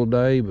people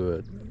today,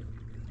 but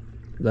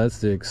that's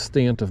the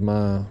extent of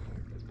my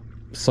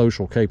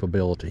social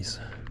capabilities.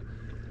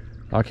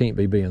 I can't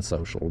be being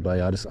social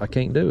today. I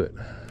can't do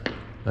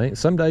it.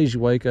 Some days you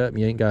wake up and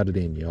you ain't got it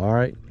in you, all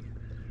right?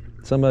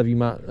 Some of you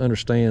might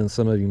understand,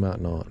 some of you might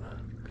not.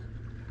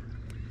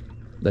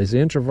 There's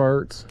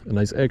introverts and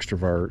there's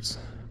extroverts,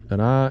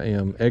 and I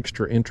am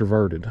extra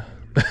introverted.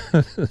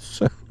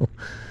 So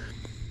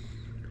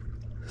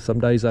some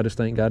days I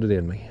just ain't got it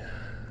in me.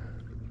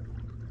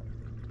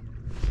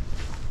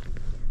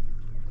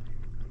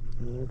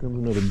 There comes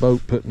another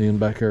boat putting in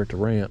back here at the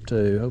ramp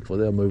too. Hopefully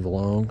they'll move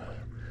along.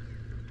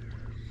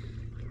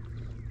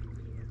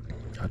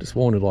 I just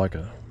wanted like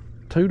a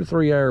 2 to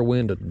 3 hour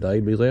window today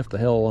to be left the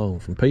hell alone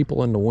from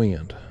people and the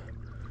wind.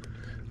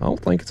 I don't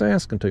think it's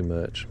asking too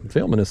much. I'm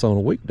filming this on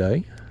a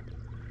weekday.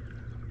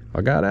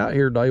 I got out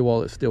here today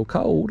while it's still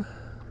cold.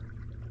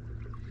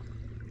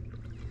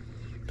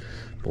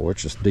 Boy,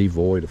 it's just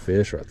devoid of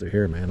fish right through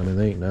here, man. I mean,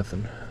 there ain't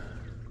nothing.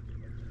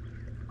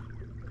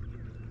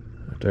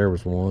 Right there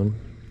was one.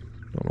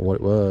 Don't know what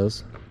it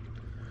was.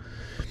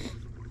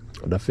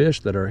 The fish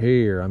that are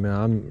here, I mean,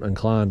 I'm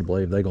inclined to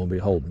believe they're going to be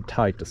holding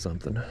tight to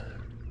something.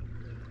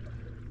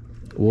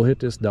 We'll hit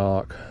this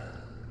dock.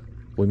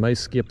 We may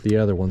skip the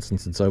other one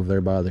since it's over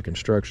there by the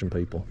construction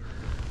people.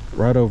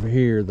 right over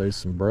here there's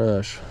some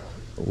brush.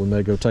 We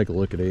may go take a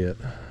look at it.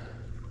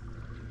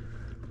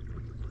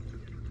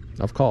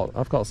 I've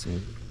caught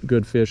some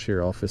good fish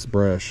here off this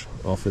brush,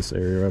 off this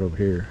area right over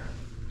here.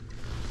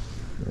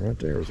 Right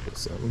there was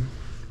something.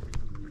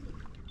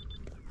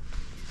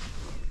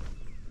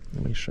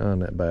 Let me shine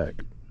that back.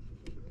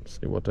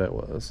 See what that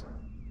was.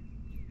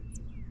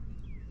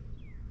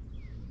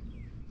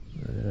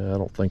 Yeah, I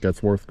don't think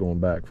that's worth going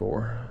back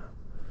for.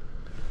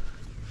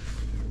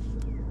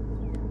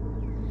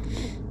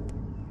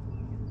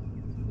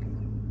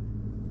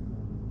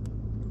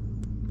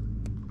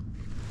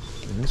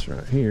 And this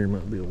right here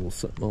might be a little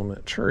something on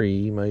that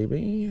tree,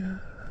 maybe.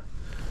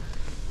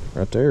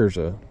 Right there's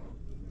a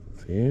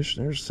fish.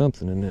 There's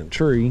something in that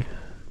tree.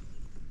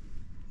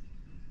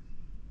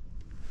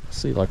 I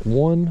see like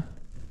one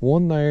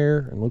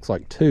there, and looks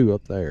like two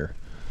up there.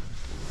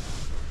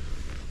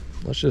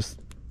 Let's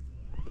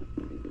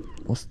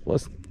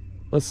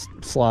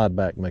slide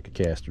back and make a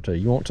cast or two.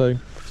 You want to?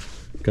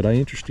 Could I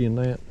interest you in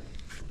that?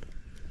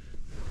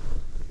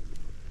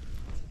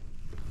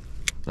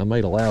 I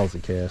made a lousy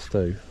cast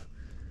too.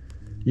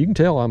 You can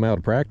tell I'm out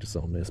of practice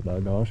on this, by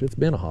gosh. It's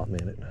been a hot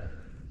minute.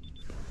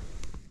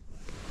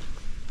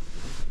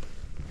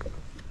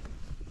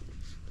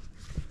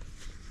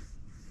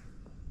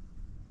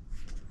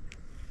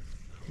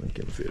 I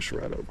can fish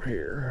right over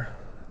here.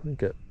 I think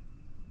that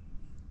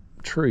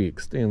tree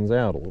extends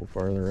out a little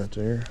further right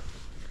there.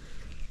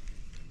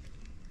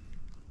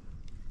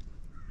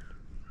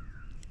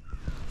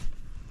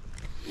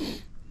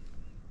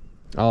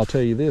 I'll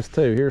tell you this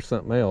too, here's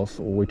something else.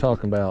 We're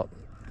talking about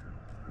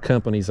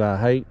companies I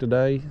hate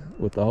today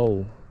with the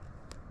whole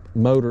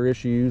motor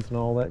issues and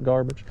all that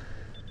garbage.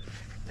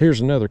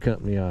 Here's another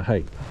company I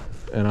hate,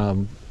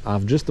 and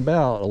I've just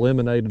about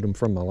eliminated them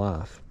from my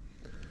life.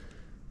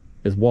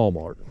 Is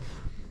Walmart.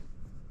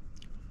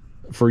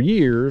 For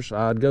years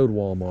I'd go to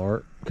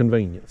Walmart,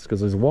 convenience,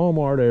 because there's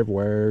Walmart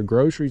everywhere,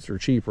 groceries are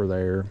cheaper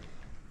there,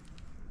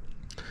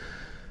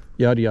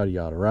 yada yada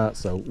yada, right?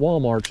 So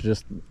Walmart's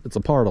just, it's a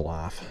part of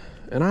life,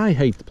 and I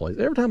hate the place.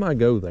 Every time I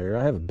go there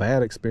I have a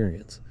bad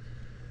experience.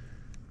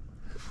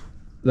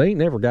 They ain't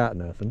never got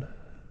nothing.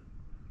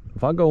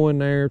 If I go in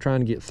there trying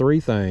to get 3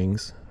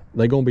 things,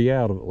 they gonna be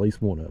out of at least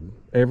one of them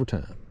every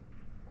time.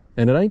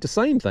 And it ain't the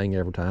same thing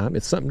every time,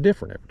 it's something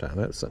different every time.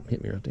 That's something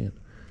hit me right then.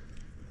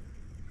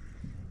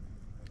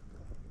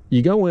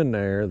 You go in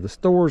there, the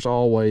store's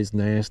always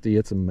nasty,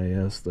 it's a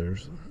mess.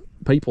 There's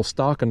people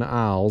stocking the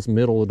aisles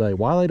middle of the day.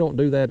 Why they don't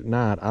do that at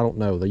night, I don't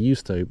know. They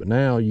used to, but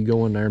now you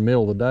go in there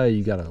middle of the day,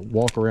 you gotta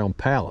walk around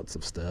pallets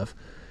of stuff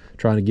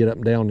trying to get up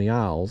and down the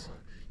aisles.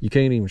 You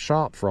can't even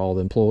shop for all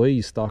the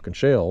employees stocking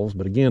shelves,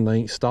 but again, they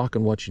ain't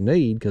stocking what you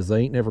need because they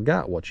ain't never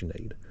got what you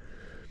need.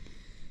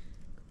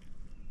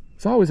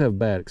 So I always have a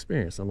bad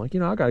experience. I'm like,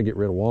 you know, I got to get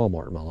rid of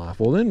Walmart in my life.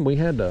 Well, then we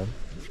had the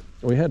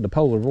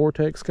polar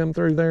vortex come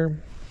through there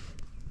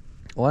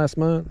last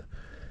month.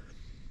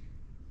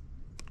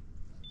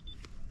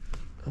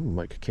 I'm gonna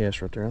make a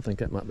cast right there. I think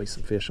that might be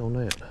some fish on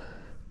that.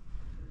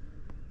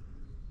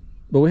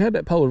 But we had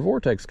that polar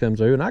vortex come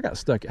through, and I got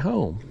stuck at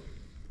home.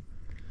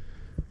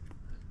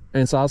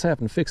 And so I was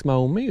having to fix my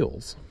own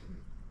meals.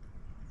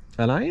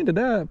 And I ended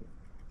up,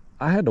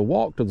 I had to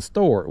walk to the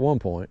store at one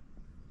point.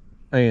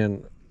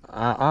 And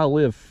I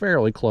live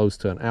fairly close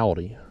to an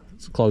Aldi.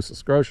 It's the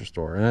closest grocery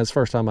store. And that's the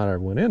first time I ever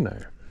went in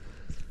there.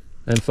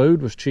 And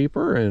food was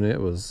cheaper and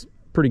it was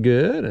pretty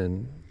good.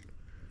 And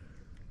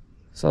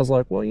so I was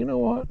like, well, you know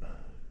what?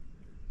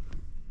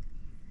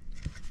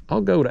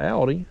 I'll go to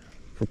Aldi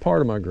for part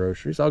of my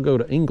groceries. I'll go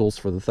to Ingles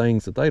for the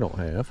things that they don't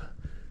have.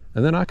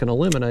 And then I can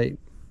eliminate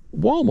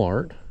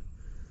Walmart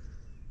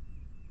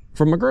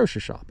from my grocery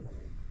shopping.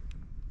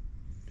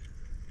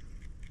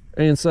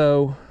 And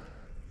so,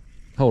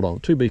 hold on,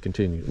 to be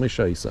continued. Let me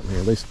show you something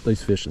here.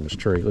 These fish in this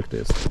tree, look at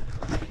this.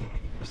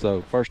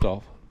 So first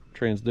off,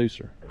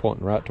 transducer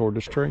pointing right toward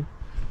this tree.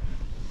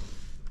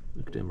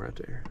 Look at them right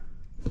there.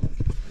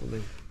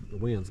 The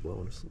wind's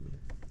blowing us,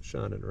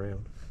 shining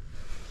around.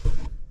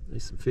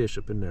 There's some fish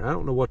up in there. I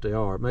don't know what they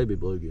are. It may be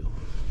bluegill.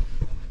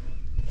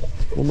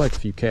 We'll make a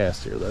few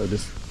casts here though,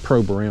 just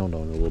probe around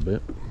on it a little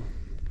bit.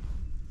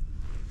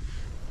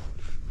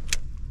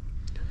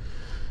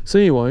 So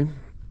anyway,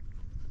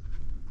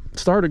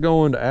 started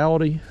going to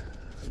Aldi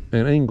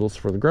and Ingles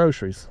for the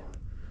groceries.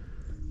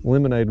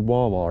 Eliminated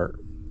Walmart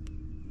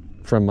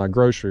from my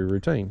grocery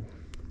routine.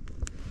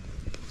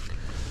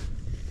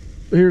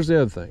 But here's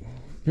the other thing.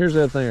 Here's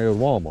the other thing I go to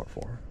Walmart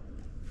for.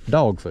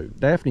 Dog food.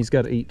 Daphne's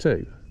got to eat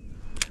too.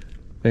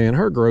 And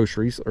her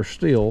groceries are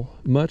still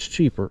much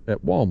cheaper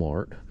at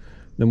Walmart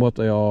than what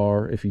they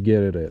are if you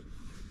get it at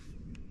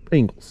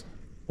Ingles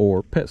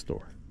or pet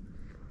store.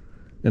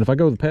 And if I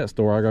go to the pet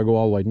store, I gotta go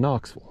all the way to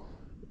Knoxville.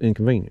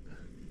 Inconvenient.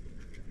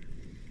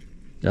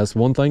 That's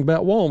one thing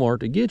about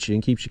Walmart that gets you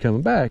and keeps you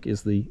coming back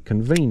is the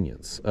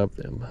convenience of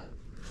them.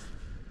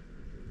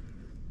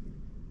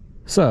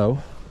 So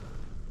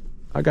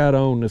I got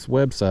on this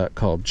website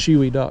called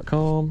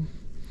chewy.com,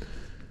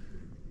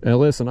 Now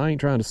listen, I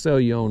ain't trying to sell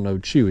you on no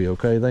Chewy,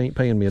 okay? They ain't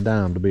paying me a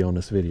dime to be on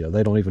this video.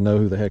 They don't even know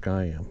who the heck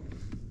I am.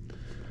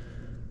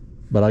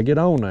 But I get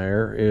on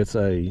there, it's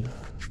a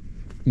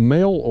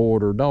mail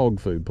order dog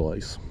food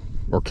place.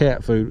 Or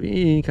cat food,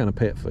 any kind of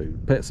pet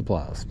food, pet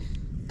supplies.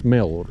 It's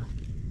mail order.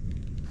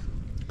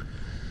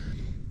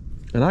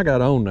 And I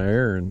got on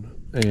there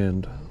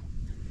and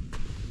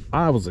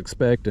I was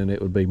expecting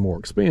it would be more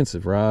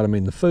expensive, right? I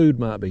mean, the food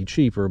might be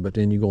cheaper, but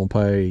then you're gonna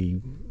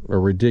pay a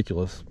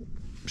ridiculous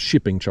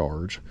shipping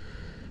charge.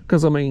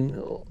 Because I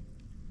mean,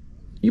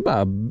 you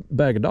buy a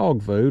bag of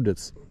dog food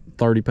that's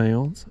 30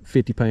 pounds,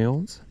 50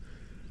 pounds.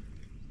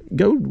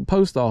 Go to the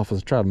post office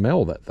and try to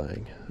mail that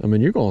thing. I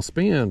mean, you're gonna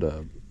spend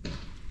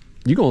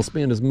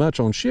as much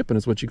on shipping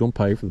as what you're gonna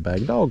pay for the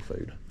bag of dog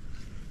food.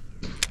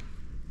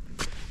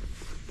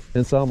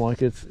 And so I'm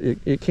like,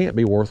 it can't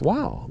be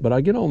worthwhile. But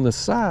I get on this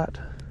site,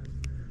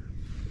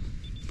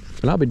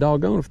 and I'll be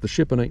doggone if the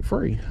shipping ain't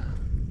free.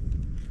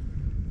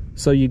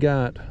 So you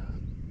got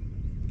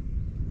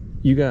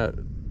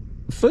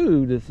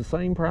food that's the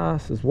same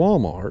price as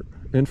Walmart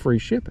and free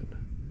shipping.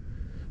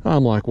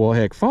 I'm like, well,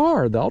 heck,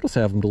 I'll just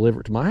have them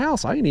deliver it to my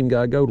house. I ain't even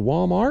got to go to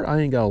Walmart.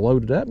 I ain't got to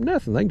load it up,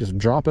 nothing. They can just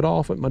drop it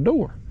off at my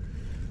door.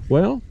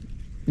 Well,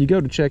 you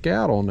go to check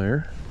out on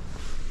there.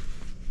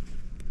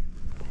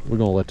 We're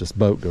going to let this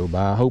boat go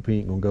by. I hope he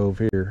ain't going to go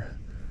over here.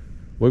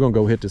 We're going to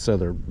go hit this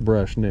other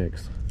brush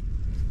next.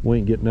 We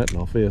ain't getting nothing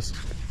off this.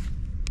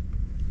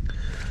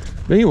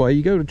 But anyway,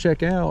 you go to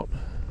check out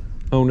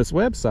on this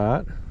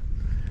website,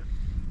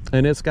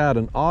 and it's got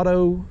an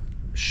auto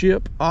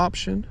ship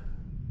option.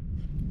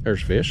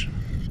 There's fish.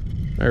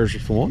 There's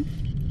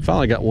one.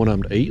 Finally got one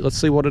of them to eat. Let's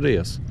see what it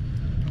is.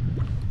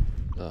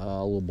 A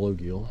little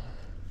bluegill.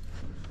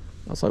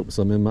 I was hoping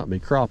some of them might be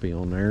crappie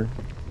on there.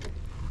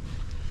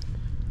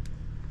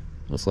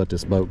 Let's let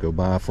this boat go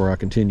by before I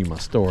continue my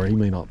story. He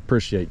may not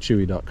appreciate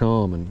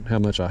Chewy.com and how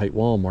much I hate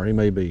Walmart. He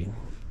may be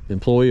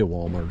employee of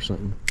Walmart or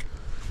something.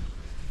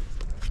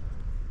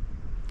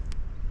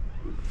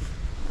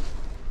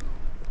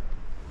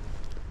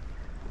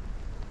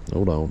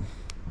 Hold on.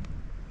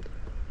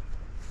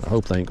 I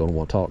hope they ain't gonna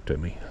want to talk to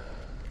me.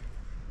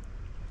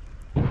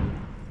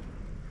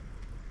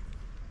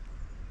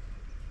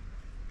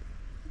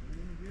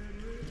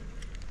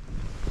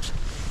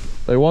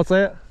 Hey, what's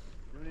that?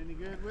 Doing any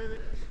good with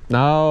it?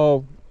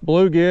 No,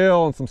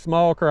 bluegill and some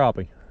small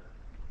crappie.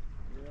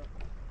 Yeah.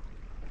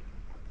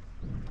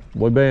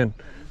 We've been.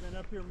 You've been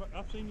up here.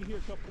 I've seen you here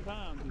a couple of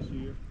times this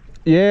year.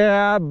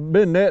 Yeah, I've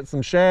been netting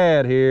some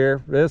shad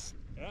here. I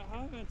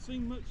haven't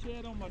seen much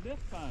shad on my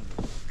depth finder.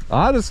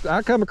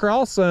 I come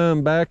across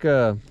some back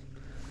by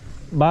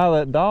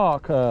that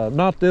dock.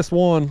 Not this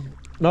one,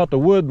 not the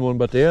wood one,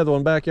 but the other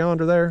one back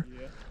yonder there.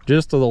 Yeah.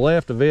 Just to the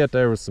left of it,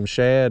 there was some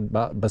shad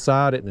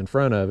beside it and in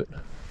front of it.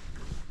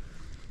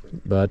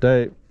 But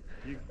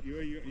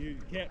You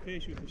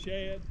catfish with the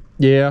shad?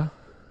 Yeah.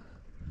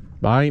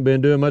 But I ain't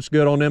been doing much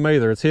good on them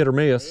either. It's hit or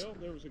miss. Well,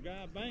 there was a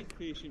guy bank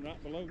fishing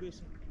right below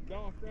this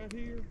dock right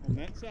here on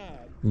that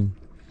side a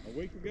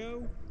week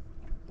ago.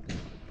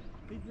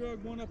 He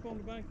drugged one up on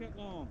the bank that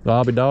long.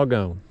 I'll be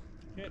doggone.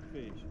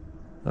 Catfish.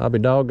 I'll be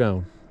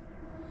doggone.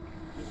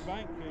 Just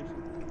bank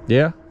fishing.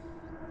 Yeah.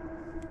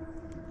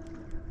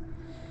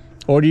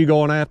 What are you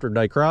going after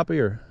today, crappie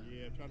or?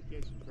 Yeah, try to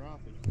catch some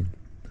crappie.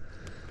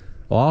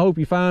 Well, I hope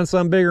you find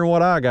something bigger than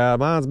what I got.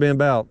 Mine's been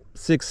about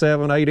 6,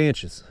 7, 8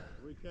 inches.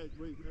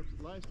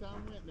 Last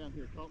time we went down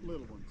here, caught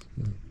little ones.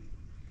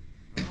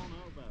 I don't know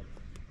about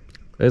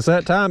it. It's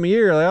that time of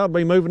year, they ought to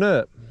be moving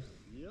up.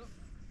 Yep.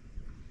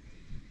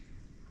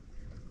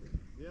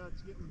 Yeah,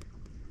 it's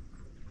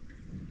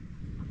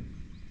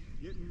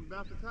getting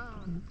about the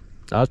time.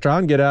 I was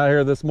trying to get out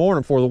here this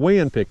morning before the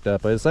wind picked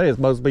up. They say it's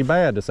supposed to be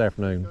bad this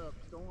afternoon.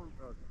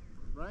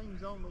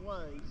 Rain's on the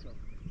way, so.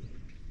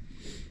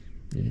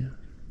 Yeah.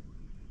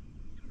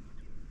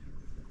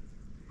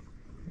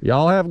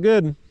 Y'all have a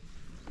good one.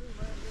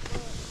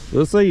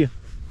 We'll see you.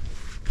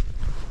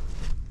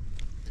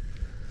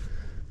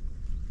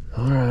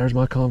 All right, there's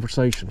my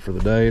conversation for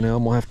the day. Now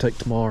I'm gonna have to take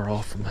tomorrow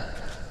off from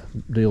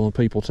dealing with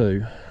people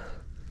too.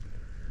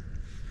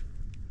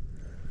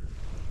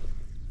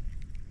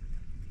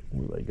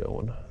 Where are they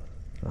going?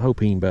 I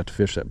hope he ain't about to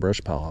fish that brush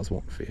pile I was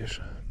wanting to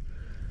fish.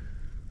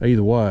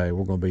 Either way,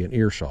 we're gonna be in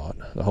earshot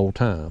the whole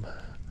time.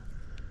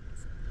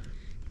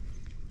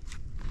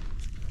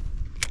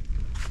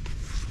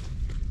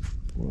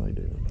 What are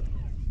they doing?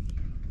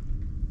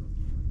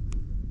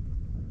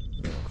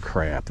 Oh,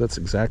 crap, that's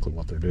exactly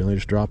what they're doing. They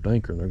just dropped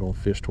anchor and they're going to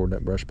fish toward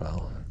that brush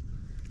pile.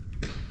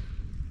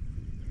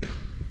 I'll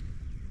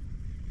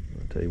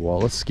tell you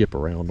what, let's skip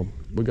around them.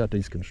 We got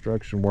these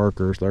construction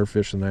workers. They're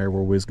fishing there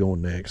where we's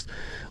going next.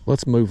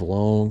 Let's move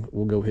along.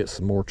 We'll go hit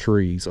some more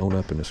trees on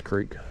up in this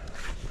creek.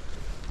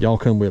 Y'all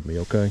come with me,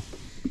 okay?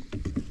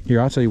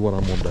 Here, I'll tell you what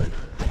I'm going to do.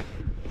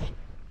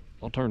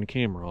 I'll turn the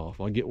camera off.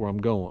 I'll get where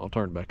I'm going. I'll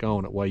turn it back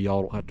on. That way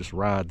y'all don't have to just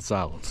ride in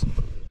silence.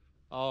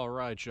 All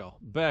right, y'all.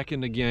 Back in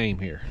the game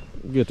here.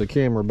 Get the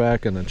camera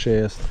back in the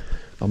chest.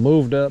 I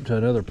moved up to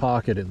another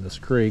pocket in this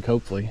creek,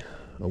 hopefully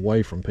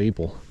away from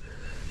people.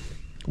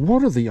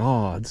 What are the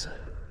odds?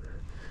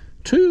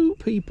 2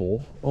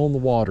 people on the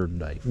water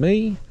today,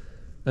 me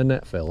and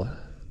that fella.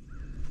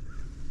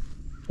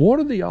 What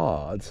are the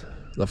odds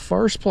the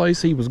first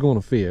place he was going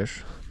to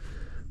fish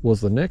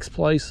was the next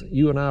place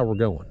you and I were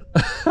going?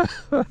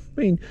 I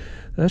mean,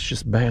 that's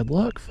just bad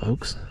luck,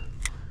 folks.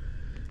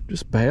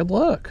 Just bad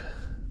luck.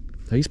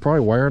 He's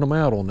probably wearing them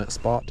out on that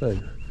spot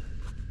too.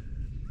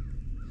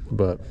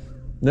 But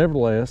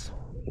nevertheless,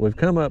 we've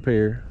come up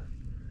here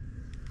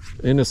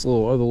in this other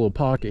little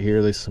pocket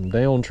here. There's some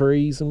down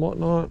trees and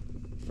whatnot.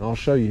 I'll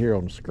show you here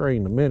on the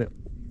screen in a minute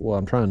while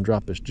I'm trying to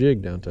drop this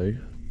jig down to.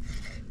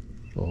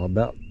 Well,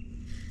 about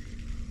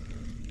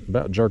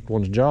jerked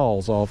one's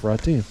jaws off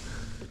right then.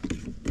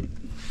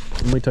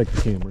 Let me take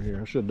the camera here.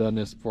 I should have done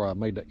this before I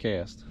made that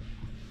cast.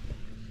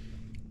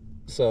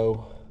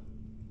 So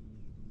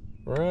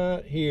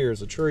right here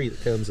is a tree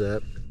that comes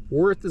up.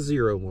 We're at the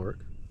 0 mark.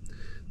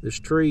 This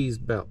tree's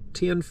about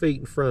 10 feet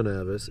in front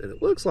of us, and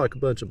it looks like a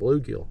bunch of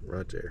bluegill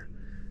right there.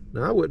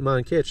 Now, I wouldn't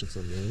mind catching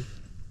some of them.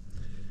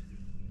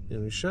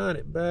 And we shine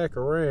it back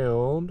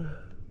around.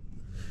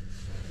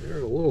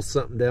 There's a little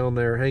something down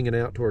there hanging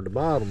out toward the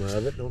bottom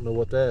of it. Don't know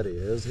what that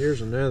is.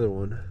 Here's another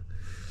one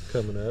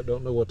coming up.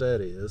 Don't know what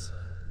that is.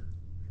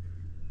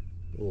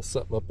 A little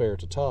something up there at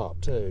the top,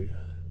 too.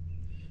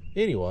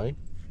 Anyway,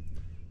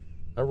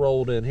 I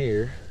rolled in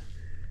here,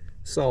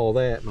 saw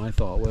that, and I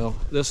thought, well,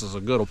 this is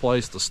a good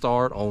place to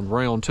start on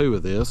round 2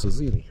 of this as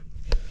any.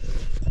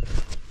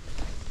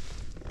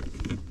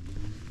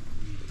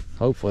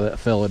 Hopefully that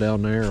fella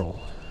down there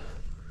will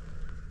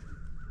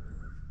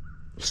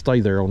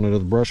stay there on the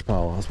other brush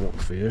pile I was wanting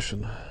to fish.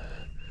 And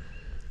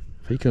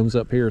if he comes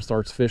up here and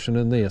starts fishing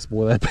in this,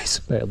 boy, that'd be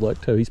some bad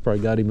luck too. He's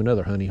probably got him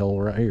another honey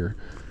hole right here.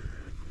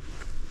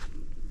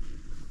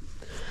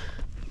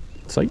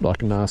 Seemed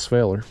like a nice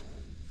feller.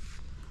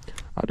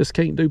 I just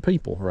can't do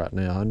people right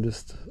now.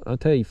 I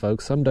tell you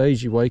folks, some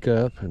days you wake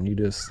up and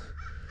you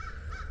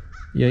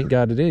ain't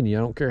got it in you.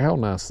 I don't care how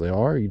nice they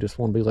are. You just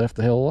want to be left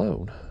the hell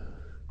alone.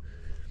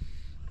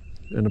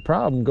 And the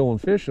problem going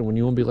fishing when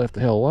you want to be left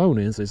the hell alone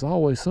is there's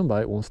always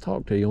somebody that wants to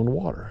talk to you on the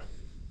water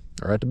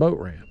or at the boat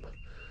ramp.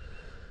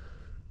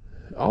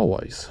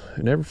 Always.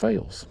 It never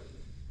fails.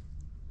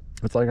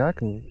 It's like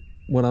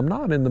when I'm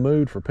not in the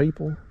mood for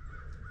people,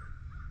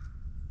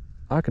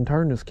 I can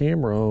turn this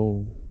camera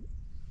on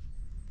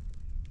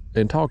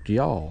and talk to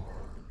y'all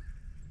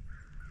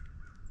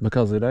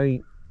because it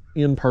ain't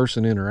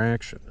in-person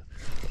interaction.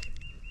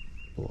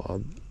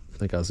 Well, I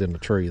think I was in the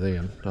tree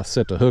then. I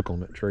set the hook on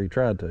that tree,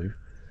 tried to.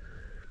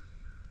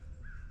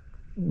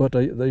 But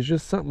there's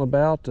just something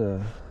about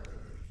the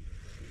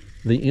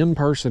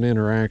in-person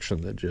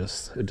interaction that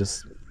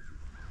just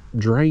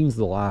drains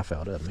the life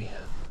out of me.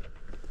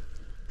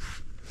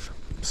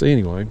 So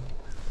anyway,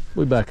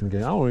 we're back in the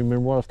game. I don't even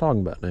remember what I was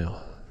talking about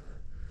now.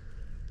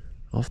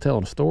 I was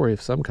telling a story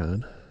of some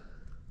kind.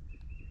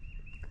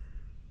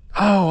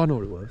 Oh, I know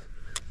what it was.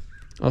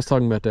 I was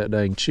talking about that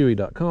dang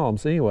Chewy.com.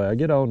 So anyway, I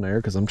get on there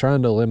because I'm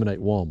trying to eliminate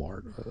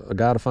Walmart. I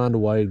got to find a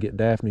way to get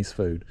Daphne's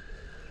food.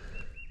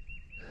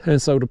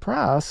 And so the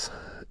price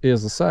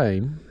is the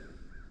same.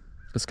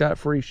 It's got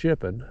free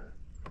shipping.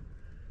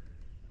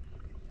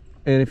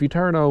 And if you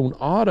turn on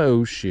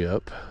auto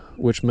ship,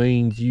 which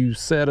means you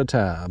set a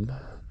time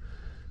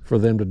for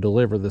them to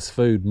deliver this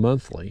food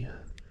monthly,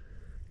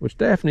 which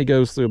Daphne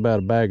goes through about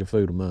a bag of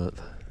food a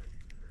month.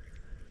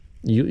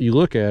 You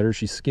look at her,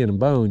 she's skin and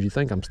bones. You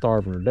think I'm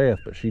starving her to death,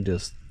 but she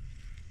just,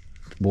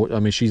 boy, I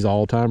mean, she's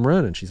all time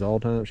running. She's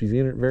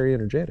very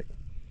energetic.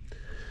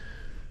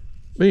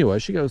 But anyway,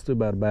 she goes through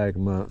about a bag a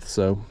month.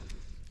 So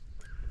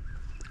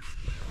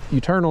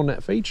you turn on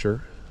that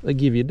feature, they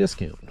give you a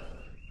discount.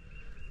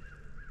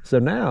 So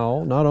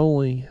now, not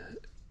only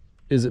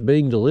is it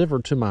being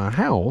delivered to my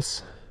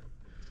house,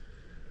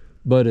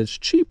 but it's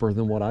cheaper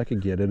than what I could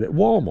get it at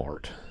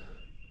Walmart.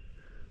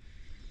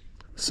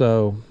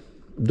 So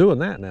doing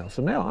that now.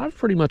 So now I've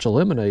pretty much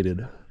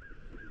eliminated,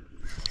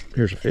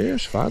 here's a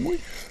fish, finally.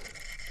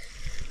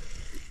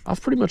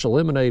 I've pretty much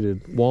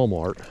eliminated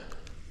Walmart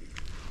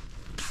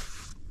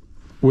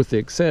with the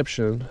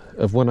exception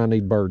of when I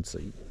need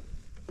birdseed.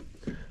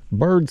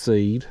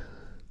 Birdseed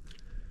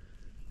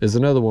is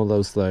another one of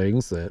those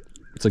things that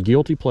it's a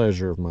guilty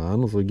pleasure of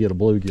mine as we get a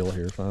bluegill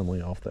here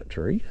finally off that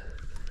tree.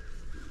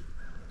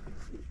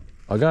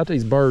 I got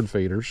these bird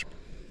feeders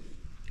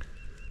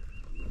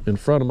in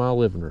front of my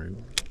living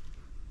room.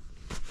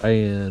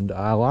 And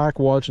I like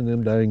watching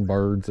them dang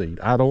birds eat.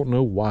 I don't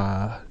know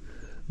why,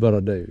 but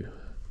I do.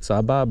 So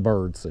I buy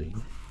bird seed.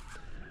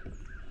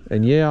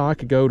 And yeah, I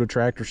could go to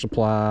Tractor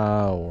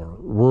Supply or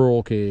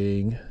Rural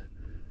King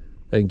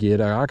and get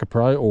it. I could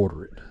probably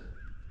order it.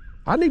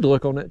 I need to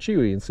look on that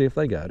Chewy and see if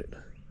they got it.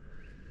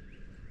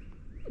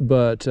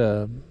 But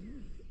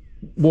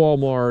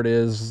Walmart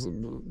is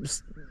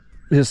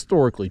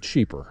historically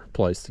cheaper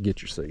place to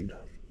get your seed.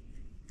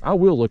 I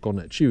will look on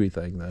that Chewy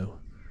thing though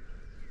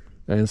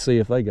and see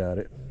if they got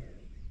it.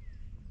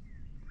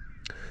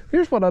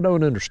 Here's what I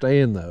don't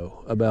understand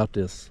though about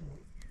this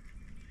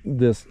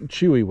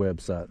Chewy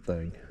website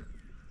thing.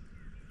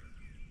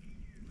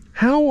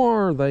 how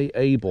are they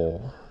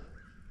able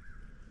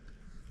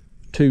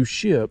to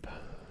ship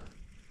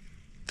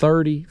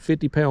 30,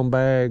 50-pound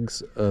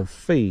bags of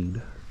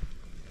feed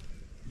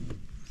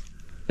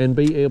and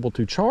be able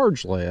to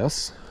charge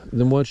less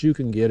than what you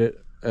can get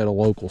it at a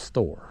local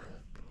store?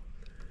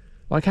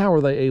 Like, how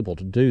are they able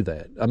to do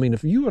that? I mean,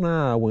 if you and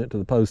I went to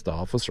the post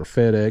office or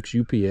FedEx,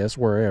 UPS,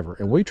 wherever,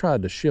 and we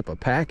tried to ship a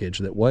package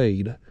that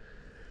weighed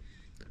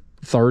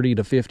 30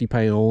 to 50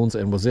 pounds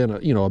and was in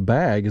a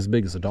bag as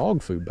big as a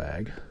dog food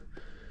bag,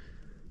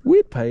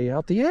 we'd pay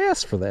out the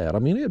ass for that. I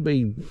mean, it'd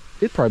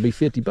probably be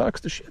 $50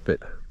 to ship it.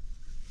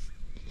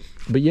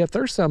 But yet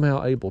they're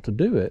somehow able to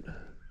do it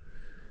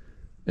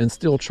and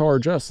still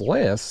charge us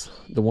less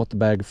than what the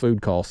bag of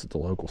food costs at the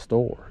local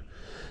store.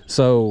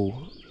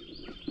 So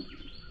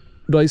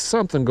there's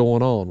something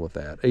going on with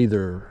that.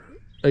 Either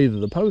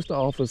the post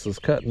office is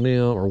cutting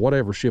them, or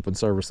whatever shipping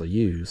service they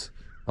use.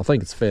 I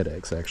think it's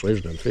FedEx, actually.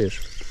 There's another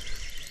fish.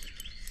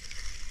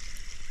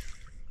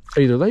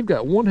 Either they've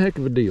got one heck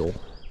of a deal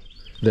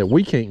that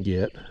we can't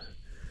get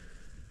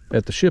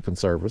at the shipping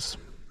service,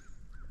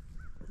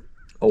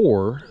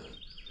 or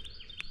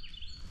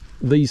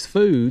these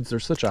foods are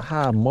such a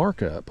high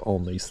markup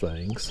on these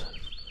things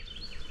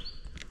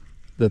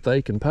that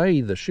they can pay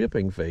the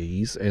shipping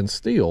fees and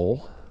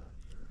still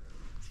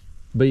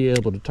be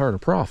able to turn a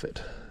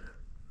profit.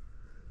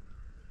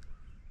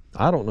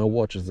 I don't know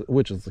which is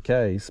the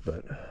case,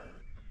 but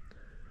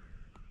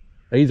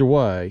either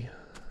way,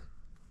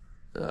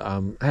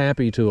 I'm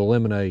happy to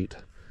eliminate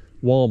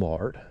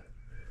Walmart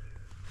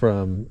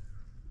from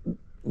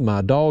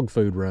my dog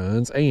food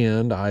runs,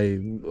 and I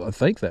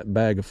think that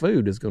bag of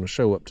food is going to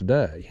show up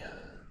today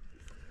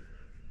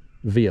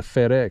via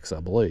FedEx,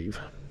 I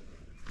believe.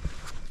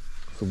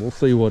 So we'll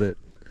see what it...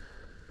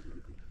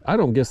 I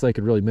don't guess they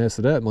could really mess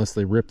it up unless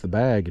they rip the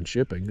bag in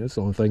shipping. That's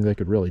the only thing they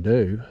could really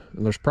do.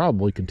 And there's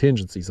probably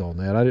contingencies on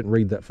that. I didn't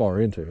read that far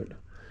into it.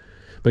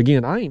 But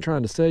again, I ain't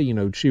trying to say,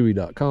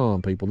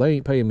 Chewy.com people. They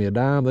ain't paying me a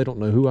dime. They don't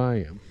know who I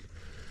am.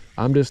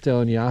 I'm just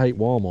telling you, I hate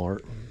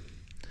Walmart.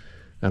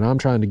 And I'm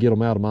trying to get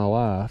them out of my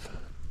life.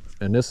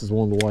 And this is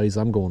one of the ways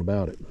I'm going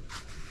about it.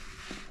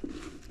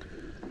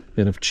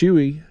 And if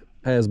Chewy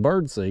has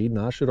birdseed, and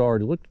I should have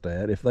already looked at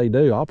that, if they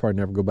do, I'll probably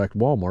never go back to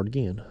Walmart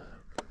again.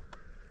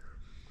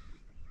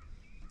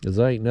 Because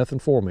there ain't nothing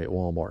for me at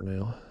Walmart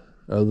now,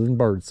 other than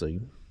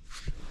birdseed.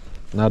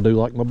 And I do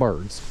like my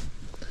birds.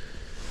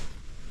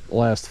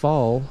 Last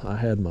fall, I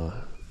had my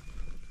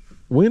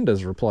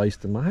windows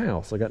replaced in my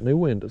house. I got new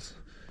windows.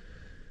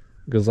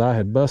 Because I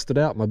had busted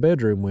out my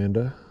bedroom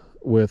window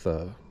with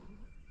a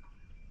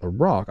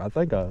rock. I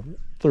think I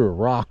threw a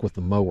rock with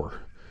the mower.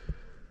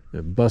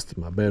 It busted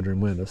my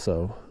bedroom window,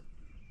 so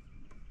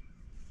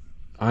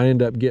I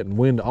ended up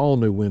getting all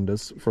new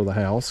windows for the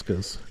house,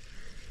 because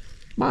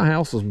my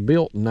house was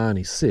built in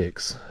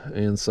 96,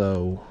 and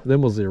so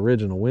them was the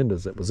original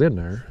windows that was in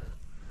there.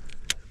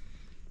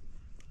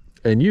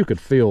 And you could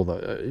feel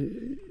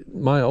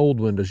my old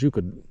windows, you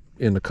could,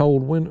 in the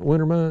cold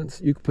winter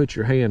months, you could put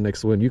your hand next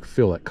to the window, you could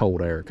feel that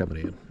cold air coming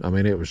in. I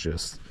mean, it was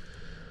just,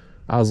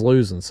 I was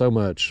losing so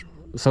much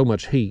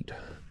heat.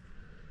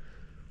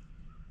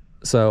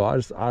 So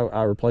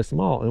I replaced them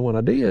all. And when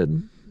I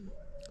did,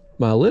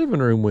 my living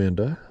room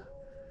window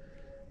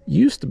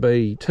used to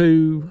be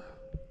two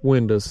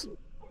windows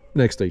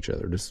next to each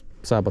other, just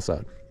side by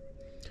side.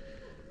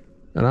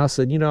 And I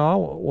said,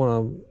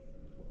 when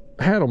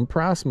I had them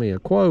price me a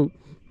quote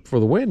for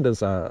the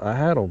windows, I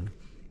had them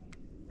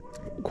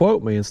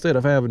quote me, instead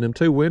of having them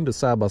two windows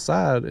side by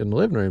side in the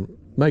living room,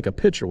 make a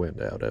picture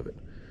window out of it.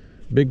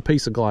 Big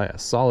piece of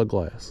glass, solid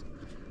glass.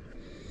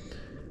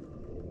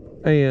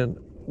 And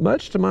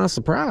much to my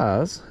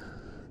surprise,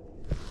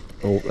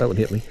 oh, that would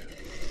hit me.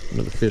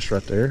 Another fish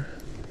right there.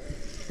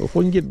 Well, if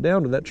we can get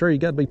down to that tree, you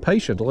got to be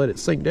patient to let it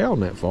sink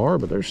down that far,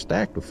 but they're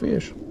stacked with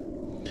fish.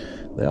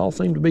 They all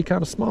seem to be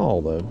kind of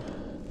small, though.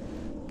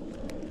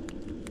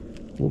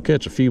 We'll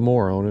catch a few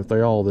more on it. If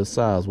they're all this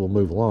size, we'll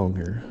move along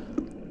here.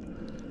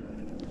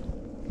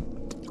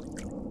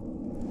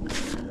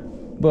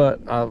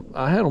 But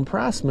I had them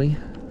price me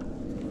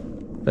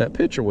that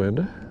picture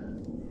window,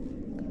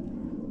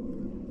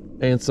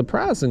 and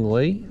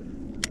surprisingly,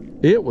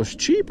 it was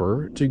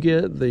cheaper to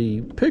get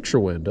the picture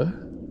window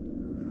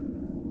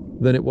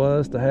than it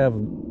was to have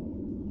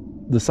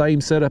the same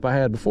setup I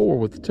had before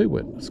with the two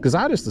windows. Because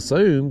I just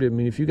assumed,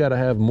 if you got to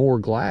have more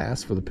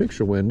glass for the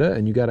picture window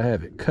and you got to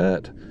have it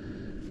cut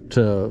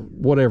to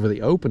whatever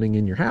the opening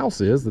in your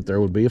house is, that there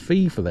would be a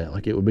fee for that,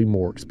 like it would be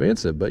more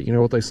expensive. But you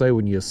know what they say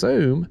when you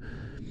assume,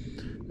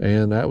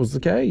 and that was the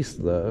case.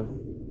 The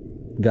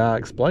guy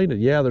explained it.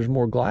 Yeah, there's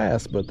more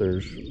glass, but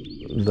there's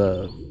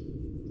the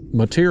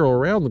material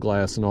around the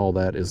glass and all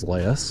that is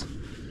less,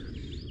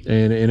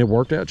 and it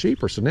worked out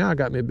cheaper. So now I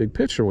got me a big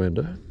picture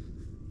window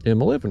in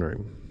my living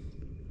room,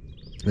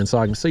 and so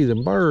I can see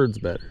them birds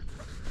better.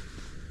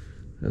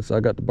 And so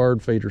I got the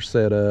bird feeder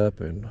set up,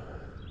 and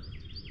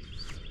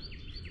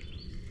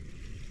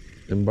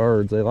them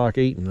birds, they like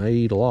eating. They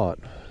eat a lot,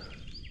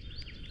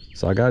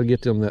 so I got to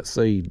get them that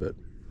seed. But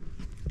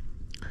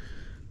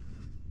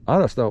I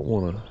just don't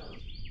want to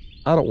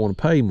I don't want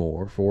to pay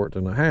more for it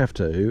than I have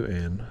to.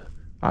 And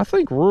I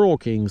think Rural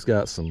King's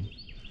got some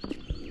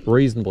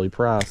reasonably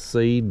priced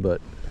seed,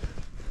 but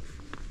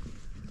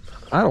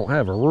I don't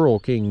have a Rural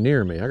King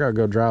near me. I gotta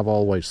go drive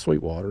all the way to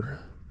Sweetwater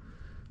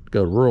to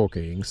go to Rural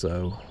King,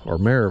 so, or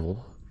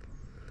Maryville.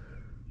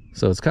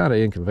 So it's kind of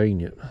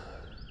inconvenient.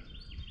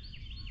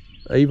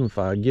 Even if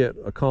I get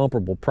a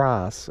comparable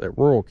price at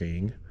Rural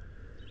King,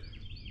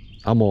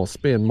 I'm gonna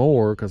spend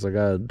more because I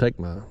gotta take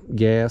my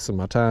gas and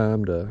my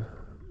time to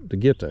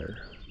get there.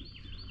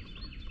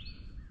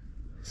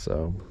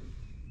 So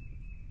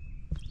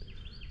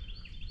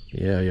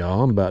yeah,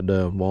 y'all, I'm about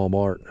done with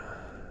Walmart.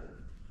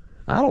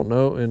 I don't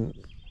know, and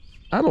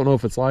I don't know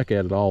if it's like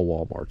that at all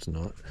Walmarts or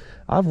not.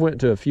 I've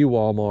went to a few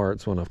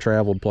Walmarts when I've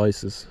traveled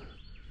places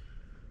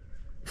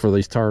for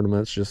these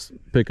tournaments, just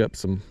pick up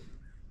some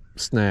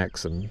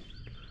snacks and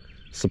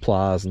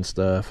supplies and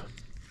stuff.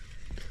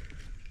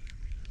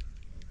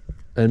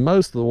 And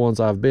most of the ones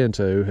I've been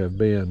to have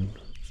been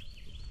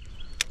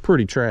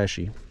pretty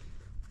trashy.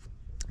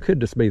 Could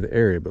just be the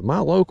area, but my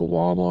local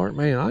Walmart,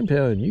 man, I'm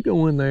telling you, you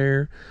go in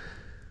there,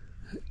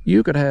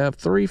 you could have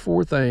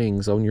 3-4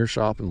 things on your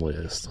shopping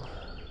list,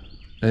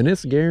 and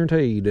it's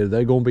guaranteed that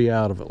they're gonna be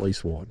out of at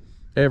least one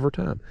every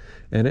time.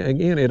 And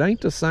again, it ain't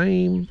the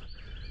same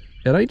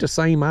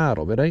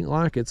item. It ain't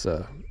like it's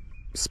a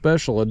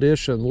special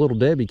edition Little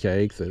Debbie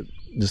cake that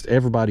just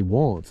everybody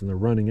wants and they're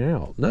running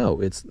out.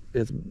 No, it's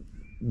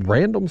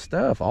random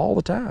stuff all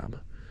the time.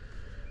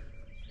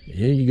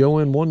 Yeah, you go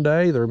in one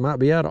day, there might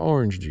be out of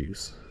orange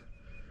juice.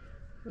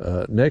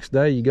 Next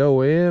day you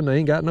go in, they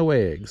ain't got no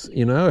eggs.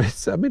 You know,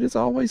 it's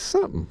always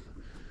something.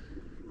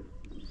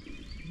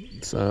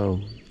 So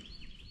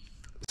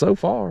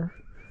far,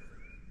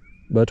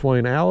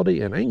 between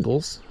Aldi and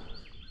Ingles,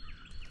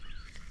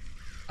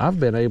 I've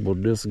been able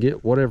to just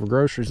get whatever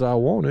groceries I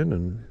wanted,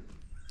 and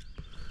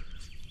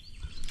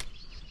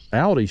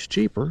Aldi's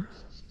cheaper.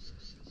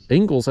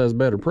 Ingles has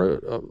better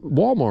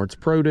Walmart's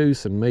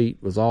produce and meat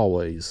was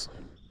always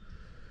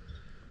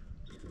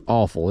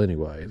awful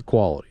anyway. The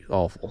quality is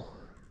awful.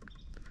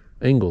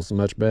 Ingles is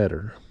much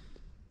better.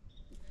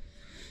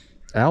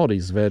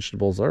 Aldi's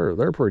vegetables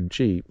they're pretty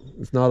cheap.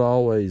 It's not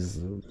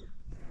always.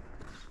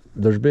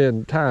 There's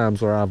been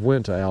times where I've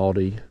went to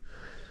Aldi,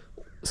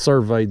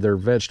 surveyed their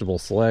vegetable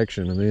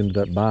selection, and ended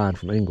up buying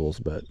from Ingles,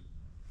 but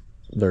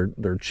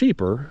they're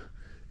cheaper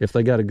if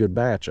they got a good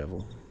batch of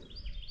them.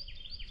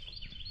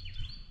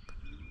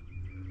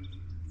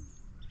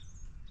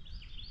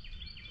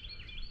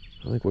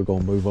 I think we're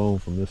gonna move on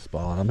from this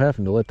spot. I'm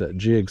having to let that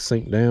jig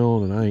sink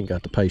down, and I ain't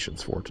got the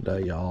patience for it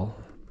today, y'all.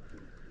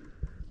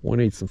 We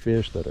need some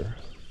fish that are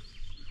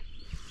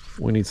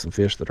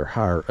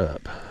higher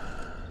up.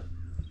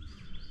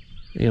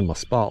 And my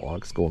spot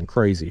lock's going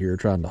crazy here,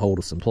 trying to hold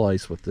us in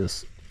place with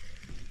this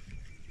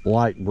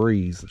light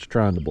breeze that's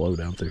trying to blow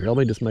down through here. Let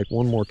me just make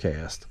one more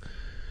cast.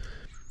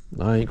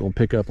 I ain't gonna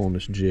pick up on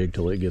this jig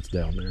till it gets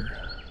down there.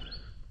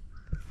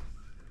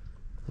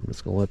 I'm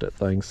just gonna let that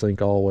thing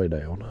sink all the way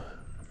down.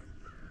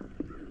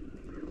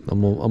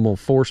 I'm gonna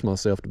force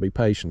myself to be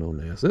patient on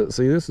this.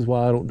 See, this is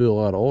why I don't do a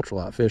lot of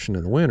ultralight fishing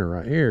in the winter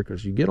right here,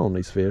 because you get on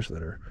these fish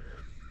that are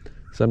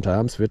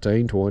sometimes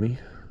 15, 20,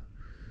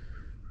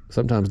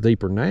 sometimes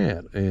deeper than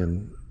that,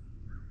 and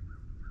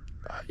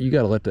you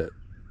got to let that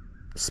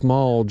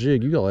small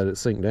jig, you got to let it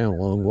sink down a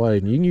long way.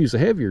 And you can use a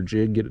heavier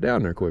jig, get it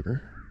down there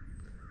quicker.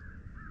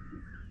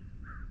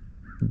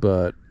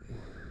 But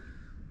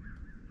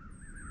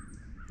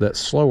that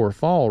slower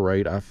fall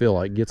rate, I feel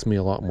like, gets me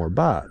a lot more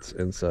bites.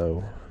 And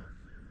so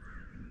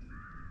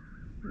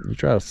you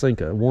try to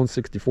sink a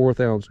 1/64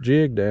 ounce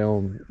jig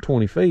down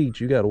 20 feet,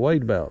 you got to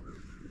wait about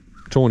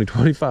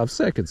 20-25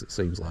 seconds, it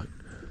seems like.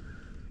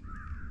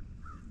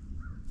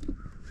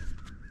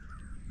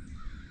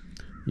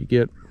 You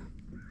get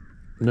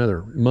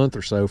another month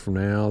or so from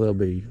now, there'll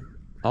be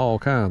all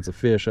kinds of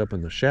fish up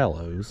in the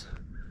shallows,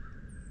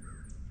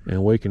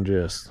 and we can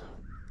just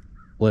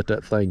let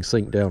that thing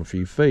sink down a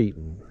few feet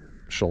and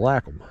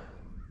shellac them.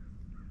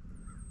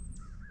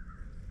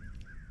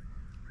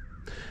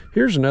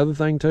 Here's another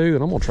thing too,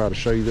 and I'm gonna try to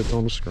show you this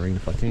on the screen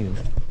if I can.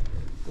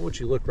 I want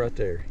you to look right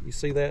there. You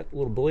see that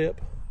little blip?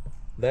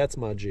 That's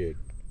my jig.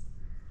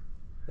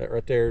 That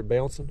right there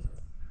bouncing,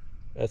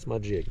 that's my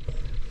jig.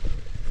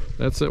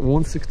 That's that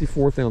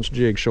 1/64 ounce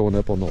jig showing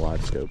up on the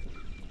live scope.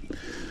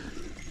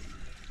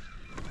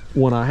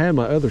 When I had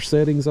my other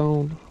settings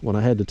on, when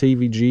I had the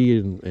TVG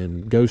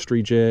and ghost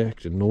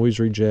reject and noise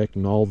reject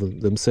and all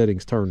them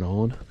settings turned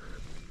on,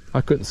 I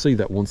couldn't see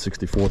that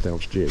 1/64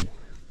 ounce jig.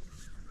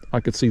 I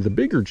could see the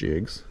bigger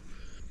jigs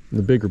and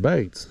the bigger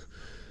baits,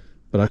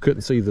 but I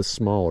couldn't see the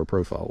smaller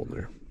profile in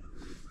there.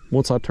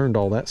 Once I turned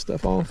all that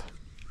stuff off,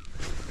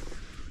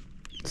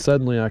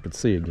 suddenly I could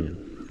see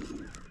again.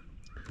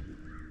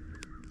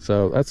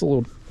 So that's a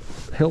little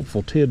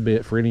helpful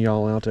tidbit for any of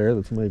y'all out there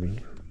that's maybe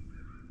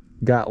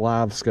got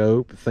live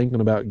scope,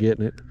 thinking about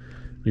getting it.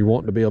 You're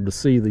wanting to be able to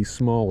see these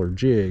smaller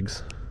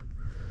jigs.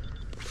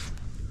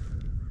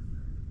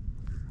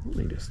 Let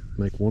me just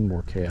make one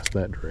more cast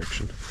that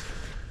direction.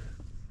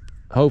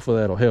 hopefully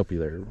that'll help you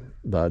there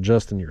by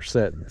adjusting your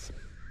settings.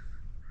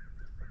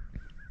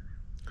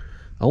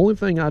 The only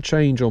thing I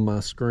change on my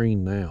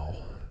screen now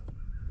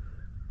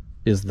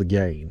is the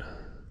gain.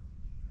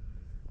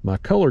 My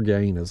color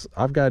gain is,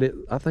 I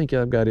think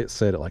I've got it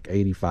set at like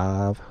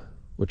 85,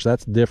 which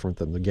that's different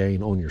than the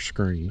gain on your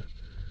screen.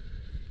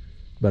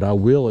 But I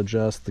will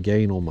adjust the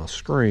gain on my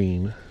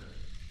screen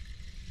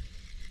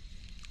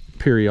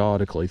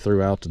periodically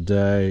throughout the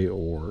day,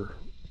 or,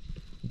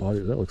 boy,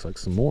 that looks like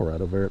some more right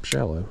over there up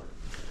shallow.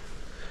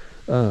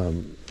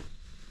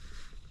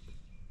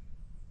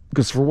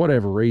 Because for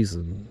whatever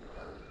reason,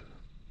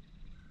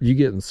 you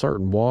get in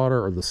certain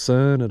water or the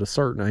sun at a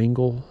certain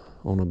angle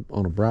on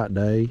a bright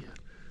day,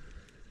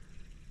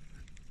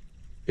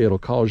 it'll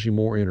cause you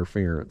more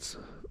interference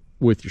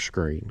with your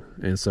screen,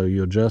 and so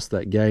you adjust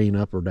that gain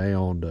up or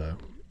down to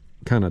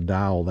kind of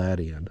dial that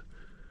in.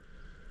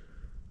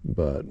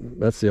 But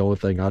that's the only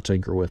thing I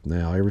tinker with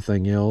now.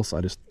 Everything else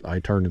I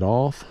turn it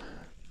off,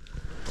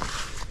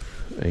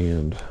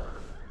 and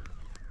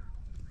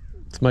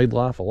it's made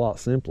life a lot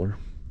simpler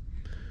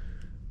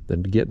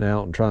than getting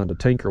out and trying to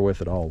tinker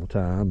with it all the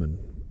time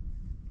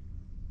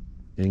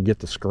and get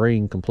the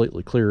screen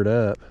completely cleared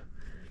up.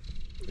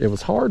 It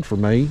was hard for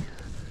me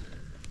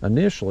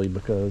initially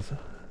because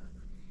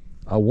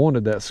I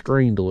wanted that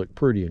screen to look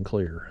pretty and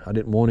clear. I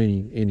didn't want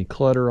any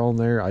clutter on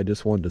there. I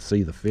just wanted to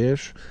see the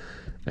fish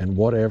and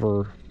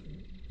whatever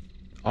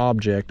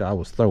object I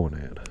was throwing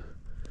at.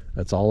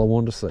 That's all I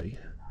wanted to see.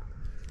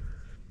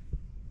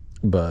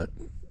 But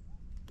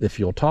if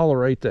you'll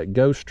tolerate that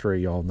ghost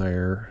tree on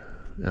there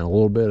and a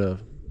little bit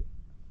of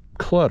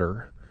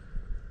clutter,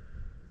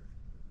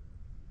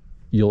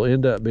 you'll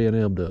end up being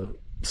able to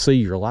see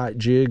your light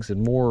jigs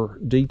in more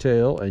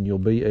detail, and you'll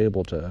be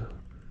able to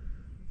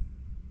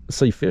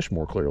see fish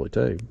more clearly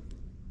too.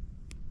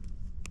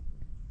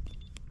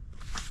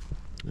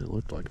 It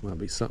looked like it might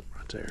be something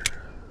right there.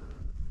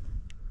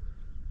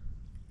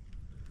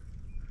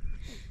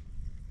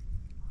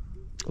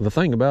 The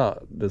thing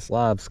about this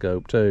live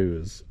scope too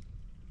is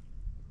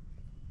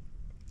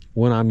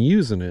when I'm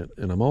using it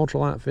and I'm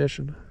ultralight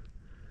fishing,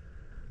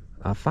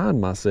 I find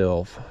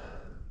myself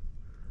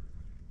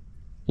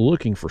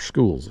looking for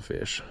schools of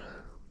fish.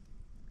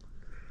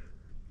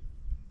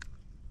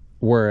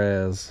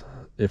 Whereas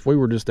if we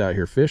were just out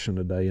here fishing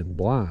today in the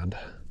blind,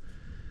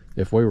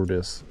 if we were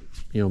just,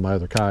 my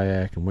other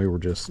kayak, and we were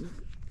just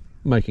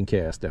making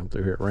casts down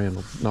through here at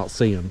random, not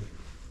seeing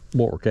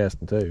what we're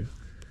casting to,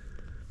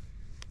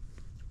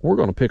 we're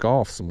going to pick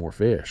off some more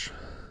fish.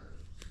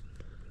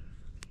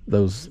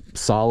 Those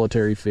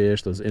solitary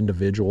fish, those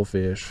individual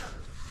fish,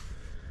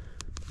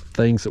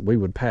 things that we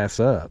would pass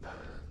up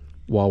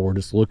while we're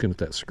just looking at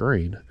that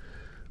screen,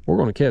 we're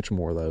going to catch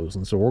more of those.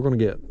 And so we're going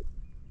to get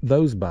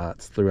those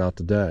bites throughout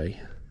the day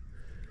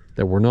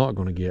that we're not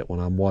going to get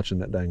when I'm watching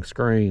that dang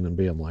screen and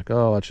being like,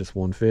 oh, that's just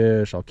one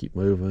fish, I'll keep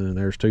moving.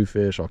 There's two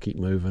fish, I'll keep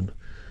moving,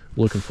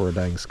 looking for a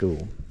dang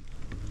school.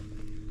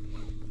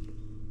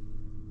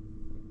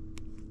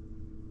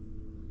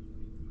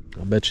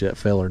 I bet you that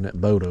fella in that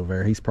boat over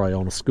there, he's probably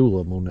on a school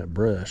of them on that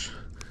brush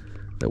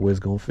that we's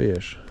gonna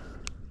fish.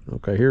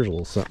 Okay, here's a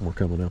little something we're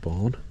coming up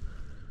on.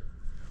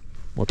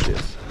 Watch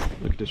this.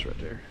 Look at this right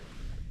there.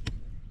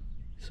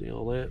 See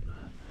all that?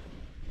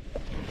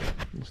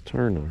 Let's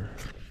turn our...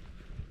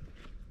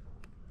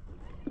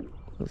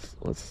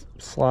 Let's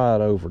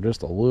slide over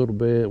just a little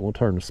bit. We'll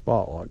turn the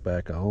spotlight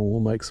back on.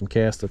 We'll make some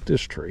casts at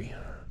this tree.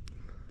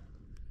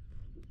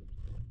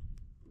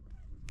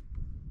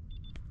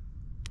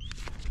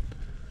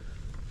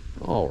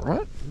 All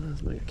right,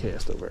 let's make a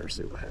cast over there and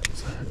see what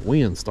happens. The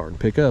wind's starting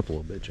to pick up a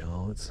little bit,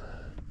 y'all. It's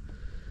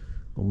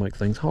gonna make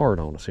things hard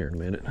on us here in a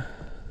minute.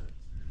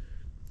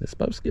 It's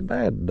supposed to get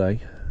bad today.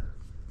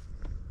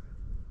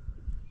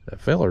 That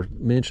fella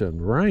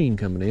mentioned rain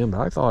coming in,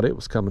 but I thought it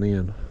was coming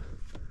in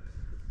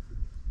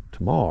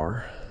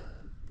tomorrow.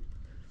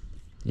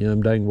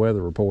 Them dang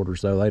weather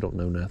reporters, though, they don't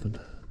know nothing.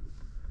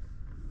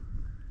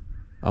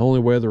 The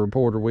only weather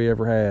reporter we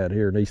ever had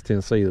here in East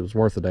Tennessee that was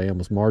worth a damn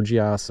was Margie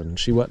Ison, and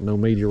she wasn't no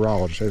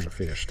meteorologist. There's a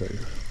fish too.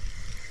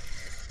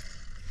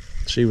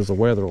 She was a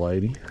weather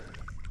lady.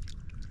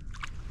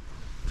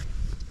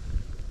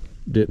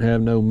 Didn't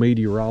have no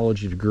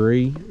meteorology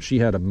degree. She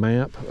had a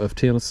map of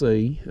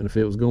Tennessee, and if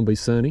it was going to be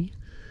sunny,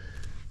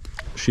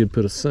 she'd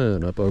put a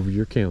sun up over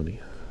your county.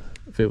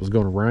 If it was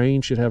going to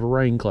rain, she'd have a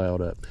rain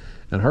cloud up.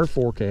 And her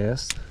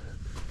forecast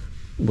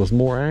was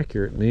more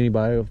accurate than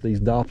anybody with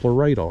these Doppler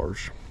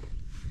radars.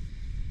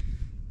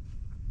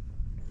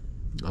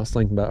 I was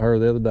thinking about her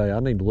the other day. I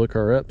need to look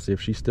her up, see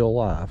if she's still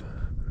alive.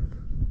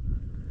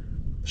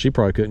 She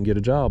probably couldn't get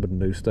a job at a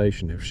news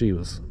station if she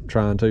was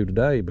trying to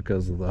today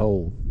because of the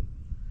whole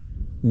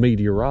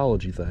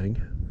meteorology thing.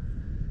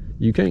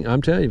 You can't,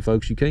 I'm telling you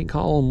folks, you can't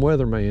call them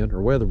weatherman or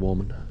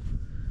weatherwoman.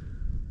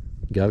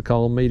 You got to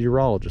call them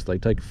meteorologists. They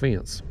take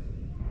offense.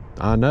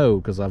 I know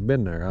because I've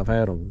been there. I've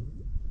had them.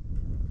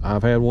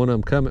 I've had one of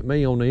them come at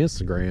me on the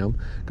Instagram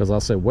because I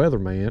said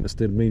weatherman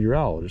instead of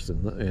meteorologist,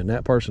 and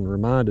that person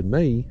reminded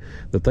me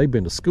that they've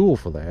been to school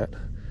for that,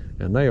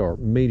 and they are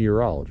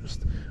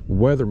meteorologists.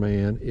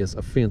 Weatherman is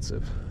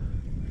offensive.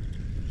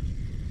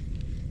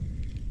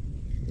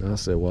 And I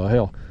said, well,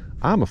 hell,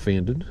 I'm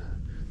offended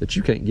that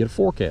you can't get a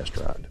forecast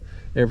right.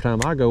 Every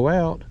time I go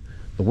out,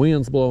 the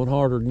wind's blowing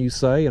harder than you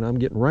say, and I'm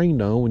getting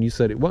rained on when you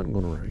said it wasn't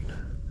going to rain.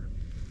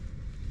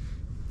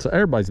 So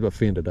everybody's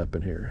offended up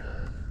in here.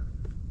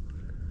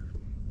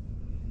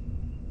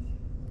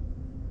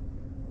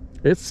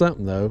 It's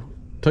something though.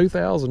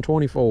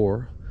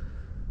 2024,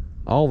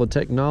 all the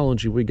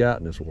technology we got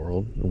in this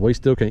world, and we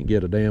still can't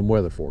get a damn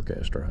weather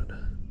forecast right.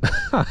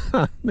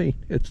 I mean,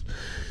 it's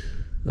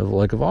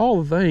like, of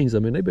all the things, I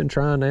mean, they've been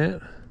trying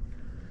that.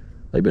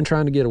 They've been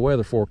trying to get a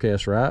weather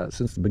forecast right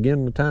since the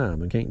beginning of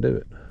time and can't do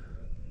it.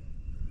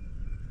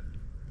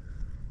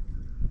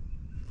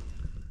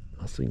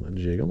 I see my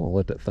jig. I'm gonna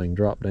let that thing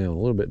drop down a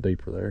little bit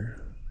deeper there.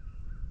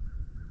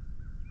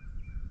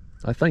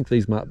 I think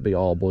these might be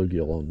all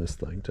bluegill on this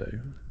thing too.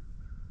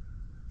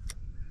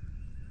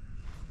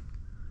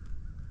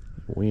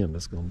 The wind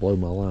is gonna blow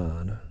my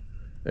line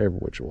every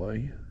which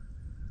way.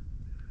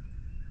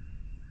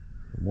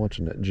 I'm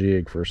watching that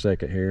jig for a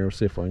second here.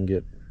 See if I can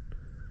get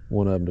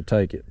one of them to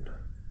take it.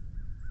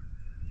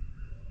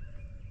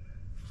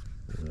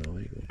 No, he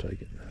ain't gonna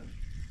take it.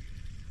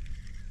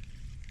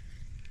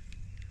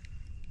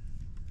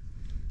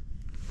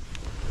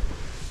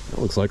 That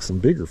looks like some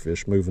bigger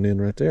fish moving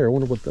in right there. I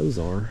wonder what those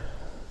are.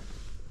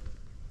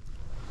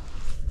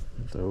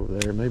 They're over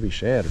there, maybe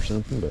shad or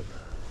something, but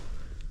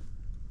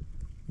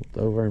we'll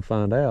go over and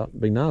find out. It'd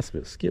be nice if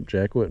it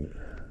skipjack, wouldn't it?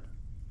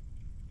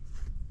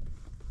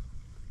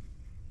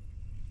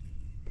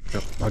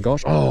 Oh my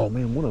gosh. Oh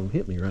man, one of them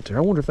hit me right there.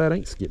 I wonder if that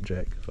ain't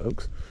skipjack,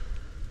 folks.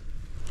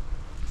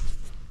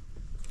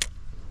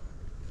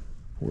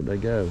 Where'd they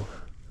go?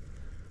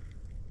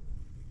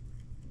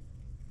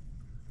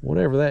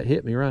 Whatever that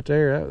hit me right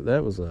there,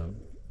 that was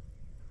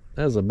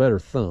a better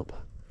thump.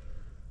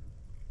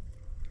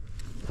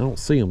 I don't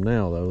see them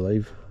now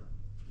though.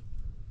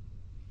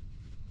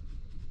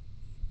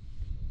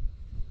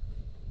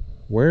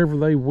 Wherever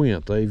they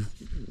went,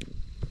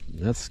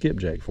 that's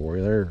skipjack for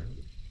you.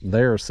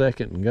 They're a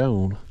second and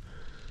gone.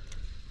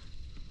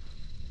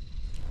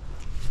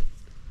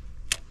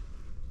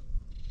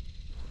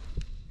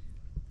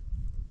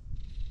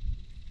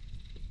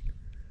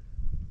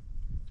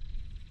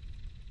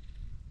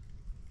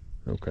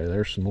 Okay,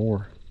 there's some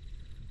more.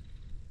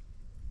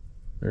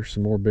 There's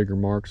some more bigger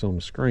marks on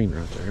the screen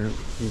right there.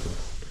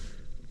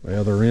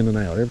 Well, they're in and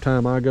out. Every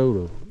time I go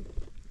to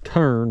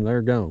turn,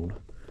 they're gone.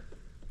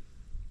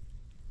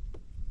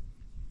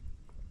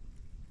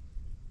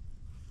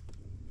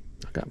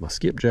 I got my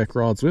skipjack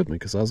rods with me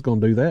because I was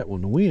going to do that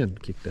when the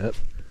wind kicked up.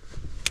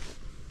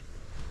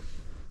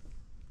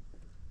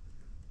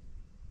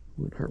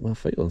 Wouldn't hurt my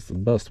feelings to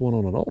bust one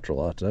on an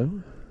ultralight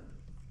though.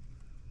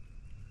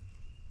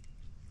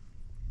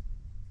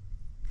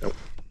 Nope.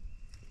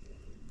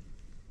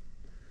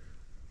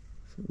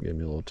 Give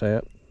me a little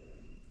tap.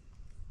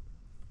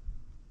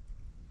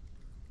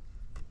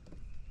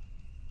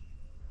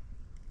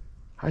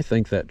 I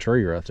think that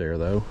tree right there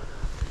though,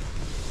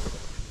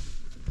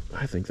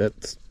 I think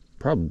that's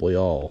probably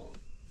all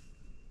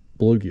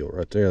bluegill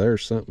right there.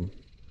 There's something.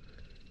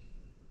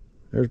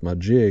 There's my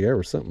jig. There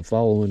was something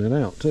following it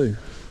out too.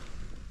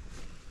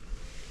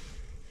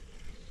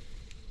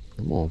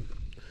 I'm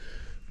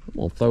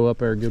gonna throw up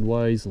there a good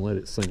ways and let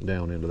it sink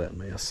down into that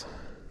mess.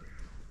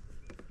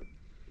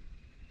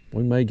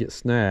 We may get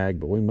snagged,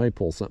 but we may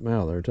pull something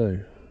out of there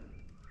too.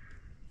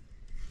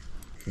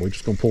 We're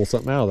just gonna pull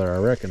something out of there, I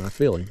reckon. I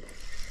feel him.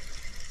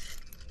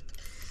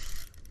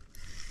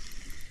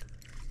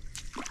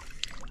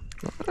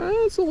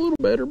 That's a little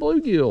better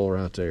bluegill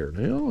right there.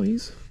 Now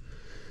he's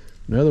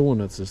another one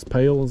that's as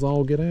pale as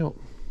all get out.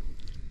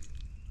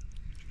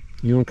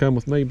 You wanna come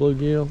with me,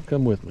 bluegill?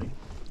 Come with me.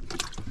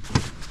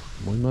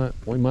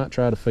 We might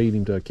try to feed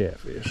him to a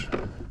catfish.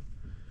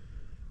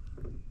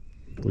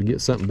 If we get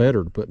something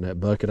better to put in that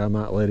bucket, I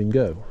might let him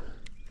go.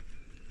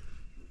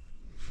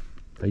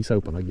 He's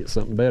hoping I get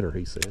something better,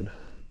 he said.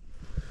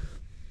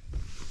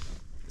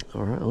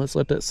 All right, let's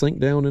let that sink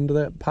down into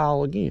that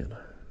pile again.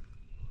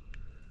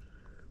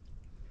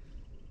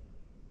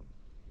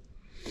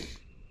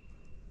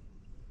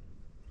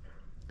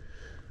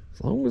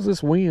 As long as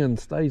this wind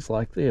stays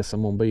like this,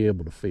 I'm gonna be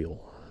able to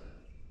feel.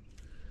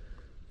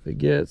 If it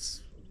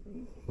gets,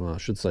 well, I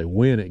should say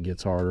when it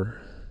gets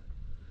harder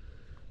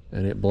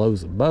and it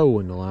blows a bow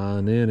in the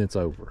line, then it's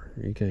over.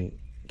 You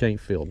can't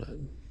feel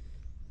nothing.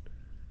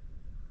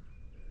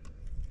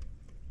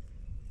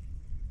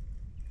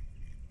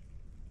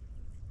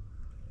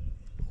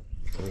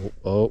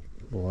 Oh,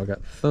 well, I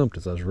got thumped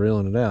as I was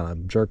reeling it out. I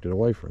jerked it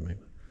away from him.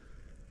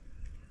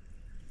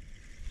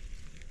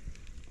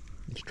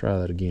 Let's try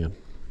that again.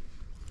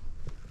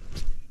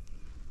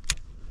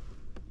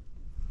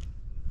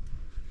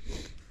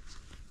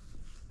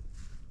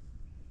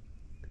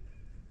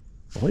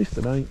 At least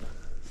it ain't.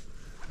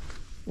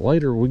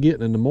 Later we're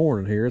getting in the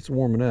morning here. It's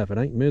warming up. It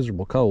ain't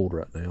miserable cold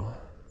right now.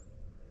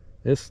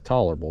 It's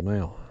tolerable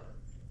now.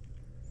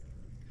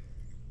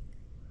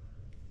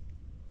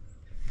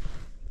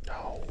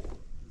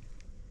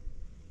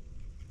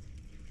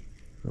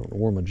 I don't know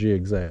where my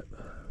jig's at.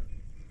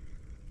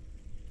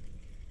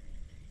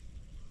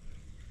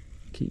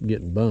 Keep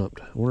getting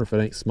bumped. I wonder if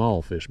it ain't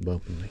small fish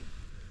bumping me.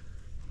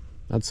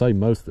 I'd say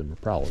most of them are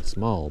probably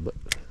small, but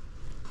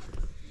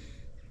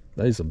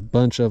there's a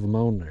bunch of them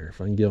on there if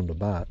I can get them to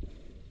bite.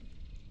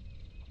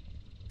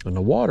 And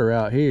the water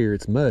out here,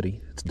 it's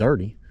muddy, it's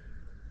dirty,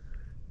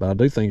 but I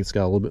do think it's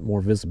got a little bit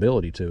more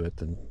visibility to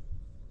it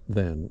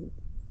than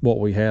what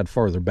we had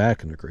farther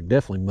back in the creek.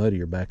 Definitely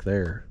muddier back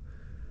there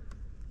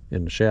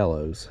in the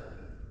shallows.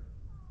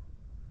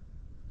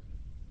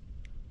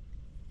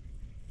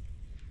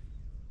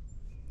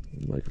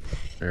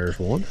 There's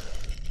one.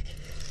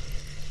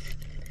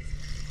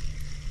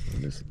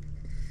 Just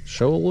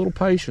show a little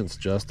patience,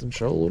 Justin.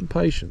 Show a little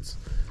patience.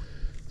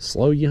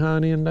 Slow your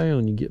hind end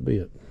down, you get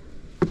bit.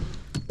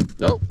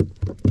 Oh,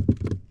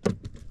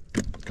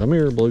 come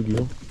here,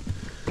 bluegill.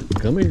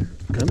 Come here,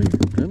 come here,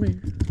 come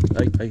here.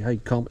 Hey, hey, hey,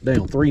 calm it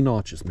down. 3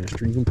 notches,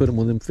 mister. You can put them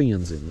with them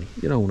fins in me.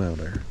 Get on out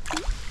there.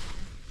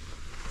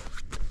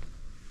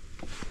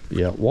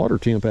 Yeah, water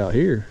temp out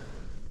here,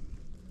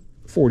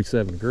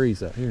 47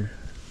 degrees out here.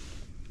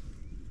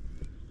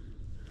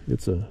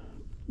 It's a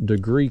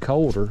degree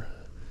colder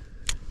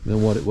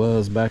than what it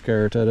was back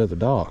there at that other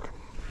dock.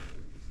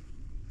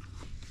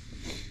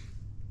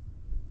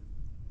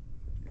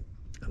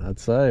 And I'd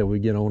say we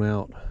get on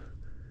out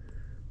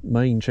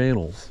main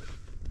channels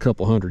a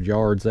couple hundred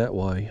yards that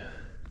way,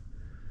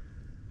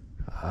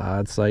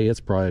 I'd say it's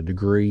probably a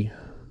degree,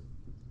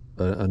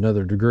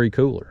 another degree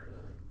cooler.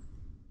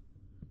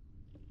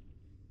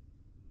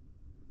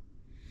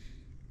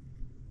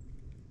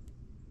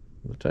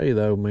 I'll tell you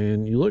though,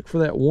 man, you look for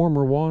that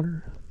warmer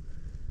water,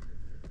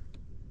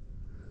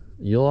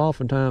 you'll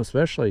oftentimes,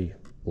 especially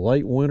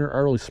late winter,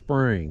 early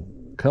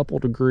spring, a couple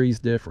degrees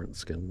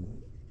difference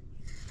can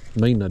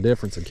mean the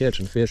difference in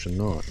catching fish and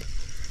not.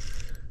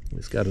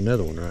 We've got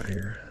another one right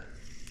here.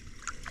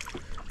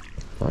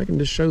 If I can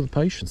just show the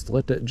patience to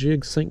let that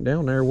jig sink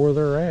down there where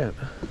they're at,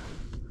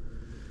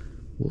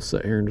 we'll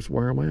sit here and just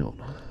wear them out.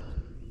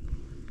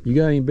 You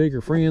got any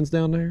bigger friends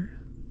down there?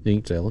 You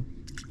ain't telling.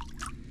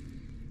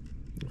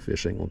 The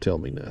fish ain't gonna tell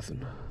me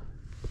nothing.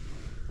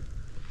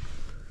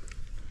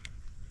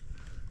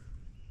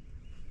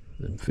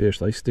 Them fish,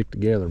 they stick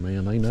together,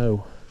 man. They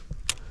know.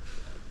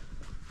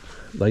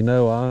 They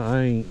know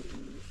I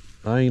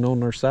ain't on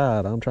their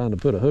side. I'm trying to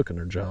put a hook in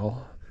their jaw.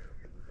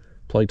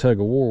 Play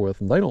tug of war with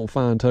them. They don't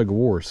find tug of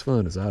war as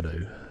fun as I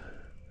do.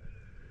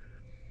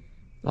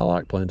 I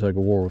like playing tug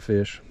of war with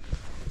fish.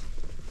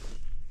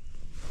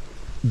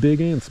 Big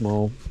and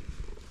small.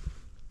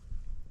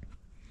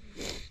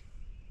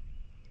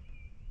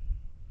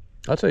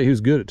 I'll tell you who's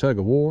good at tug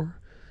of war.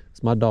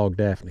 It's my dog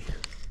Daphne.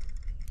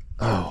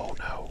 Oh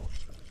no.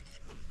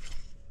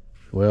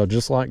 Well,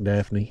 just like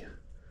Daphne,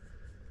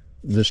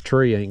 this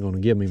tree ain't gonna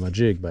give me my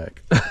jig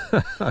back.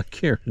 I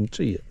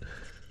guarantee it.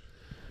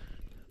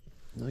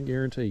 I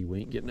guarantee you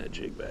we ain't getting that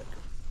jig back.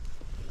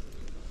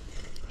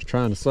 I was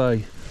trying to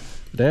say,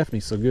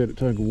 Daphne's so good at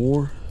tug of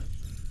war,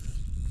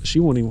 she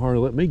wouldn't even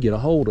hardly let me get a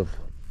hold of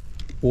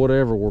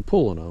whatever we're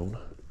pulling on.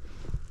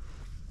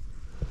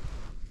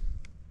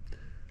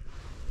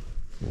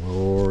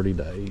 Lordy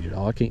days.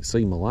 Oh, I can't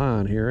see my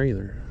line here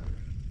either.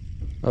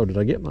 Oh, did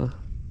I get my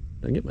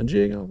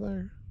jig off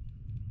there?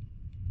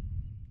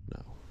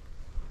 No.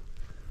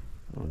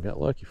 Oh, I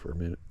got lucky for a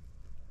minute.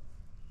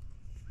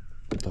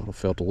 I thought I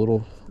felt a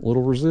little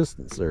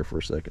resistance there for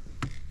a second.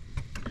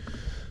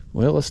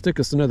 Well, let's stick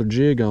us another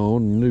jig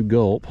on, a new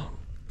Gulp.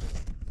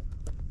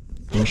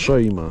 I'll show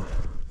you my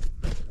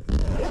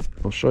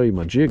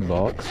jig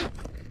box.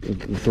 The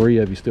 3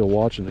 of you still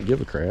watching that give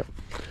a crap.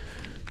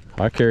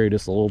 I carry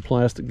just a little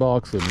plastic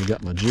box with me,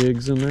 got my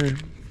jigs in there.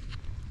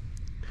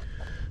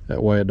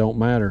 That way it don't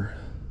matter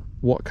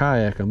what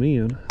kayak I'm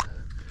in,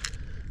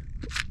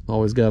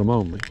 always got them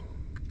on me.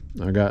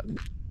 I got,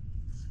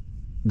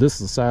 this is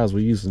the size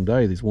we use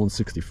today, these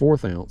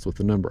 1/64 ounce with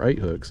the number 8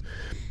 hooks.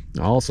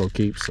 I also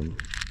keep some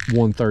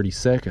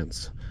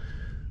 1/32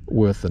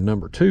 with the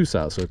number 2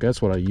 size hook.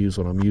 That's what I use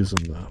when I'm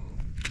using the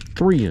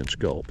 3-inch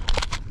Gulp.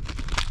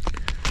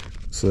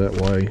 So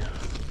that way,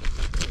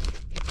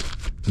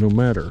 no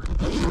matter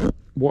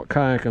what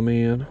kayak I'm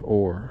in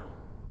or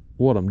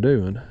what I'm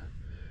doing,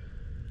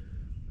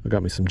 I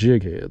got me some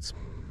jig heads.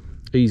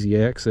 Easy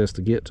access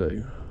to get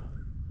to.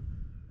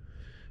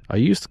 I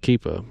used to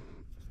keep a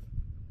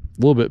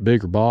little bit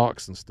bigger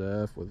box and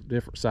stuff with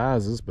different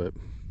sizes, but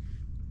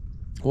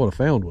what I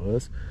found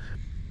was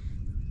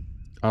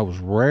I was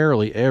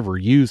rarely ever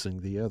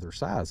using the other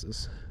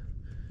sizes.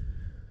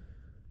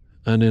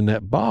 And in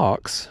that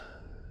box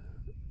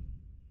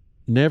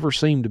never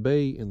seemed to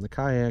be in the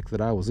kayak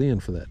that I was in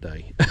for that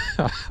day.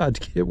 I'd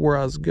get where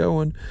I was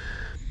going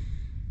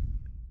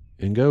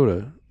and go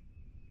to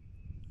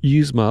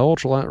use my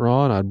ultralight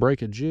rod, and I'd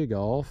break a jig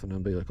off, and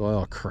I'd be like,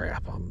 oh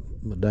crap,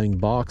 my dang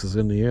box is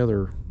in the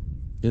other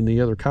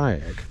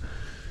kayak.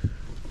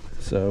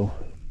 So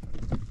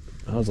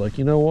I was like,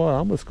 you know what,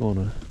 I'm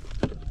gonna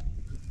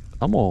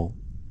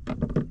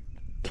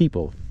keep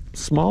a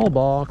small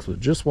box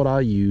with just what I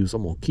use.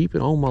 I'm gonna keep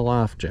it on my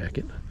life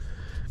jacket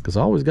because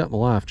I always got my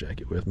life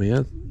jacket with me.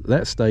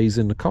 That stays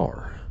in the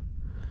car,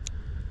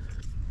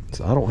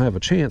 so I don't have a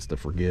chance to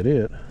forget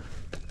it.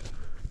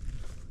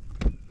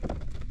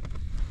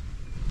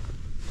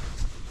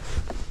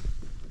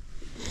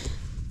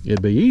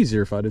 It'd be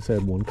easier if I just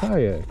had one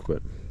kayak,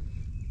 but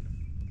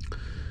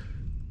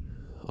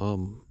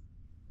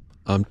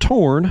I'm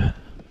torn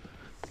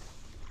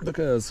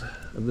because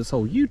of this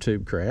whole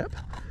YouTube crap.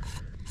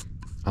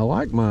 I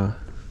like my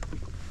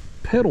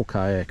pedal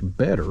kayak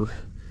better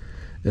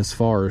as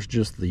far as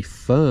just the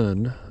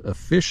fun of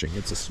fishing.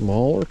 It's a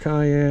smaller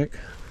kayak,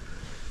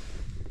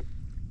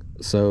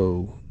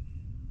 so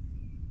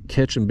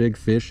catching big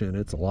fish in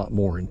it's a lot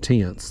more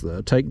intense.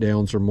 The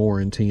takedowns are more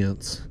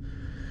intense.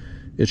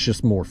 It's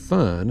just more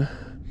fun.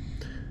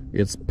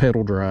 It's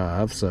pedal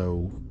drive,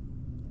 so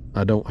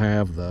I don't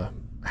have the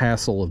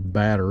hassle of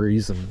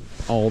batteries and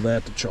all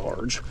that to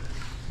charge.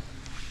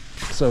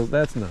 So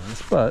that's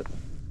nice, but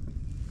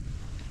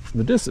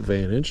the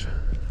disadvantage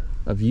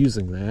of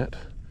using that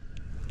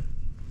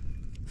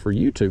for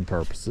YouTube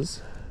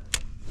purposes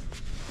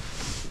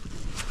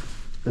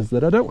is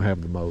that I don't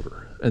have the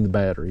motor and the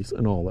batteries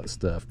and all that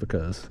stuff,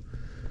 because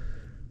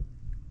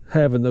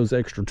having those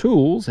extra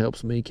tools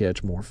helps me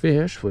catch more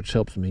fish, which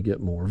helps me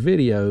get more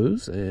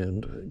videos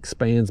and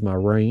expands my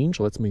range,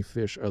 lets me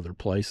fish other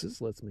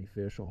places, lets me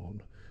fish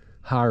on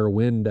higher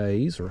wind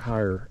days or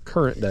higher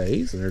current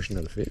days. And there's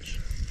another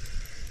fish.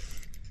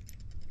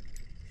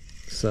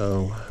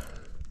 So,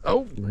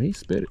 oh, he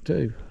spit it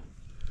too.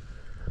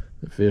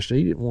 The fish,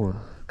 he didn't want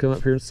to come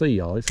up here and see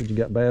y'all. He said you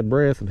got bad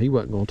breath and he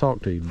wasn't going to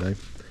talk to you today.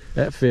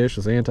 That fish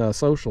is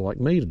antisocial like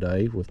me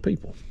today with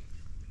people.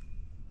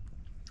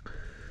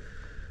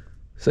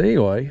 So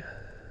anyway,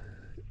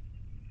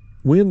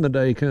 when the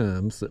day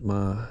comes that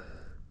my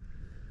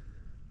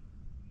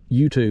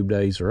YouTube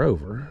days are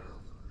over,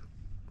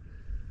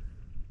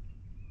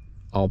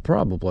 I'll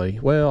probably,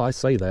 well, I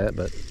say that,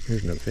 but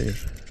here's another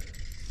fish.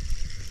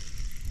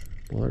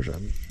 Well, there's a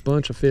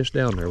bunch of fish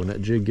down there. When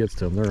that jig gets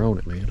to them, they're on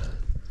it, man.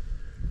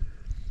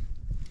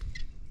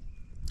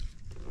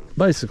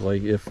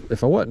 Basically,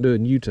 if I wasn't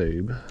doing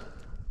YouTube,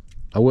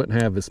 I wouldn't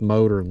have this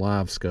motor and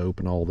live scope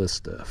and all this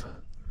stuff.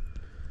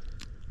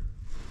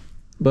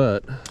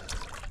 But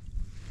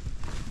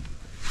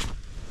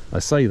I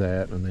say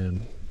that, and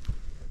then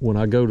when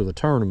I go to the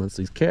tournaments,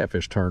 these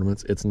catfish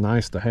tournaments, it's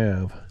nice to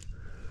have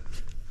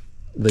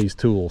these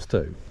tools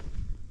too.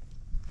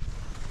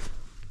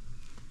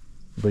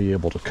 Be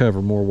able to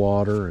cover more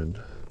water and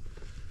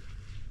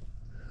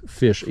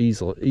fish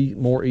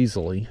more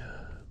easily.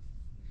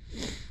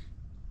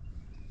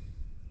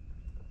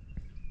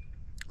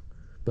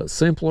 But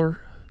simpler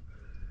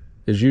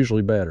is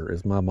usually better,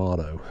 is my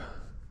motto.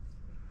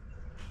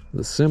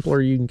 The simpler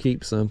you can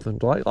keep something,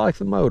 like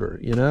the motor,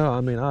 you know.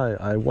 I mean,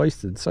 I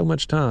wasted so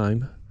much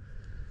time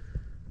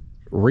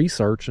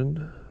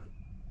researching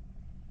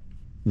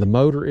the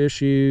motor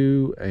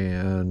issue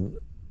and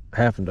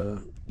having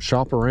to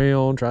shop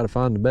around, try to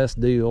find the best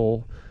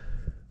deal.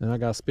 And I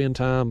got to spend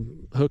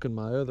time hooking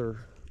my other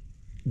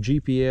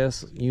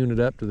GPS unit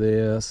up to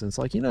this. And it's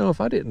like, you know,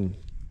 if I didn't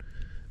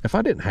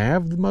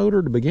have the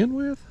motor to begin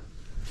with,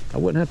 I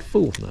wouldn't have to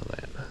fool with none of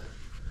that.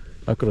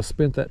 I could have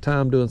spent that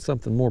time doing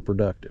something more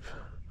productive.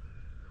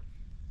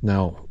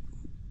 Now,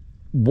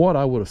 what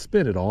I would have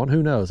spent it on,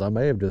 who knows? I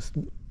may have just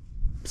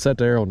sat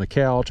there on the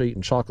couch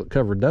eating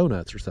chocolate-covered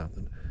donuts or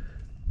something.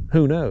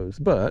 Who knows?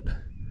 But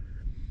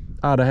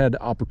I'd have had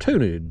the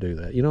opportunity to do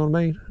that. You know what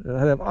I mean?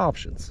 I'd have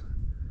options.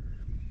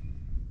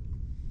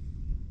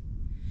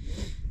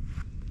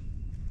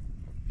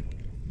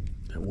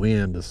 The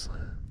wind is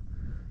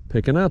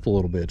picking up a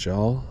little bit,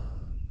 y'all.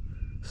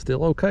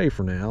 Still okay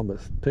for now, but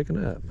it's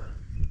picking up.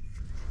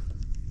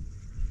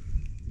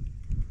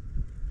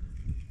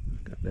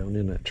 Got down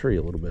in that tree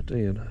a little bit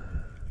then.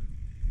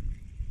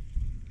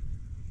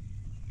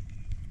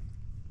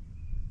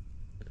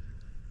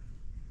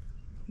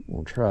 I'm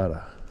gonna try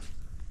to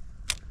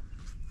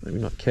maybe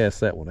not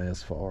cast that one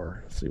as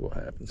far. See what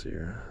happens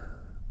here.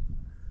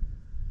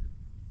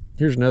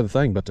 Here's another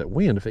thing about that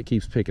wind. If it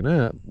keeps picking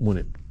up, when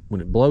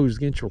it blows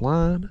against your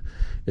line,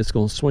 it's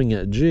gonna swing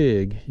that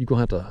jig. You're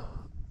gonna have to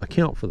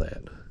account for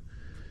that.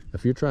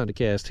 If you're trying to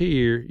cast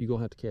here, you're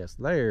gonna have to cast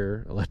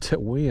there and let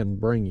that wind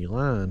bring your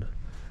line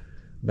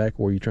back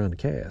where you're trying to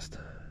cast.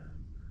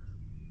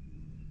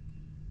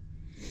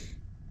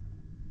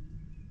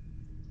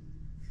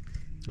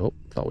 Oh,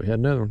 thought we had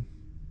another one.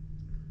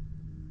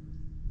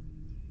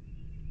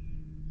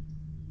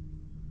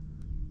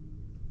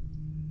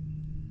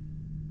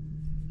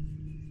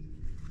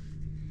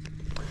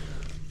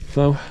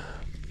 So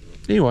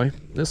anyway,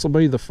 this will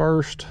be the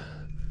first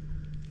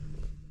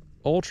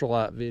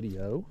ultralight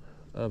video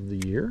of the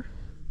year.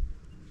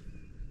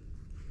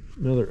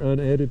 Another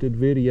unedited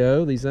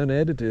video. These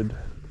unedited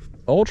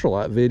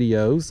ultralight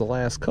videos the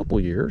last couple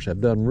years have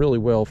done really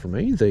well for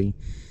me. The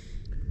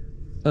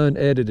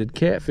unedited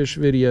catfish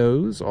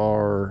videos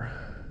are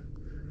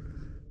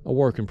a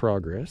work in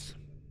progress.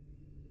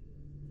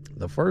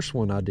 The first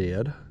one I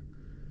did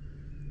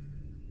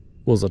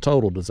was a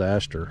total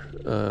disaster.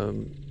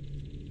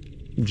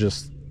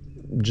 Just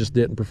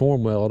didn't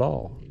perform well at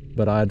all.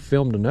 But I had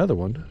filmed another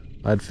one.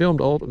 I'd filmed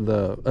all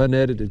the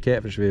unedited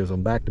catfish videos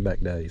on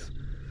back-to-back days.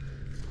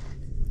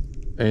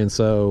 And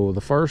so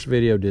the first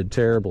video did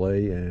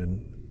terribly,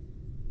 and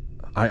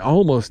I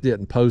almost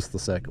didn't post the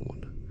second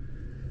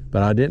one.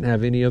 But I didn't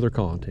have any other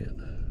content.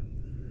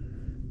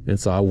 And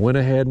so I went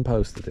ahead and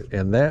posted it.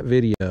 And that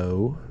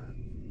video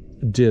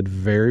did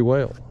very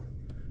well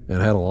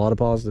and had a lot of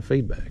positive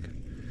feedback.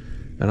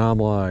 And I'm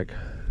like,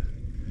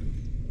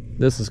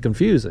 this is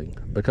confusing,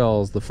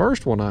 because the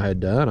first one I had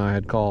done, I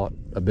had caught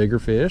a bigger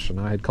fish, and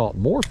I had caught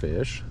more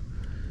fish,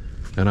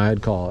 and I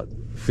had caught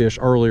fish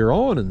earlier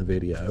on in the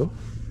video,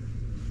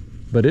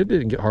 but it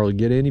didn't hardly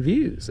get any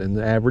views, and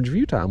the average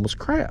view time was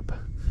crap.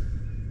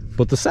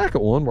 But the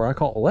second one, where I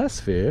caught less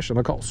fish and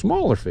I caught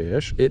smaller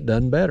fish, it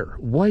done better,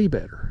 way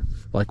better,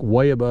 like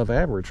way above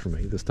average for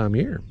me this time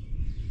of year.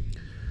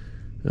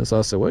 And so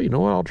I said, well, you know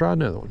what, I'll try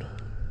another one.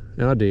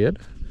 And I did.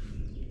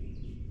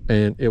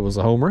 And it was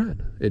a home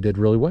run. It did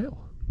really well.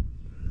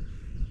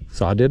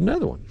 So I did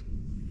another one.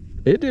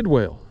 It did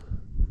well.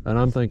 And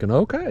I'm thinking,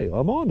 okay,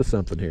 I'm on to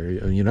something here.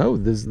 And you know,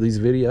 these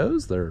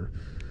videos,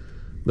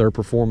 they're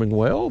performing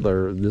well.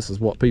 This is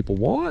what people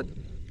want.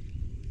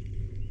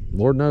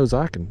 Lord knows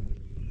I can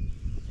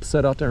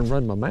sit out there and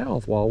run my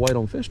mouth while I wait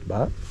on fish to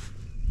bite.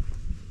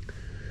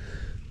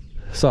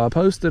 So I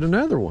posted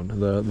another one,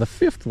 the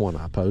fifth one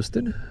I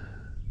posted.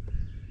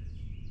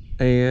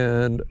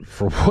 And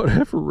for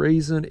whatever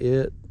reason,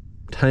 it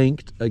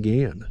tanked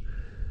again.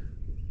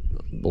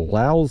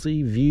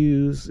 Lousy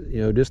views,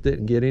 you know, just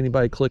didn't get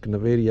anybody clicking the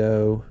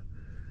video.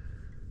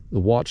 The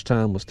watch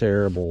time was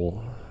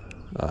terrible,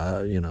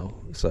 you know,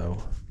 so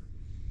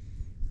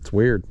it's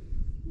weird.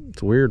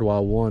 It's weird why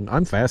one,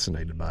 I'm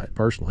fascinated by it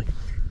personally.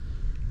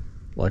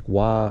 Like,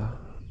 why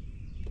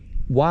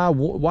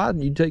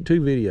didn't you take two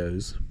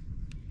videos,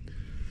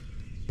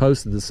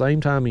 posted the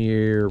same time of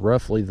year,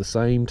 roughly the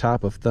same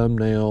type of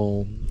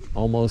thumbnail,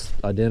 almost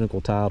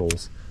identical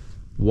titles?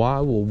 Why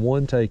will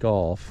one take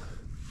off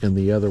and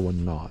the other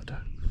one not?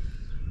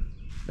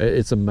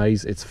 It's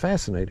amazing. It's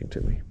fascinating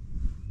to me.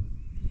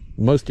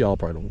 Most of y'all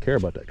probably don't care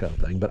about that kind of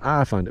thing, but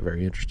I find it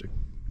very interesting.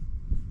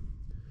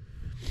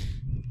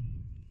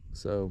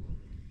 So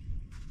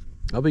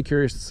I'll be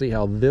curious to see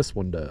how this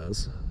one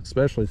does,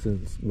 especially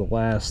since the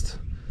last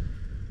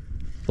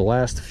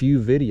few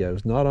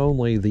videos, not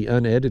only the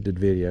unedited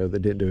video that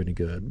didn't do any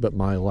good, but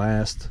my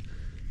last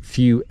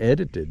few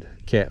edited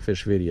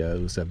catfish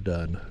videos have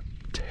done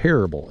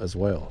terrible as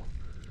well.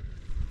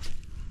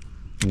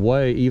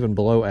 Way even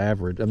below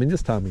average. I mean,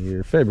 this time of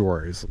year,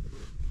 February is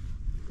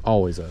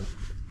always a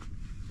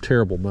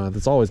terrible month.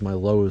 It's always my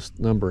lowest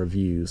number of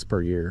views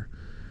per year.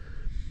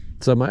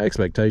 So my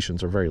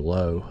expectations are very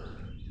low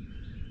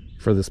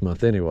for this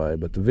month anyway,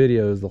 but the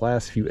videos, the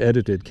last few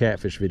edited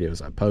catfish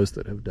videos I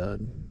posted have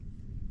done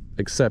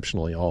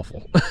exceptionally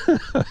awful.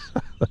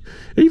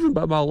 Even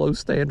by my low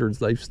standards,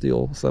 they've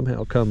still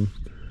somehow come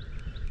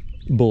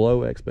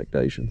below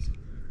expectations.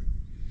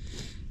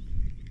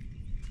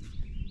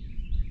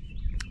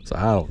 So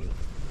I don't know.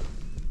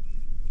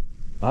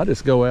 I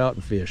just go out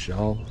and fish,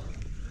 y'all.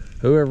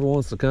 Whoever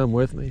wants to come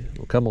with me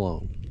will come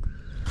along.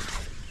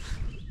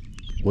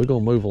 We're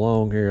gonna move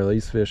along here.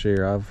 These fish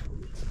here,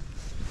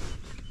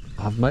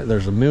 I've made,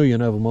 there's a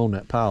million of them on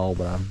that pile,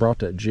 but I've brought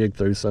that jig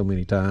through so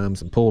many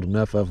times and pulled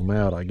enough of them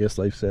out. I guess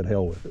they've said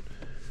hell with it.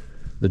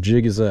 The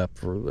jig is up,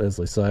 for, as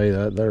they say.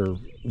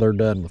 They're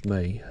done with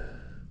me.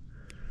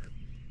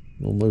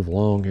 We'll move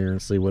along here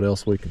and see what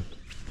else we can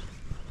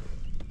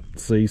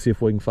see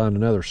if we can find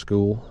another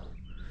school.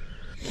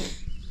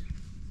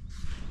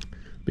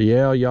 But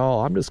yeah,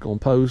 y'all, I'm just gonna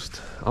post.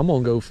 I'm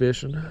gonna go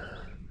fishing.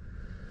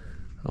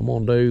 I'm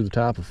gonna do the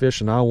type of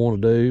fishing I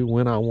want to do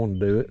when I want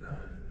to do it.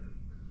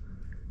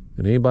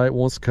 And anybody that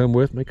wants to come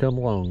with me, come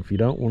along. If you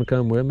don't want to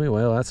come with me,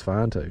 well, that's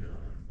fine too.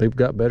 People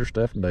got better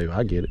stuff to do.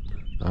 I get it.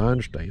 I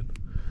understand.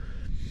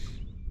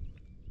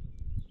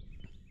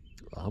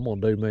 I'm gonna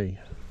do me.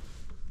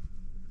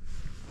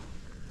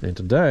 And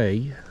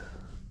today,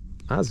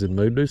 I was in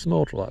the mood to do some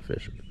ultralight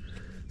fishing.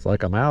 It's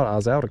like I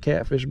was out of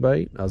catfish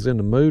bait. I was in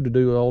the mood to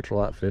do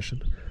ultralight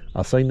fishing.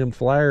 I seen them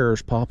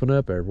flares popping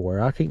up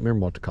everywhere. I can't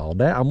remember what to call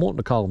them. I'm wanting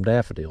to call them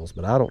daffodils,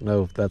 but I don't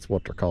know if that's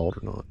what they're called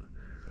or not.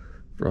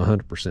 For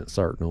 100%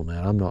 certain on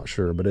that. I'm not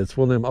sure, but it's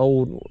one of them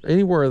old,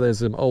 anywhere there's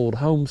them old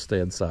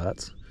homestead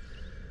sites,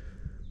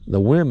 the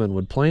women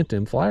would plant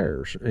them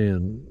flares.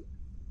 And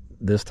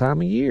this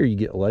time of year, you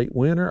get late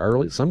winter,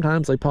 early,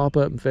 sometimes they pop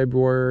up in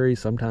February,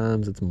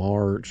 sometimes it's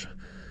March.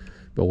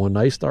 But when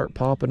they start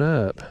popping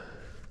up,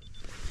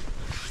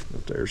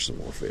 there's some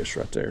more fish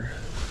right there.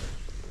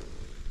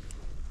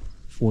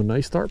 When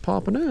they start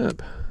popping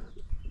up,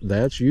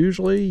 that's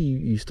usually,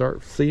 you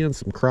start seeing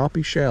some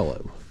crappie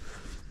shallow.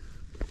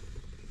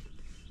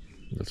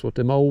 That's what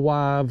them old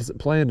wives that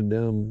planted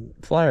them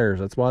flares,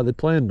 that's why they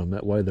planted them.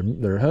 That way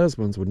their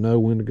husbands would know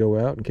when to go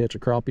out and catch a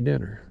crappie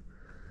dinner.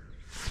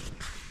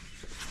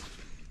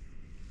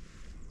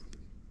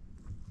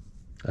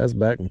 That's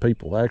back when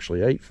people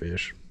actually ate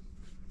fish.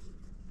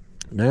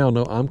 Now,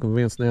 no, I'm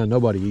convinced now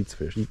nobody eats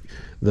fish.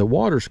 The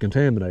water's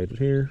contaminated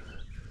here.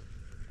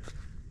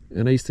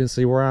 In East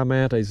Tennessee where I'm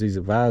at, there's these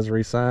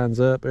advisory signs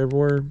up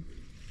everywhere.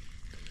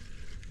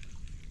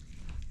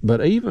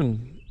 But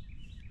even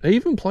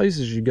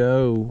places you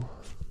go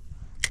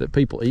that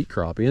people eat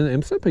crappie,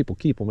 and some people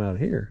keep them out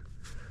here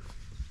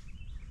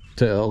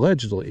to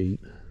allegedly eat.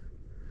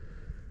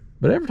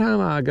 But every time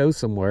I go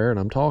somewhere and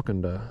I'm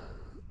talking to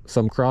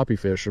some crappie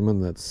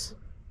fisherman that's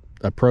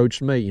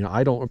approached me, you know,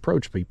 I don't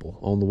approach people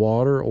on the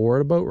water or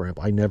at a boat ramp.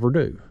 I never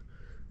do.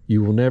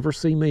 You will never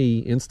see me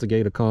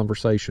instigate a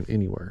conversation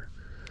anywhere.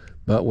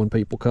 But when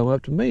people come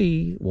up to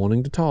me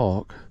wanting to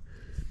talk,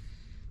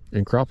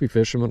 and crappie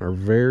fishermen are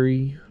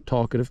very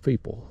talkative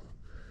people,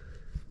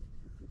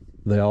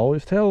 they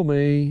always tell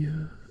me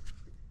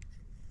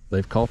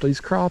they've caught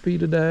these crappie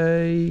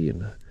today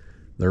and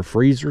their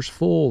freezer's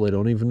full. They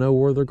don't even know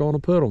where they're going to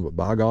put them, but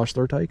by gosh,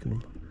 they're taking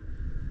them.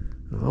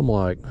 I'm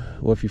like,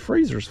 well, if your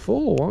freezer's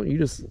full, why don't you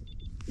just,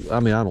 I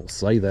mean, I don't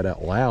say that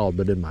out loud,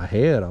 but in my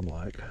head, I'm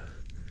like,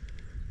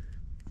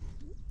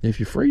 if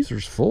your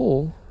freezer's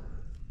full,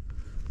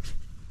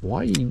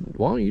 why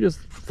don't you just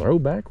throw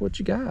back what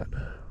you got?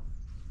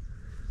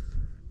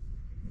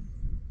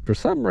 For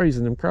some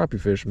reason, them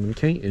crappie fishermen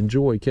can't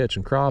enjoy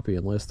catching crappie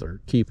unless they're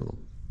keeping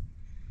them.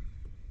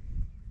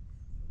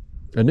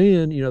 And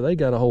then, you know, they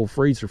got a whole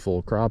freezer full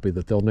of crappie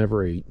that they'll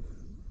never eat.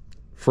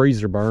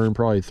 Freezer burn,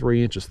 probably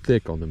 3 inches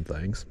thick on them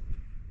things.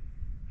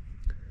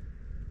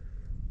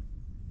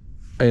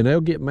 And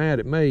they'll get mad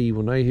at me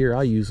when they hear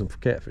I use them for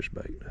catfish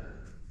bait.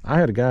 I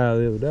had a guy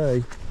the other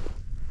day,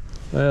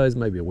 well, it's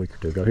maybe a week or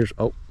two ago.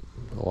 Oh,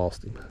 I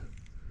lost him.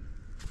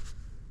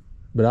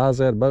 But I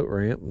was at a boat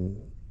ramp and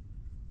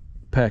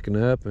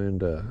packing up,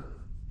 and a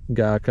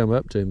guy come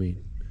up to me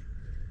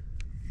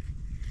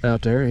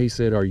out there, and he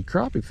said, "Are you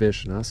crappie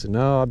fishing?" I said,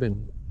 "No, I've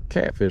been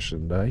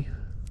catfishing today."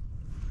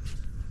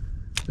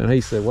 And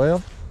he said,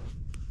 "Well,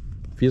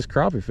 if you're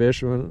crappie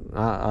fishing,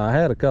 I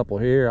had a couple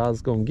here I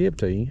was going to give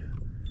to you."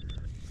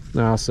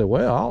 And I said,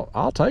 "Well,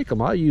 I'll take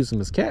them. I use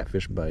them as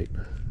catfish bait."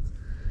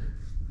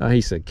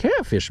 He said,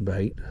 "Catfish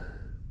bait?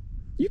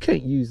 You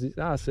can't use it."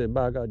 I said,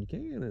 "By God, you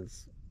can.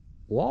 It's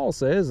law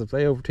says if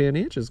they over 10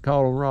 inches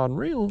caught on rod and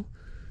reel,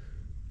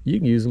 you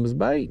can use them as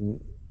bait.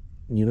 And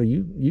you know,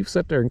 you've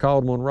sat there and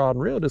caught them on rod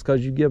and reel just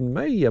because you give them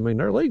to me. I mean,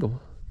 they're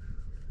legal."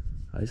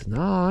 I said, "No,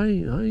 I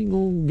ain't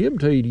going to give them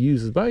to you to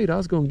use as bait. I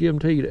was going to give them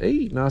to you to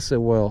eat." And I said,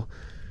 "Well,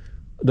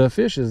 the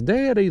fish is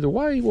dead either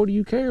way. What do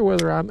you care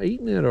whether I'm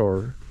eating it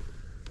or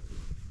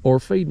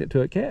feeding it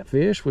to a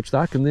catfish, which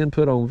I can then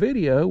put on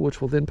video,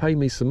 which will then pay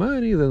me some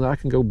money. Then I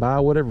can go buy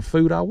whatever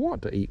food I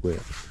want to eat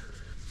with.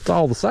 It's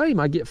all the same.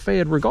 I get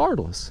fed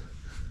regardless.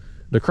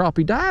 The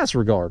crappie dies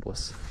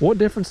regardless. What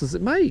difference does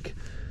it make?"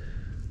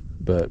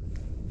 But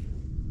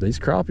these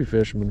crappie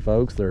fishermen,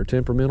 folks, they're a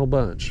temperamental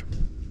bunch.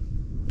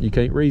 You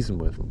can't reason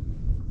with them.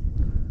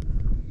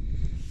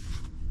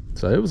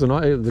 So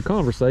the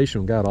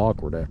conversation got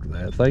awkward after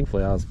that.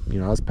 Thankfully, I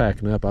was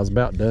packing up. I was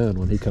about done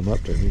when he come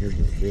up to me. Here's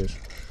the fish.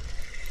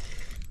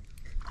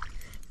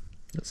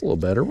 That's a little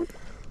better one.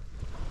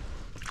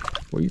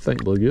 What do you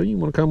think, Bluegill? You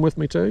want to come with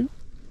me too?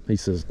 He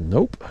says,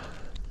 "Nope."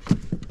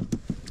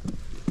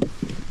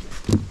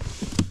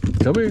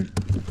 Come here.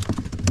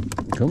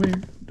 Come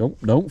here.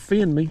 Don't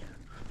offend me.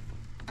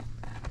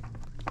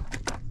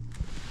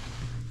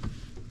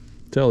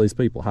 Tell these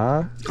people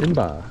hi and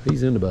bye.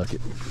 He's in the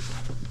bucket.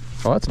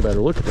 Oh, that's a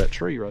better look at that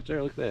tree right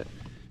there. Look at that.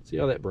 See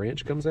how that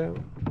branch comes out?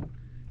 And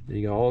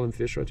you got all them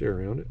fish right there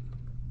around it.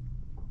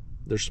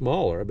 They're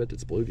smaller. I bet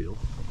it's bluegill.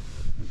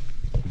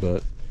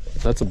 But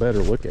that's a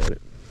better look at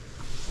it.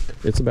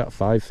 It's about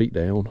 5 feet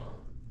down.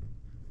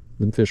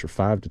 Them fish are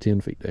 5 to 10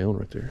 feet down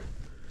right there.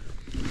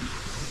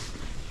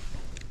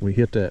 We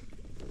hit that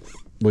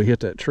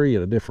tree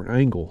at a different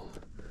angle,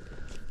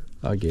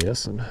 I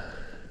guess, and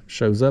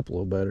shows up a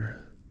little better.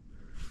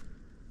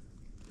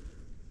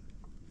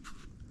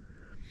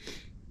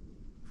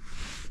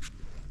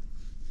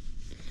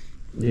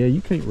 Yeah,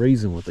 you can't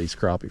reason with these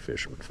crappie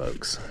fishermen,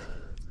 folks.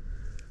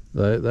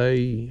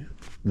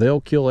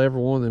 They'll kill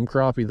every one of them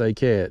crappie they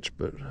catch,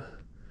 but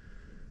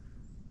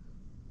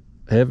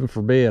heaven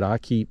forbid I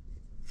keep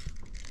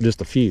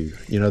just a few.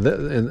 You know,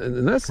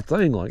 and that's the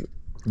thing, like,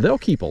 they'll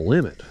keep a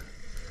limit.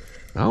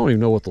 I don't even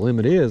know what the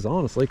limit is,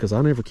 honestly, because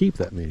I never keep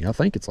that many. I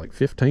think it's like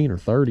 15 or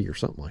 30 or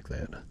something like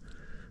that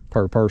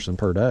per person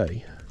per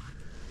day.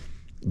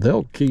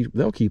 They'll keep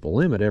a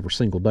limit every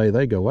single day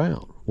they go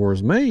out.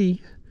 Whereas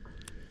me,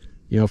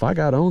 you know, if I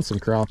got on some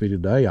crappie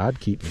today, I'd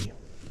keep me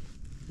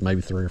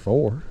maybe 3 or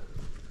 4.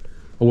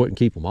 I wouldn't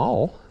keep them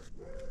all.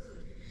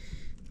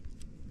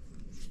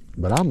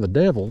 But I'm the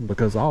devil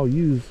because I'll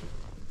use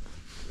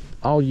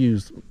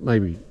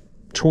maybe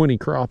 20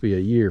 crappie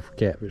a year for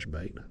catfish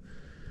bait.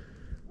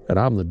 And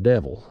I'm the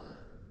devil.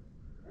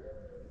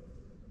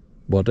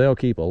 But they'll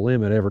keep a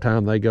limit every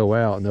time they go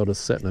out, and they'll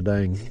just sit in a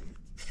dang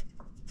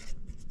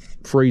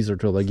freezer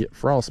till they get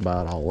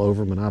frostbite all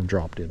over them, and I've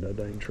dropped into a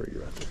dang tree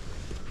right there.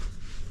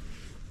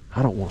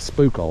 I don't want to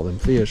spook all them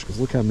fish, because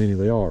look how many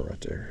they are right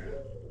there.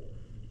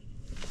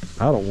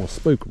 I don't want to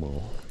spook them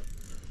all.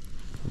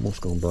 I'm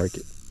just gonna break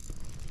it.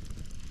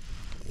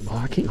 Oh,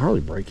 I can't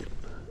hardly break it.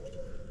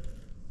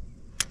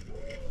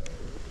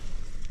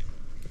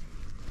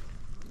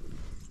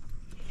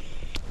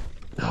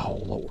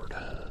 Oh Lord.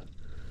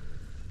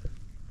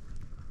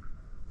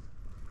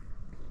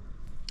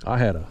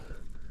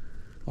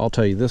 I'll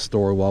tell you this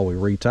story while we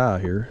retie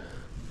here.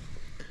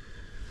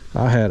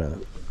 I had a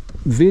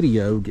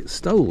video get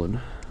stolen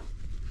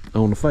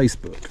on the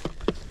Facebook.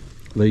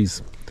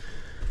 These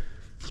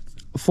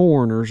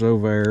foreigners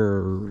over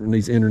there in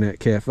these internet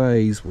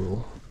cafes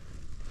will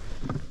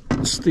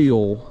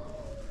steal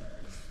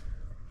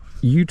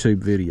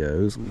YouTube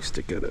videos. Let me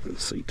stick that up in the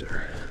seat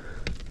there.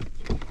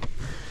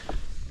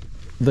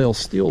 They'll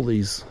steal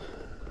these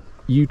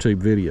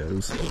YouTube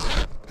videos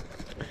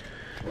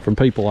from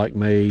people like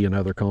me and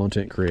other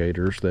content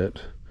creators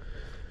that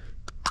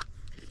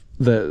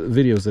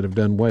videos that have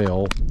done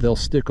well. They'll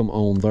stick them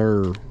on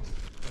their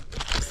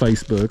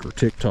Facebook or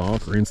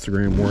TikTok or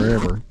Instagram,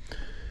 wherever,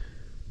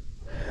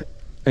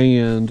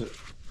 and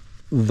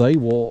they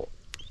will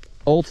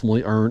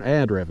ultimately earn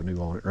ad revenue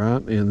on it,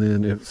 right? And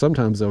then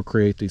sometimes they'll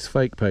create these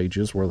fake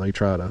pages where they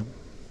try to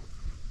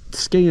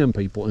scam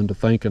people into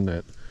thinking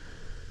that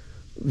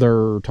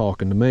they're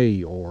talking to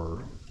me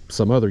or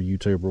some other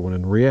YouTuber, when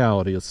in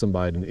reality it's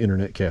somebody in an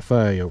internet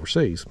cafe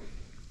overseas.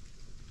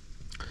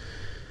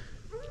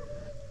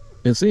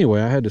 And so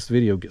anyway, I had this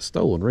video get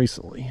stolen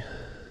recently,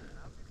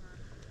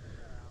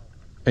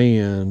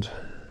 and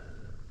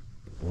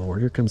Lord,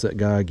 here comes that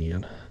guy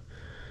again.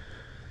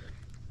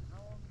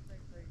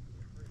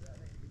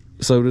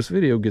 So this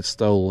video gets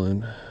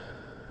stolen,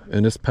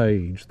 and this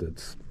page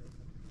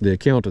the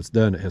account that's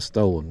done it has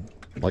stolen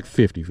like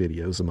 50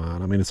 videos of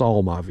mine. I mean, it's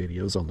all my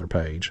videos on their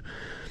page.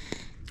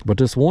 But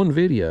this one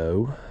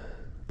video,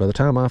 by the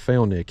time I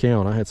found the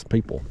account, I had some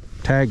people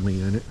tag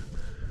me in it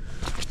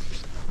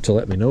to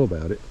let me know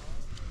about it.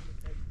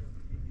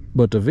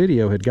 But the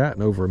video had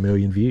gotten over 1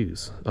 million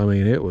views. I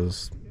mean, it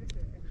was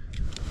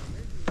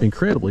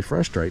incredibly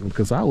frustrating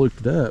because I looked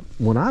it up.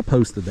 When I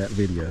posted that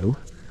video,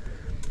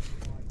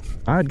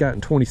 I had gotten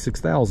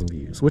 26,000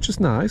 views, which is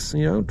nice,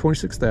 you know,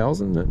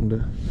 26,000,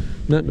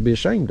 nothing to be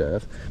ashamed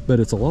of, but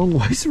it's a long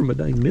ways from a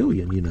dang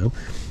million, you know.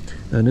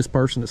 And this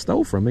person that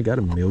stole from me got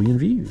 1 million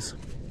views.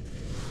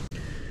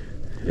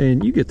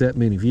 And you get that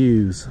many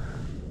views,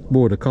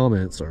 boy, the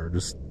comments are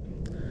just,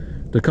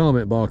 the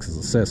comment box is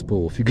a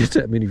cesspool if you get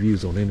that many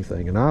views on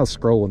anything. And I was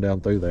scrolling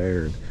down through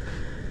there, and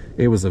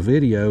it was a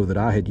video that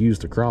I had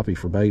used a crappie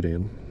for bait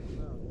in.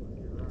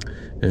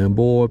 And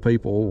boy,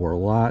 people were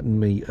lighting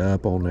me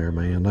up on there,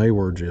 man. They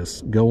were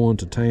just going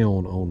to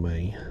town on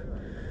me.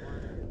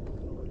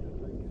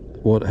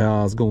 How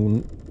I was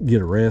going to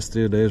get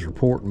arrested. They was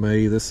reporting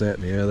me, this, that,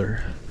 and the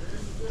other.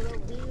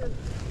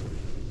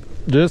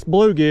 Just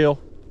bluegill.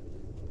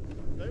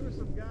 There were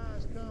some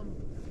guys come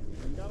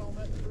and got on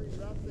that tree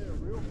right there,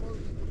 real close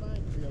to the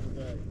bank the other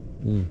day.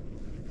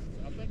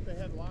 I think they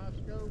had live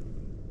scope.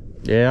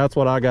 Yeah, that's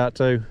what I got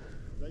too.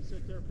 They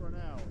sit there for an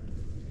hour.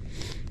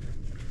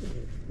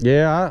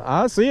 Yeah,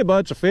 I see a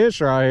bunch of fish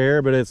right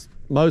here, but it's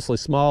mostly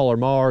smaller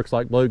marks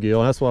like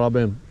bluegill. That's what I've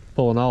been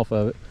pulling off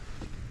of it.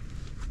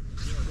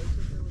 Yeah, they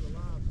sit there with a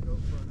live scope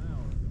for an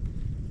hour.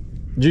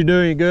 Did you do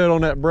any good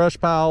on that brush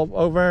pile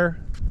over there?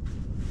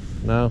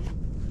 No?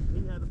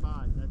 He had a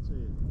bite, that's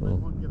it. They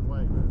won't get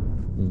away with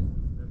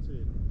it. That's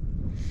it.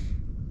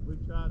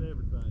 We've tried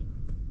everything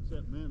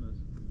except minnows.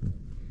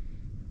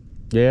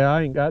 Yeah,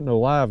 I ain't got no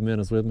live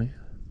minnows with me.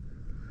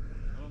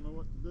 I don't know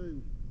what to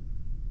do.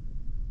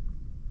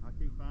 I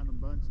can't find them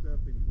bunched up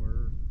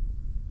anywhere.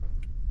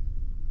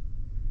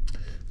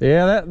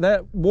 Yeah,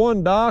 that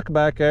one dock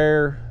back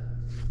there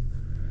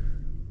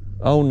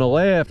on the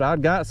left,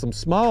 I'd got some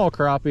small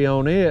crappie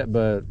on it,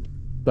 but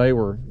they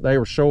were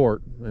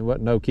short. There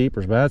wasn't no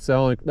keepers, but that's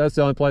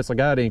the only place I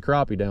got any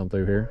crappie down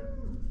through here.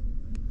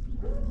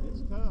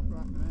 It's tough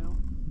right now.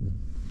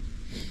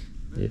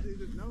 Yeah.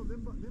 No,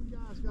 them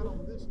guys got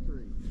on this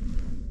tree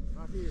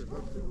right here.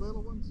 Those two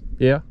little ones.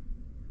 Yeah.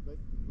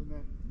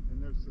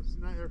 And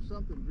there's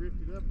something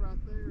drifted up right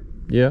there.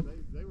 Yeah.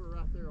 They were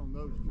right there on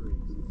those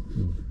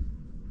trees.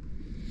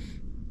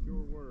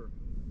 Sure were.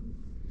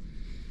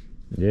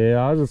 Yeah,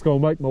 I was just gonna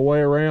make my way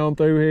around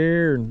through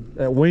here, and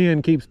that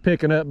wind keeps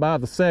picking up by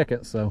the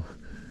second, so.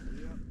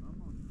 Yeah,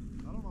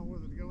 I don't know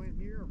whether to go in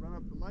here or run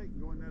up the lake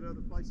and go in that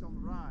other place on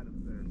the right up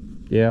there.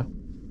 Yeah.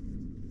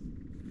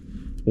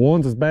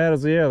 One's as bad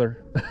as the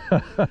other.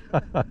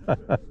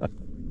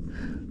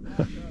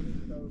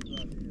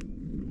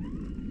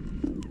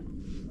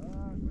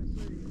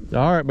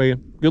 All right,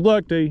 man. Good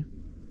luck to you.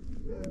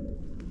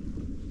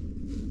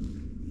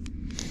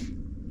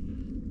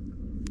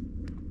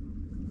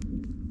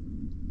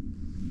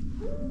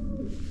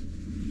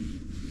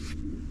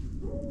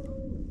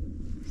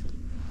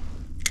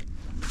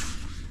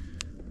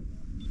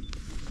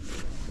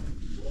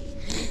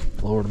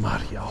 Lord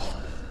Almighty, y'all.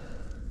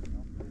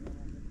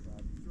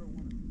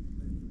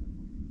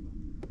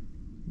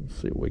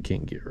 Let's see what we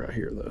can get right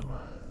here, though.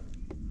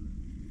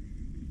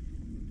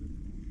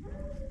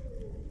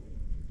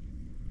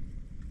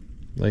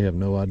 They have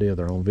no idea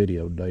they're on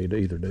video today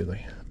either, do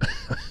they?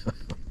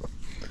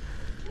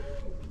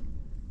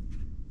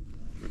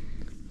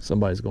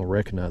 Somebody's gonna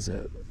recognize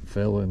that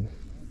fella and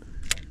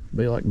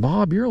be like,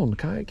 Bob, you're on the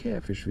Kayak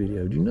Catfish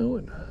video. Do you know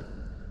it?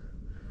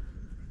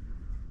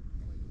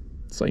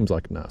 Seems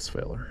like a nice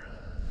feller.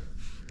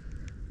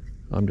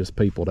 I'm just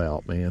peopled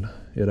out, man.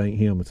 It ain't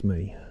him, it's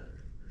me.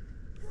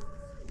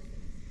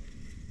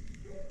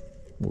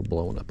 We're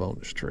blowing up on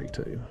this tree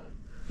too.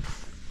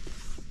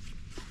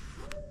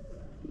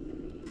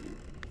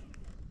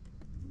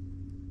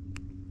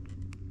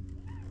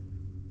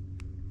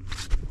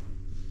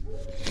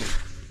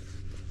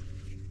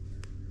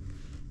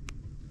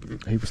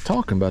 He was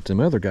talking about them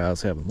other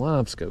guys having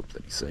live scope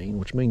that he's seen,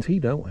 which means he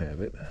don't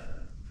have it.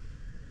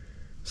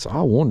 So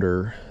I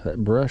wonder,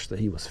 that brush that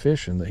he was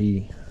fishing, that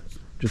he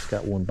just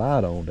got one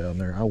bite on down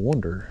there, I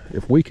wonder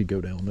if we could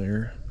go down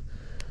there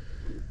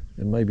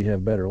and maybe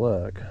have better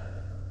luck.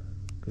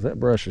 Because that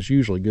brush is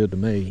usually good to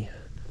me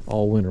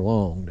all winter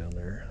long down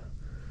there.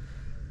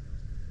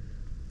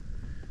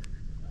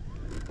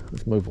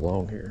 Let's move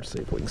along here and see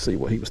if we can see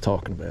what he was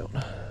talking about.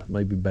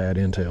 Maybe bad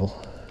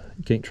intel.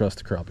 You can't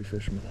trust a crappie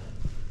fisherman.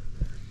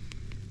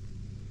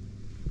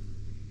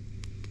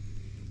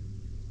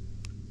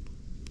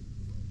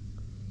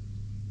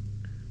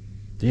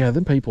 Yeah,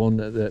 them people on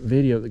that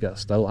video that got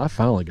stolen, I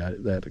finally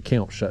got that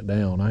account shut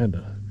down.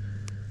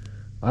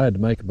 I had to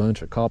make a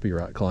bunch of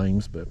copyright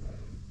claims, but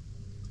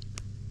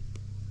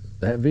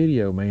that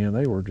video, man,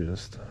 they were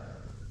just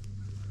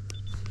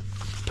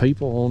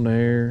people on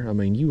there. I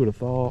mean, you would have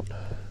thought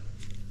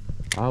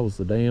I was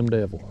the damn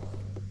devil.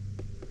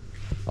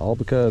 All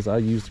because I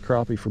used the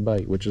crappie for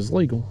bait, which is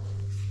legal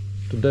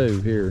to do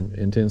here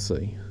in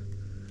Tennessee.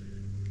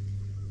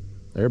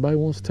 Everybody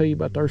wants to tell you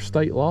about their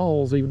state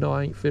laws, even though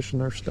I ain't fishing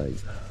their state.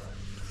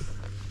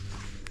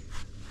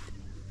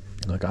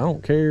 Like, I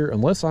don't care,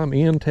 unless I'm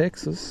in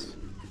Texas,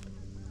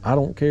 I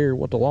don't care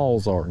what the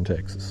laws are in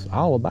Texas.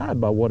 I'll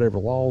abide by whatever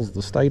laws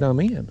the state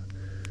I'm in.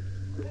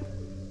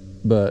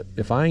 But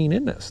if I ain't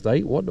in that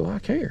state, what do I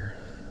care?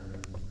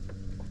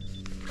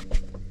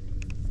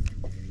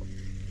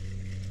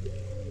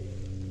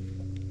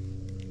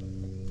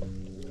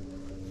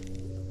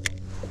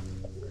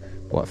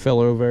 What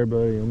fellow over there,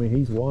 buddy? I mean,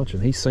 he's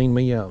watching. He's seen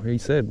me out. He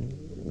said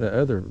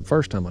the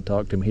first time I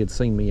talked to him, he had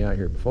seen me out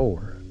here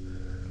before.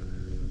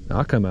 Now,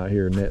 I come out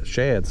here and net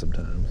shad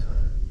sometimes.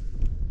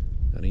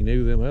 And he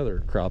knew them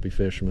other crappie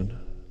fishermen.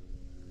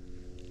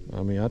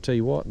 I mean, I tell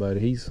you what, buddy,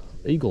 he's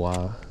eagle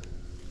eye.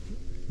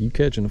 You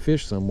catching a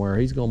fish somewhere,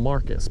 he's gonna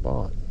mark that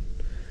spot.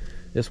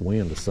 This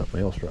wind is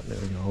something else right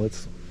now, y'all.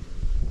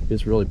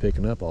 It's really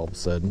picking up all of a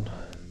sudden.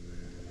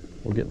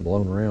 We're getting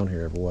blown around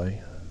here every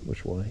way.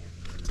 Which way?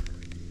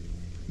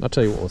 I'll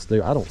tell you what, let's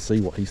do. I don't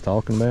see what he's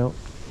talking about.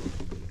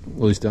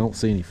 At least I don't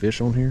see any fish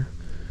on here.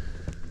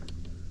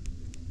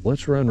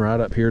 Let's run right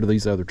up here to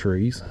these other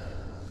trees,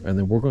 and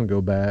then we're going to go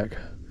back.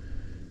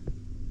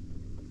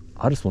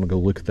 I just want to go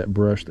look at that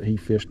brush that he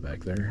fished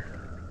back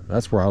there.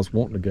 That's where I was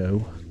wanting to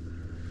go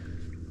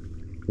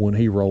when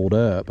he rolled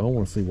up. I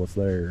want to see what's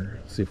there,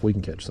 see if we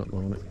can catch something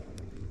on it.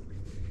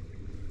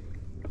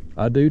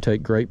 I do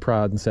take great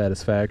pride and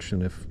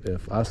satisfaction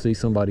if I see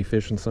somebody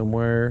fishing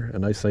somewhere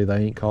and they say they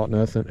ain't caught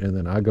nothing, and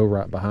then I go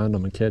right behind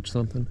them and catch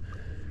something.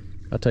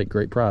 I take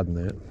great pride in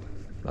that.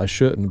 I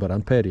shouldn't, but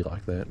I'm petty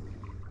like that.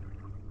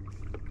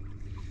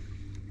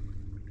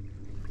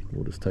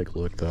 We'll just take a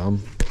look though.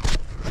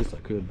 I guess I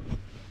could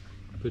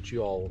put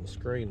you all on the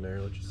screen there,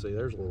 let you see.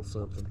 There's a little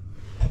something.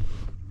 A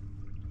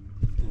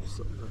little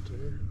something right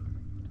there.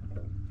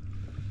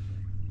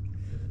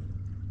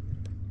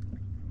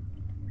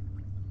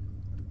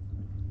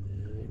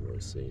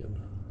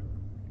 Seeing.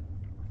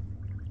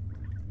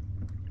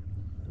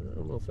 I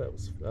don't know if that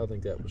was, I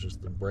think that was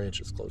just the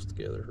branches close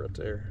together right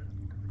there.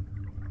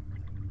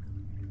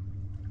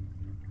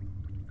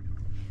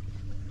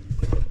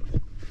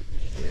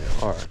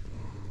 Yeah, alright.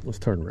 Let's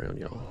turn around,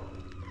 y'all.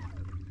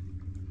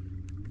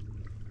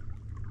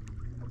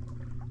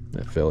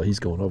 That fella, he's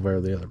going over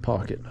the other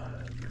pocket.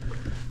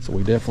 So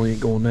we definitely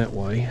ain't going that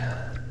way.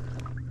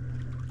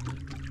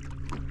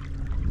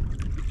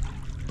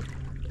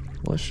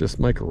 Let's just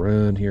make a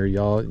run here,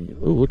 y'all.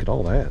 Ooh, look at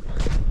all that. Look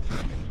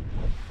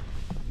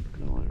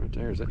at all that right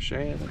there. Is that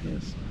shad, I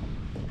guess?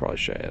 Probably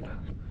shad.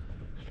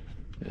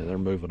 Yeah, they're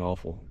moving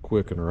awful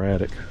quick and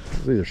erratic.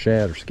 It's either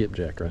shad or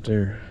skipjack right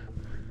there.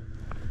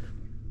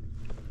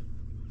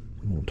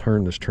 I'm going to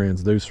turn this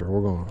transducer.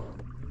 We're going to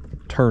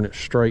turn it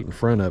straight in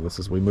front of us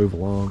as we move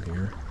along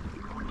here.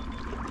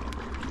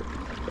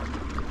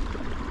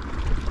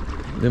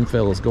 Them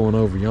fellas going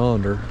over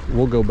yonder.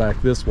 We'll go back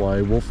this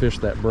way. We'll fish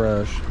that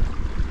brush.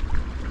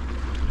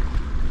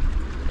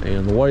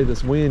 And the way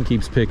this wind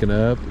keeps picking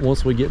up,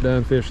 once we get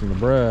done fishing the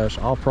brush,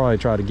 I'll probably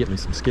try to get me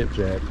some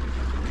skipjack.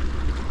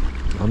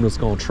 I'm just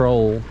gonna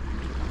troll.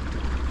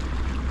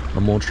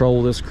 I'm gonna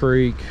troll this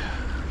creek.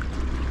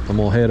 I'm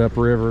gonna head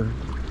upriver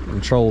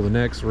and troll the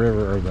next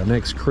river, or the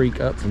next creek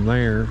up from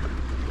there,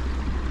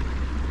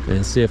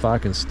 and see if I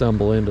can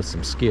stumble into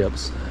some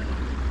skips.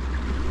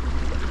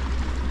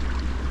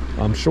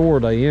 I'm sure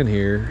they in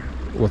here.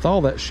 With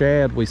all that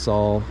shad we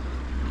saw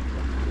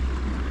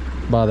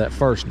by that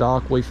first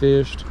dock we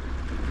fished,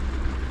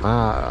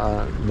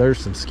 there's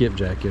some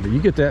skipjack in there.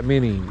 You get that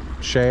many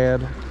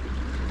shad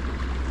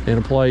in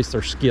a place,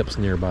 there's skips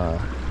nearby.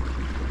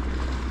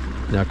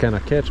 Now, can I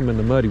catch them in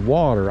the muddy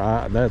water?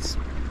 That's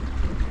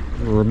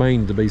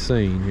remained to be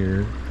seen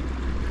here.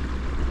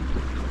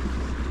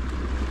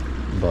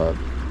 But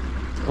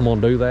I'm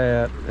gonna do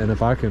that, and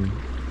if I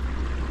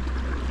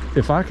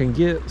can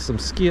get some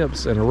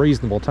skips in a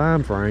reasonable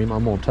time frame,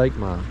 I'm gonna take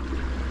my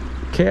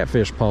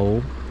catfish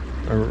pole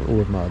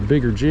with my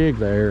bigger jig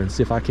there and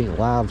see if I can't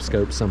live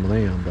scope some of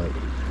them. But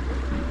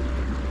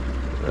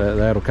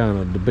that'll kind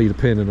of be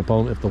dependent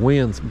upon if the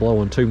wind's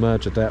blowing too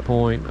much at that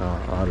point.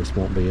 I just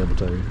won't be able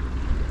to.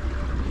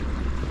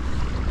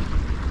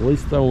 At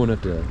least throwing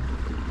at the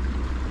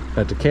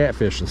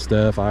catfish and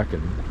stuff, I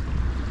can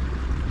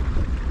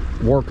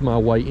work my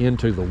way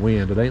into the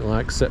wind. It ain't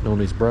like sitting on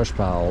these brush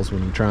piles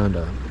when you're trying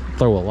to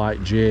throw a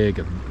light jig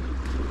and,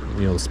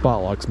 you know, the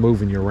spotlight's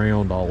moving you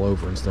around all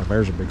over and stuff.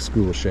 There's a big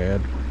school of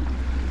shad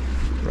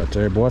right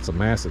there. Boy, that's a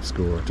massive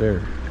school right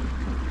there.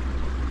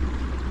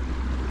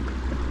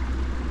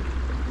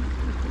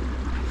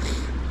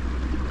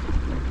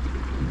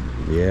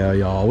 Yeah,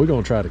 y'all, we're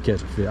gonna try to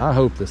catch a fish. I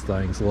hope this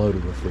thing's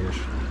loaded with fish.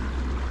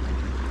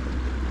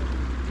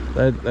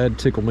 That'd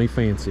tickle me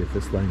fancy if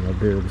this thing up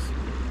here was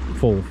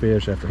full of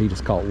fish after he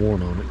just caught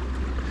one on it.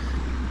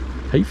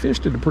 He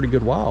fished it a pretty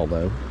good while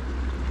though.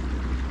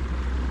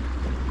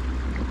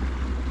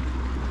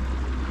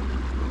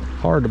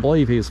 Hard to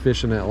believe he was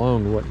fishing that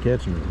long and wasn't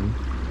catching it.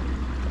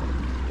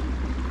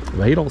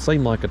 But he don't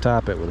seem like a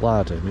type that would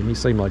lie to me. He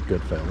seemed like a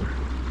good fella.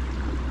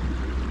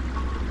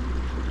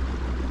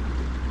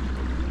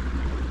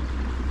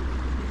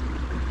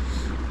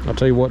 I'll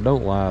tell you what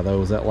don't lie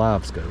though is that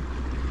live scope.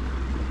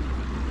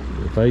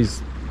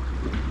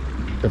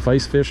 If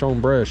he's fish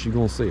on brush, you're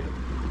gonna see it.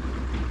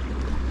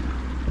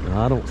 And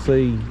I don't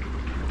see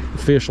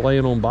fish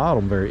laying on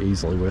bottom very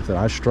easily with it.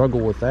 I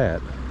struggle with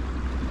that.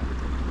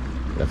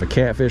 If a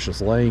catfish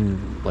is laying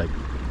like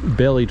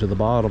belly to the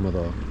bottom of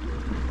the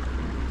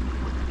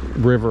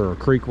river or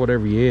creek,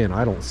 whatever you're in,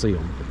 I don't see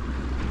them.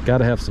 Got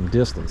to have some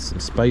distance, some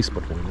space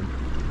between them.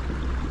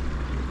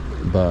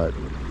 But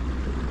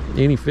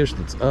any fish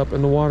that's up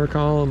in the water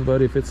column,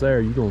 but if it's there,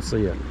 you're gonna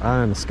see it.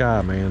 Eye in the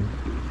sky, man.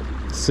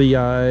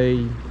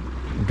 CIA,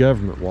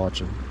 government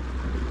watching.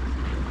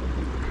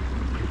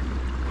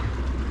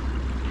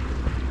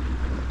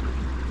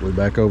 We're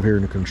back over here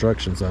in the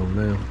construction zone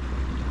now.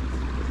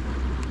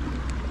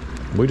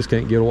 We just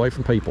can't get away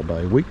from people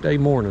day. Weekday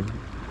morning,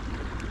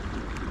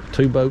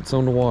 2 boats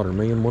on the water,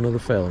 me and one other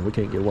fella. We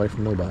can't get away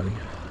from nobody.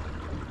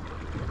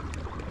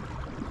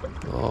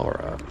 All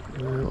right,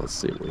 well, let's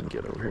see if we can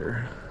get over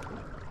here.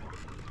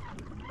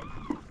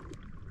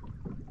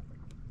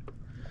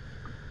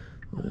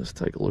 Let's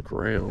take a look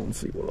around and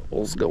see what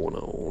all's going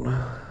on.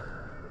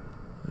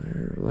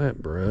 There's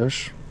that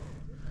brush.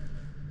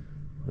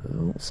 I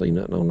don't see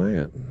nothing on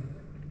that.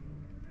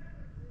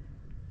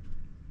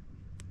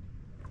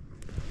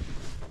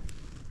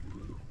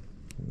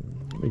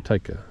 Let me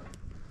take a...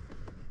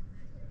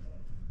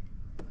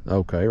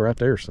 Okay, right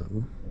there's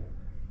something.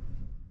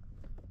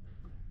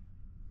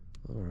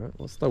 All right,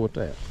 let's throw at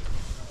that.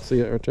 See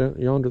it right there,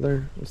 yonder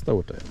there? Let's throw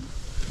at that.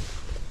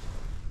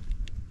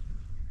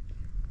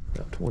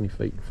 About 20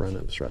 feet in front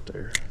of us right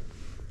there.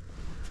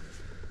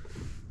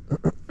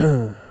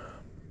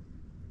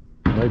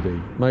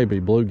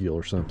 maybe bluegill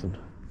or something.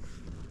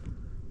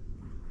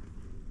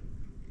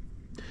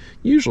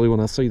 Usually when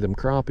I see them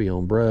crappie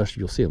on brush,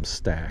 you'll see them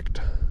stacked.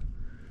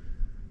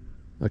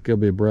 Like there'll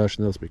be a brush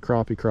and there'll be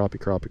crappie, crappie,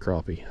 crappie,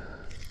 crappie.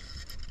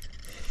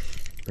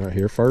 Right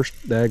here, first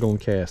daggone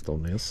cast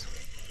on this.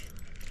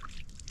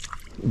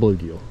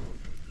 Bluegill.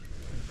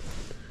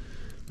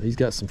 He's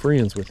got some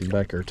friends with him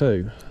back there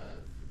too.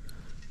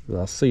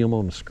 I see them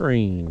on the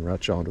screen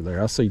right yonder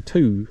there. I see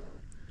 2.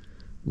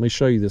 Let me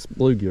show you this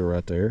bluegill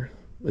right there.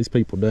 These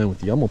people done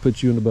with you. I'm gonna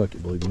put you in the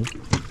bucket, bluegill.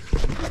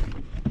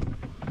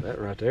 That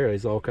right there,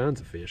 there's all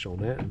kinds of fish on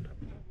that. And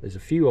there's a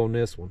few on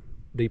this one,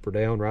 deeper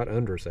down, right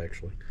under us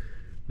actually.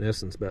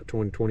 This one's about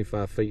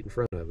 20-25 feet in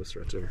front of us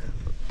right there.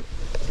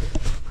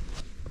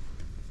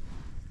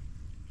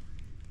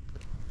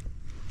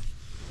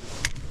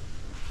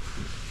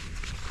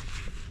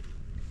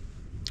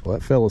 Well,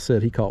 that fella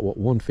said he caught, what,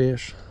 1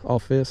 fish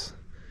off this?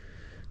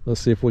 Let's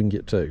see if we can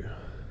get 2.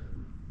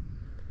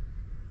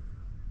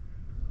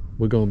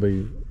 We're gonna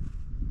be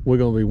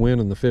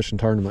winning the fishing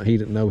tournament he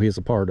didn't know he was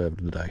a part of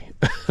today.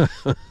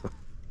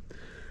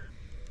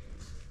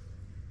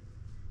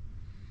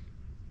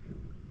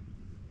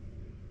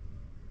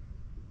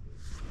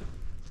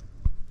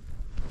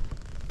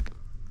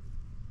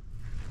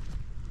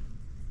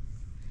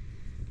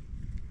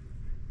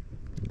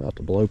 About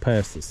to blow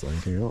past this thing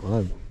here.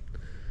 I'm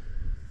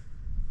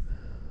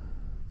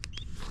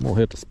gonna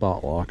hit the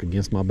spot lock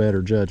against my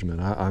better judgment.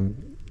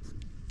 I'm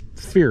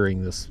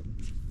fearing this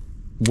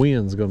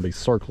wind's gonna be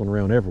circling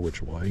around every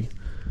which way.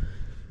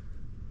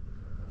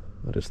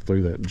 I just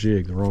threw that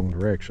jig the wrong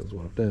direction is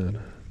what I've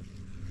done.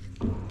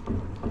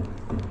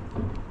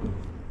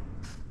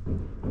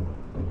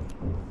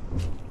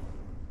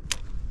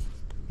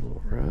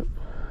 All right.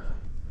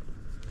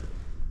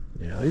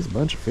 Yeah, there's a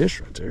bunch of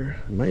fish right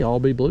there. It may all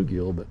be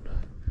bluegill, but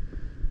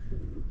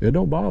it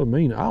don't bother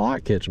me. I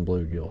like catching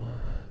bluegill.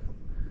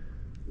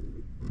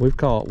 We've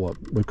caught what?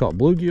 We've caught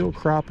bluegill,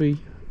 crappie,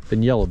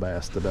 and yellow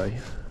bass today.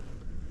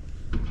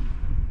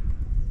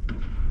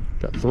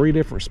 Got 3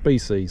 different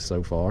species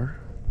so far.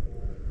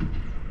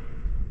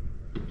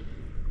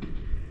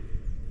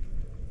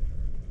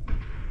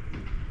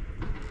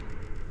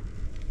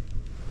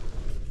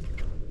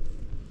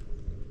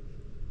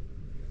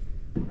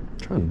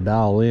 Trying to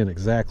dial in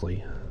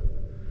exactly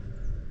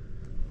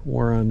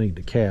where I need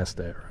to cast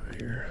at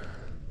right here.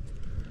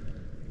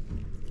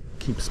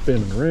 Keep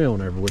spinning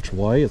around every which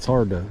way. It's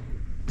hard to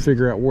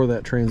figure out where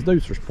that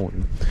transducer's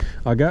pointing.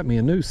 I got me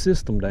a new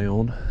system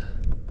down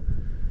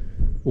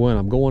when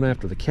I'm going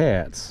after the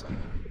cats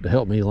to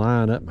help me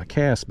line up my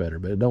cast better,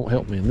 but it don't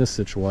help me in this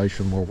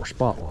situation where we're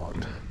spot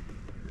locked.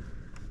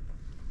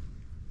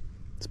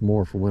 It's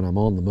more for when I'm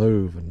on the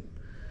move and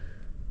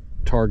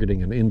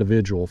targeting an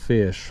individual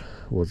fish.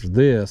 With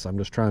this, I'm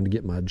just trying to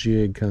get my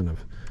jig kind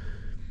of,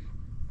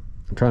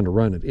 I'm trying to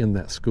run it in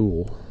that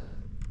school.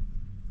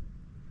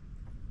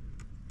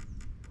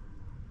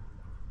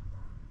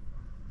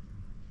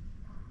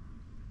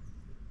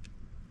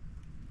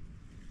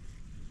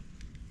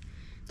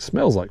 It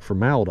smells like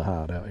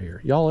formaldehyde out here.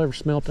 Y'all ever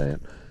smelt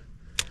that?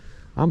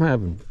 I'm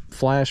having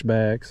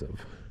flashbacks of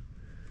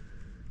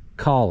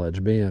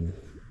college, being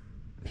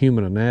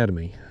human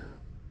anatomy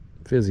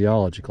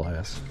physiology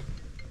class.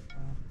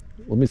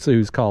 Let me see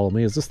who's calling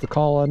me. Is this the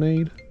call I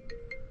need?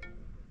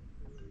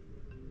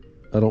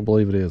 I don't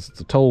believe it is.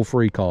 It's a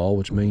toll-free call,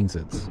 which means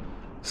it's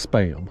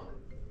spam.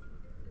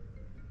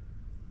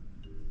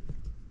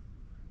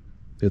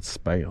 It's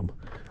spam.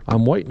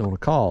 I'm waiting on a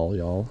call,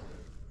 y'all.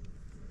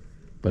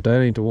 But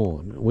that ain't the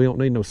one. We don't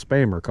need no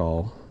spammer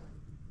call.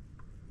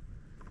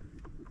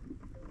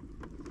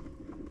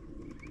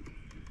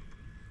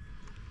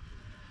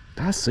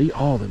 I see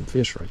all them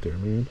fish right there,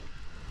 man.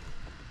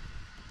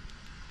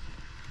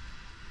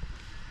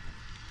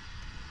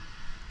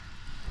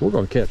 We're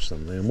going to catch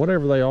them, man.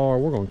 Whatever they are,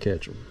 we're going to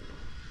catch them.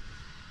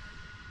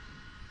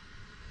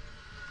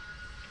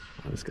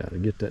 I just got to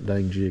get that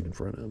dang jig in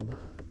front of them.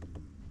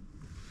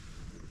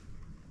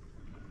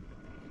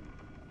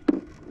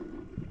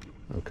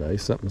 Okay,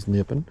 something's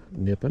nipping.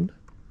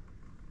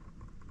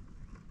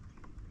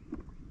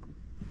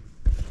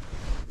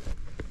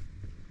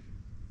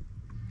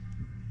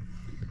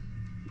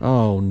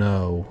 Oh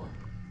no.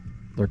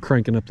 They're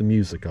cranking up the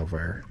music over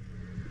there.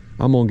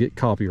 I'm going to get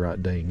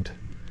copyright dinged.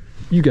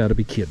 You got to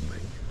be kidding me.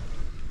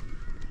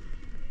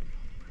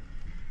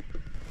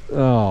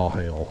 Oh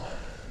hell.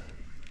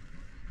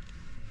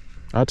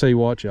 I'll tell you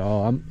what,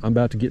 y'all, I'm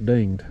about to get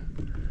dinged.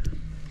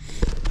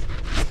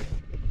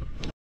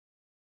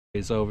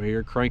 Is over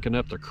here cranking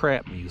up their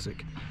crap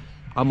music.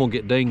 I'm gonna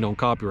get dinged on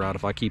copyright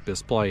if I keep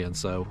this playing,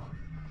 so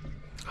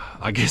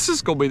I guess this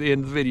is gonna be the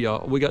end of the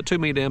video. We got too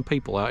many damn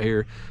people out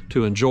here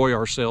to enjoy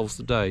ourselves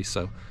today,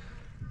 so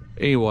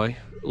anyway,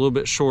 a little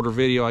bit shorter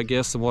video I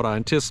guess than what I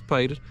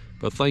anticipated,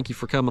 but thank you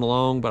for coming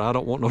along. But I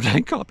don't want no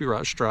dang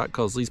copyright strike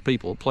because these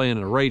people are playing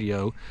in a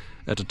radio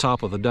at the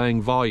top of the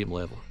dang volume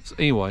level. So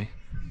anyway,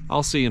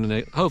 I'll see you in the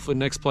next, hopefully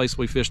next place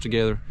we fish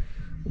together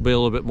will be a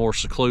little bit more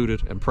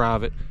secluded and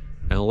private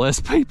and less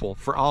people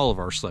for all of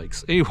our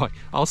sakes. Anyway,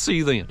 I'll see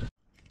you then.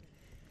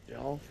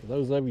 Y'all, for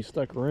those of you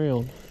stuck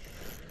around,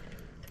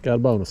 got a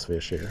bonus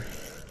fish here.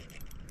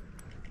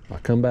 I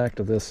come back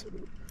to this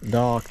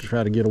dock to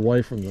try to get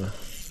away from the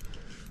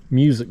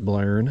music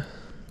blaring.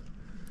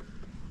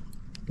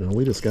 Now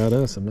we just got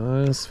us a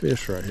nice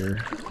fish right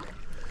here.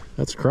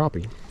 That's a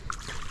crappie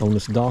on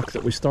this dock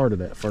that we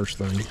started at first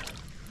thing.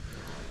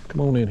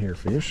 Come on in here,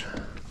 fish.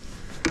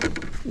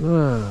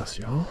 Nice,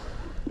 y'all.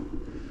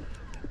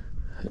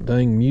 That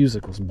dang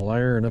music was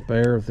blaring up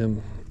there with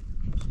them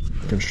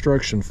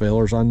construction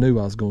fellers. I knew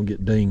I was going to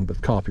get dinged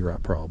with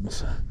copyright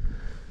problems.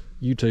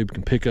 YouTube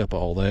can pick up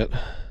all that.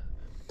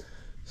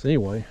 So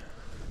anyway,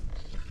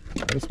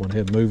 I just went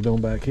ahead and moved on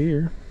back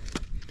here.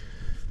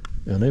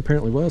 And there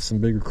apparently was some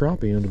bigger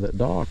crappie under that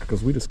dock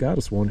because we just got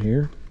us one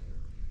here.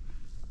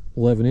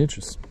 11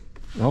 inches.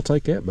 I'll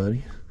take that,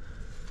 buddy.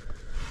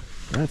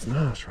 That's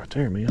nice right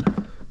there, man.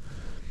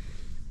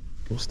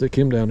 We'll stick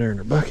him down there in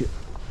our bucket.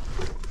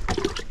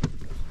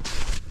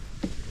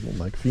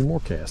 We'll make a few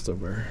more casts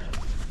over there.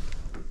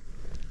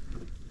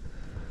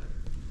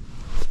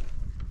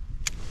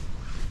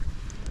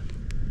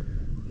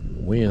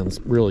 The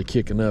wind's really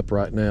kicking up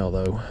right now,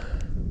 though.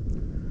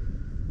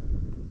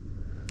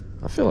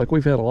 I feel like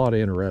we've had a lot of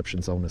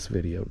interruptions on this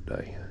video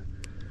today.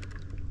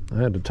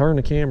 I had to turn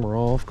the camera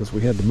off because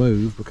we had to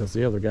move because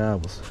the other guy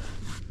was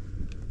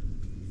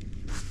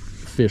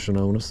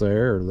fishing on us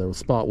there, or there was a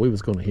spot we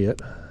was going to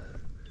hit.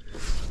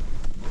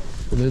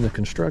 And then the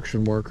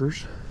construction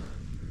workers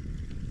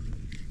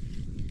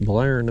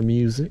blaring the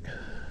music.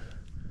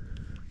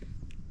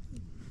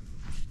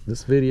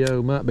 This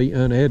video might be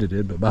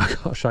unedited, but by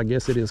gosh, I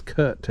guess it is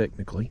cut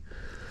technically,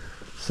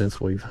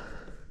 since we've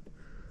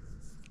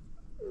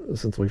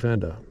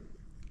had to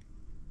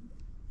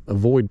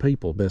avoid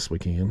people best we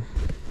can.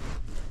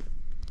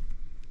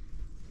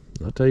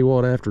 I tell you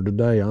what, after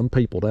today, I'm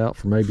peopled out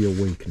for maybe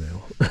a week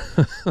now.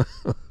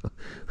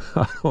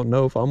 I don't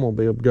know if I'm gonna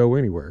be able to go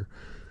anywhere.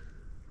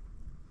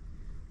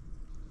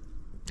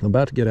 I'm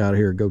about to get out of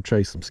here and go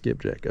chase some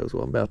skipjack. Is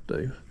what I'm about to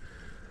do.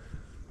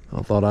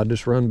 I thought I'd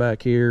just run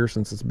back here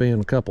since it's been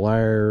a couple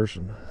hours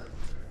and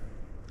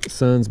the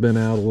sun's been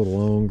out a little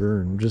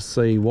longer, and just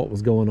see what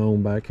was going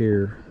on back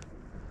here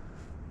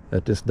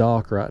at this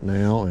dock right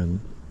now.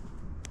 And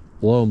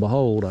lo and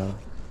behold, I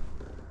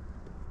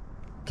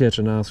catch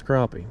a nice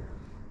crappie.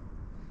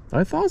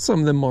 I thought some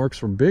of them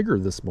marks were bigger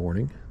this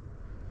morning,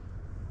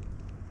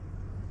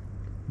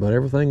 but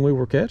everything we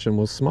were catching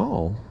was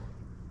small.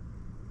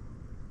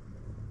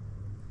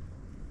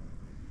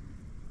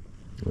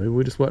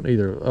 We just wasn't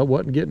either, I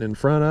wasn't getting in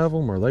front of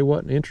them, or they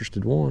wasn't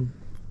interested one.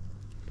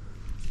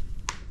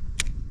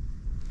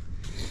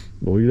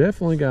 But we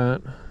definitely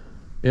got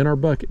in our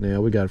bucket now,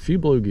 we got a few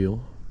bluegill,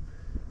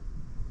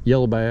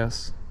 yellow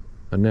bass,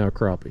 and now a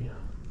crappie.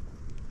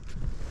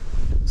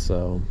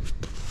 So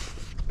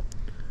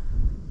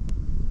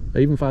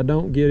even if I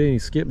don't get any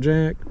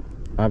skipjack,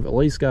 I've at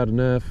least got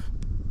enough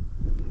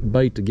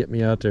bait to get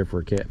me out there for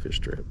a catfish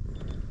trip.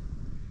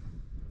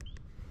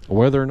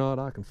 Whether or not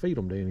I can feed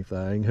them to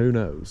anything, who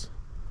knows?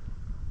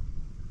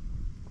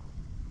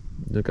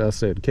 Like I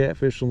said,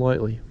 catfishing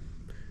lately,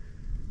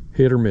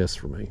 hit or miss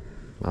for me.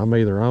 I'm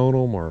either on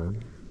them or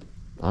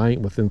I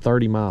ain't within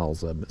 30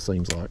 miles of them, it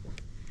seems like.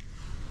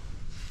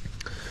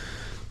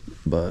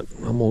 But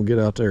I'm gonna get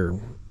out there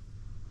and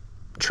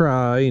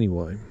try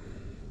anyway,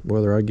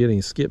 whether I get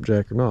any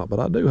skipjack or not. But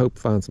I do hope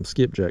to find some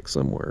skipjack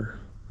somewhere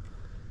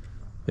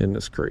in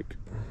this creek.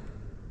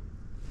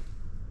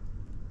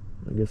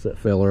 I guess that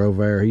fella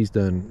over there, he's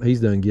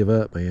done give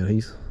up, man.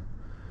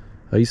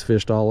 He's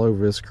fished all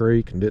over this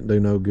creek and didn't do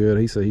no good.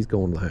 He said he's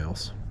going to the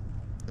house.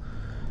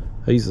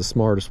 He's the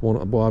smartest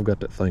one. Boy, I've got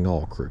that thing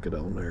all crooked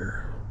on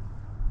there.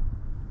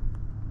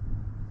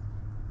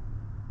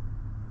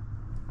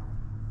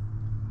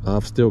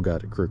 I've still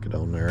got it crooked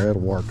on there.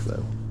 That'll work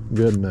though.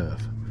 Good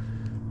enough.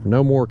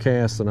 No more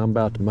casts than I'm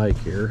about to make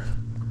here.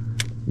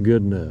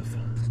 Good enough.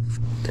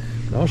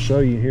 I'll show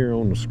you here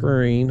on the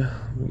screen.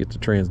 Get the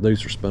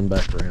transducer spun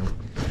back around.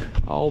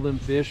 All them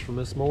fish from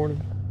this morning,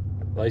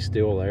 they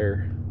still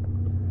there.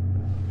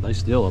 They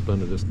still up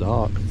under this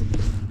dock.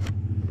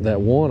 That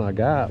one I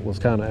got was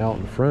kind of out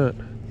in front.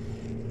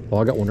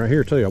 Well, I got one right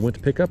here too. I went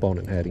to pick up on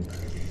it and had him.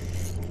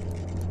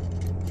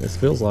 This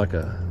feels like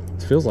a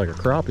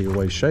crappie the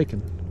way he's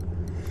shaking.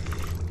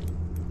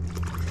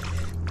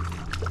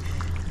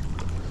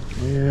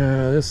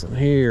 Yeah, this one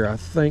here I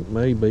think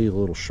may be a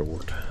little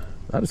short.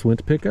 I just went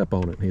to pick up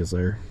on it and he was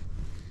there.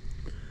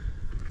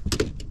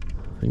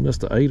 He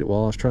must have ate it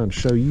while I was trying to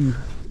show you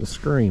the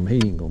scream. He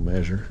ain't gonna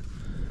measure.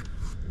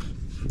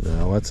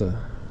 No, that's a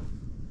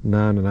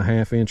 9.5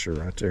 incher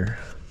right there.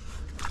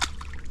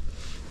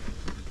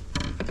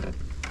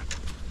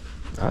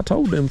 I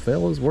told them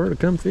fellas where to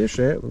come fish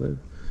at.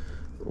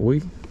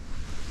 We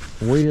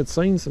had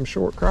seen some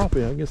short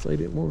crappie. I guess they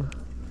didn't want to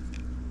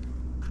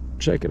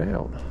check it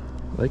out.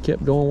 They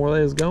kept going where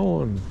they was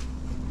going.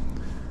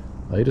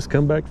 They just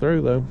come back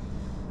through though.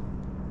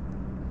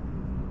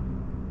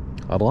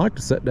 I'd like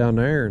to sit down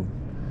there and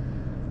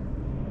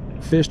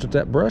fished at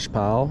that brush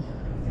pile.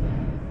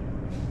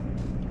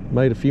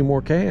 Made a few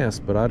more casts,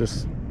 but I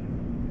just,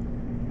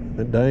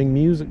 that dang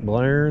music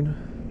blaring.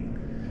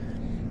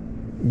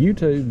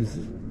 YouTube's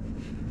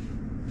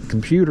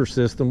computer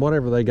system,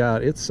 whatever they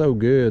got, it's so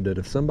good that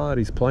if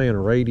somebody's playing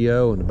a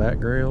radio in the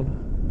background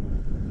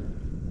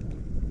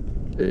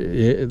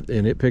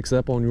and it picks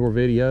up on your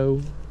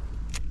video,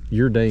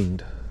 you're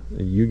dinged.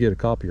 You get a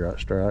copyright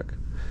strike.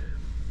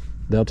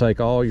 They'll take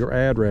all your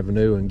ad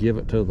revenue and give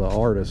it to the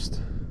artist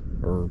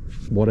or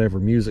whatever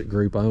music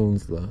group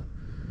owns the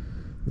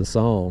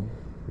song.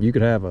 You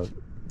could have a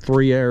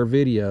 3-hour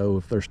video.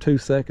 If there's 2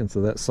 seconds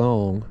of that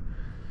song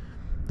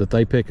that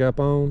they pick up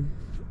on,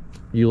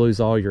 you lose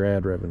all your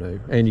ad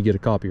revenue and you get a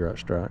copyright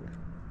strike.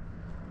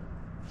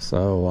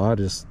 So I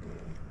just,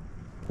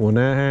 when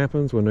that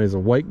happens, when there's a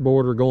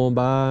wakeboarder going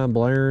by and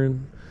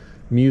blaring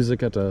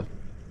music at the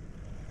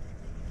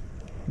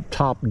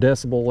top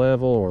decibel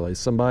level, or there's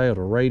somebody at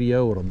a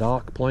radio at a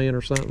dock playing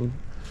or something,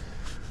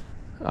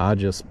 I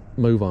just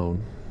move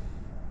on.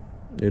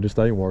 It just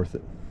ain't worth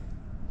it.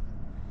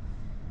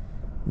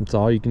 That's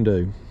all you can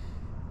do.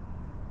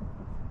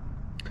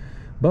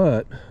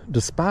 But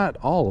despite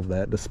all of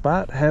that,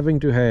 despite having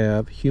to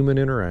have human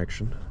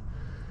interaction,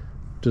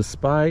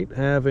 despite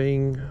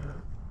having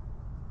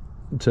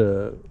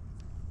to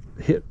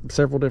hit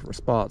several different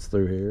spots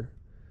through here,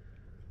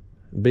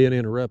 being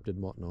interrupted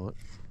and whatnot,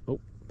 oh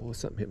boy,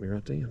 something hit me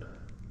right then.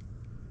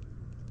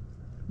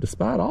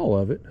 Despite all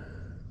of it,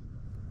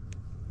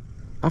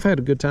 I've had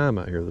a good time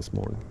out here this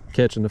morning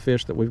catching the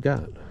fish that we've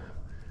got.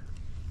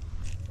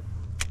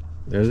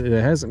 It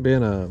hasn't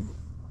been a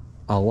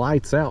a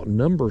lights out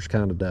numbers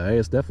kind of day.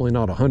 It's definitely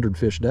not a 100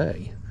 fish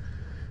day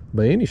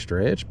by any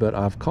stretch, but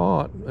I've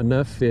caught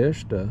enough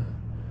fish to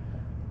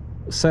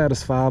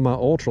satisfy my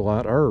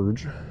ultralight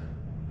urge.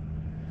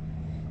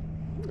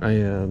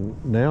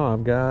 And now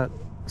I've got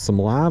some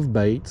live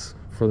baits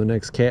for the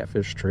next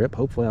catfish trip.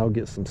 Hopefully I'll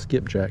get some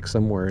skipjack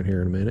somewhere in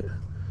here in a minute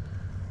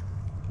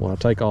when I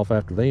take off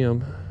after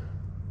them.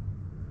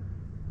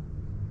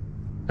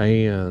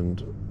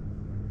 And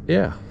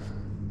yeah,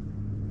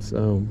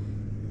 so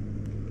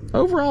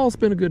overall it's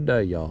been a good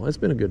day, y'all. It's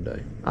been a good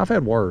day. I've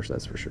had worse,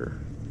 that's for sure.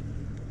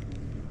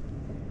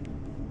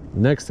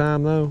 Next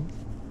time though,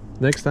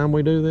 next time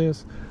we do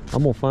this,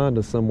 I'm gonna find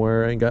us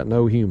somewhere ain't got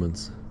no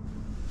humans.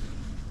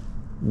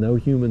 No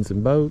humans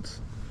in boats,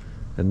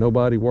 and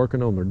nobody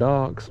working on their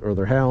docks or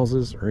their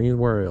houses or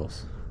anywhere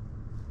else.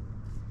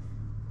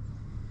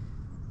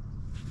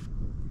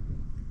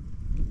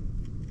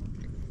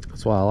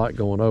 That's why I like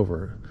going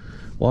over.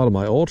 A lot of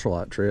my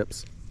ultralight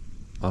trips,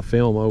 I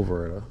film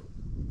over at a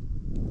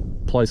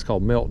place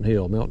called Melton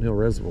Hill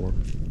Reservoir.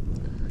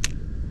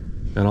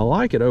 And I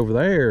like it over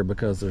there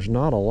because there's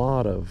not a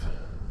lot of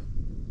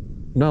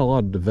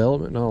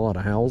development, not a lot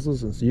of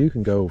houses, and so you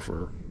can go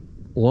for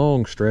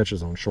long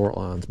stretches on short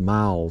lines,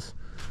 miles,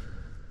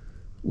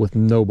 with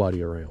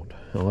nobody around,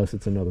 unless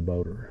it's another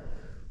boater.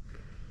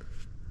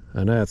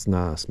 And that's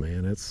nice,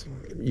 man.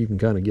 You can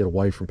kind of get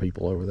away from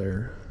people over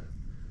there.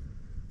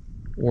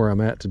 Where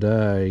I'm at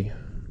today,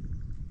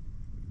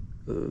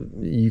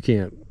 you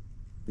can't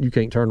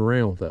turn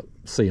around without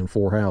seeing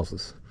 4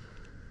 houses.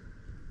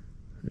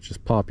 It's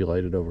just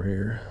populated over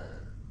here.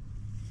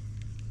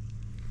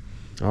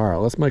 All right,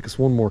 let's make us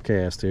one more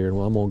cast here, and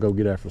I'm gonna go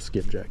get after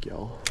skipjack,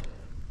 y'all.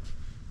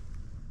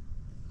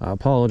 I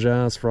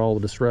apologize for all the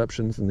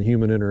disruptions in the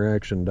human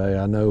interaction today.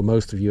 I know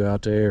most of you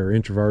out there are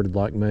introverted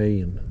like me,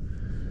 and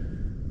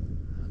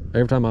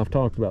every time I've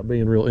talked about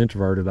being real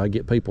introverted, I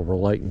get people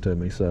relating to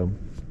me. So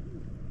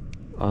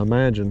I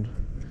imagine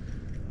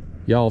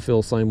y'all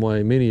feel the same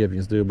way many of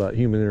you do about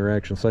human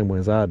interaction, same way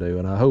as I do,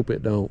 and I hope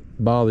it don't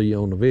bother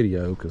you on the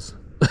video, because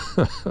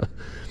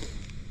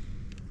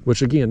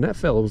which again, that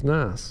fellow was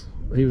nice.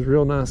 He was a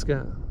real nice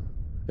guy.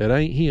 It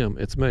ain't him,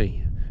 it's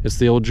me. It's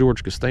the old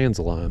George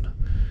Costanza line.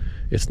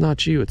 It's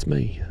not you, it's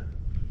me.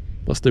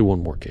 Let's do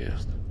one more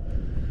cast,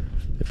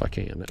 if I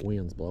can. That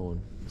wind's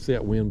blowing. See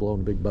that wind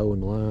blowing a big bow in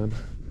the line?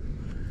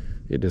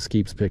 It just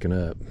keeps picking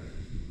up.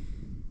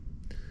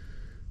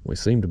 We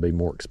seem to be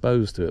more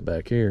exposed to it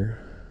back here.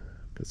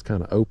 It's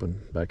kind of open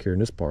back here in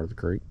this part of the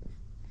creek.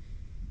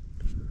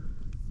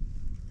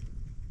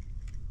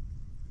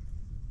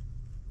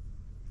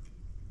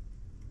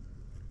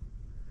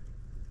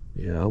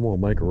 Yeah, I'm gonna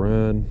make a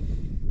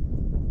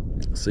run,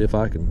 see if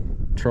I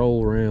can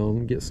troll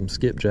around, get some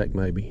skipjack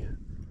maybe,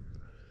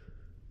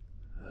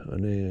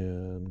 and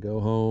then go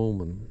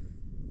home and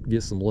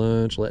get some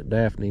lunch, let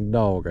Daphne the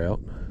dog out.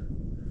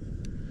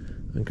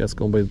 I think that's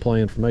gonna be the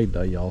plan for me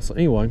today, y'all. So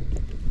anyway,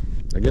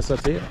 I guess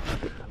that's it.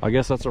 I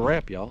guess that's a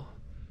wrap, y'all.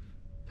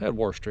 Had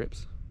worse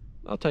trips.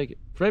 I'll take it.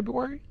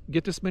 February,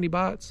 get this many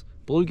bites,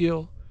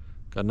 bluegill,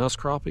 got nuss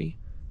crappie,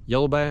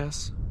 yellow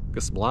bass,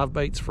 got some live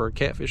baits for a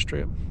catfish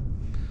trip.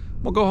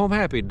 We'll go home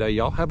happy today,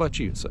 y'all. How about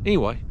you? So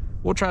anyway,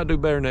 we'll try to do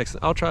better next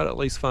time. I'll try to at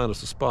least find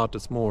us a spot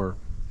that's more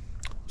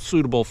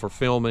suitable for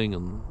filming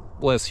and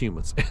less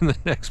humans in the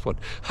next one.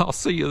 I'll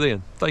see you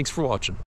then. Thanks for watching.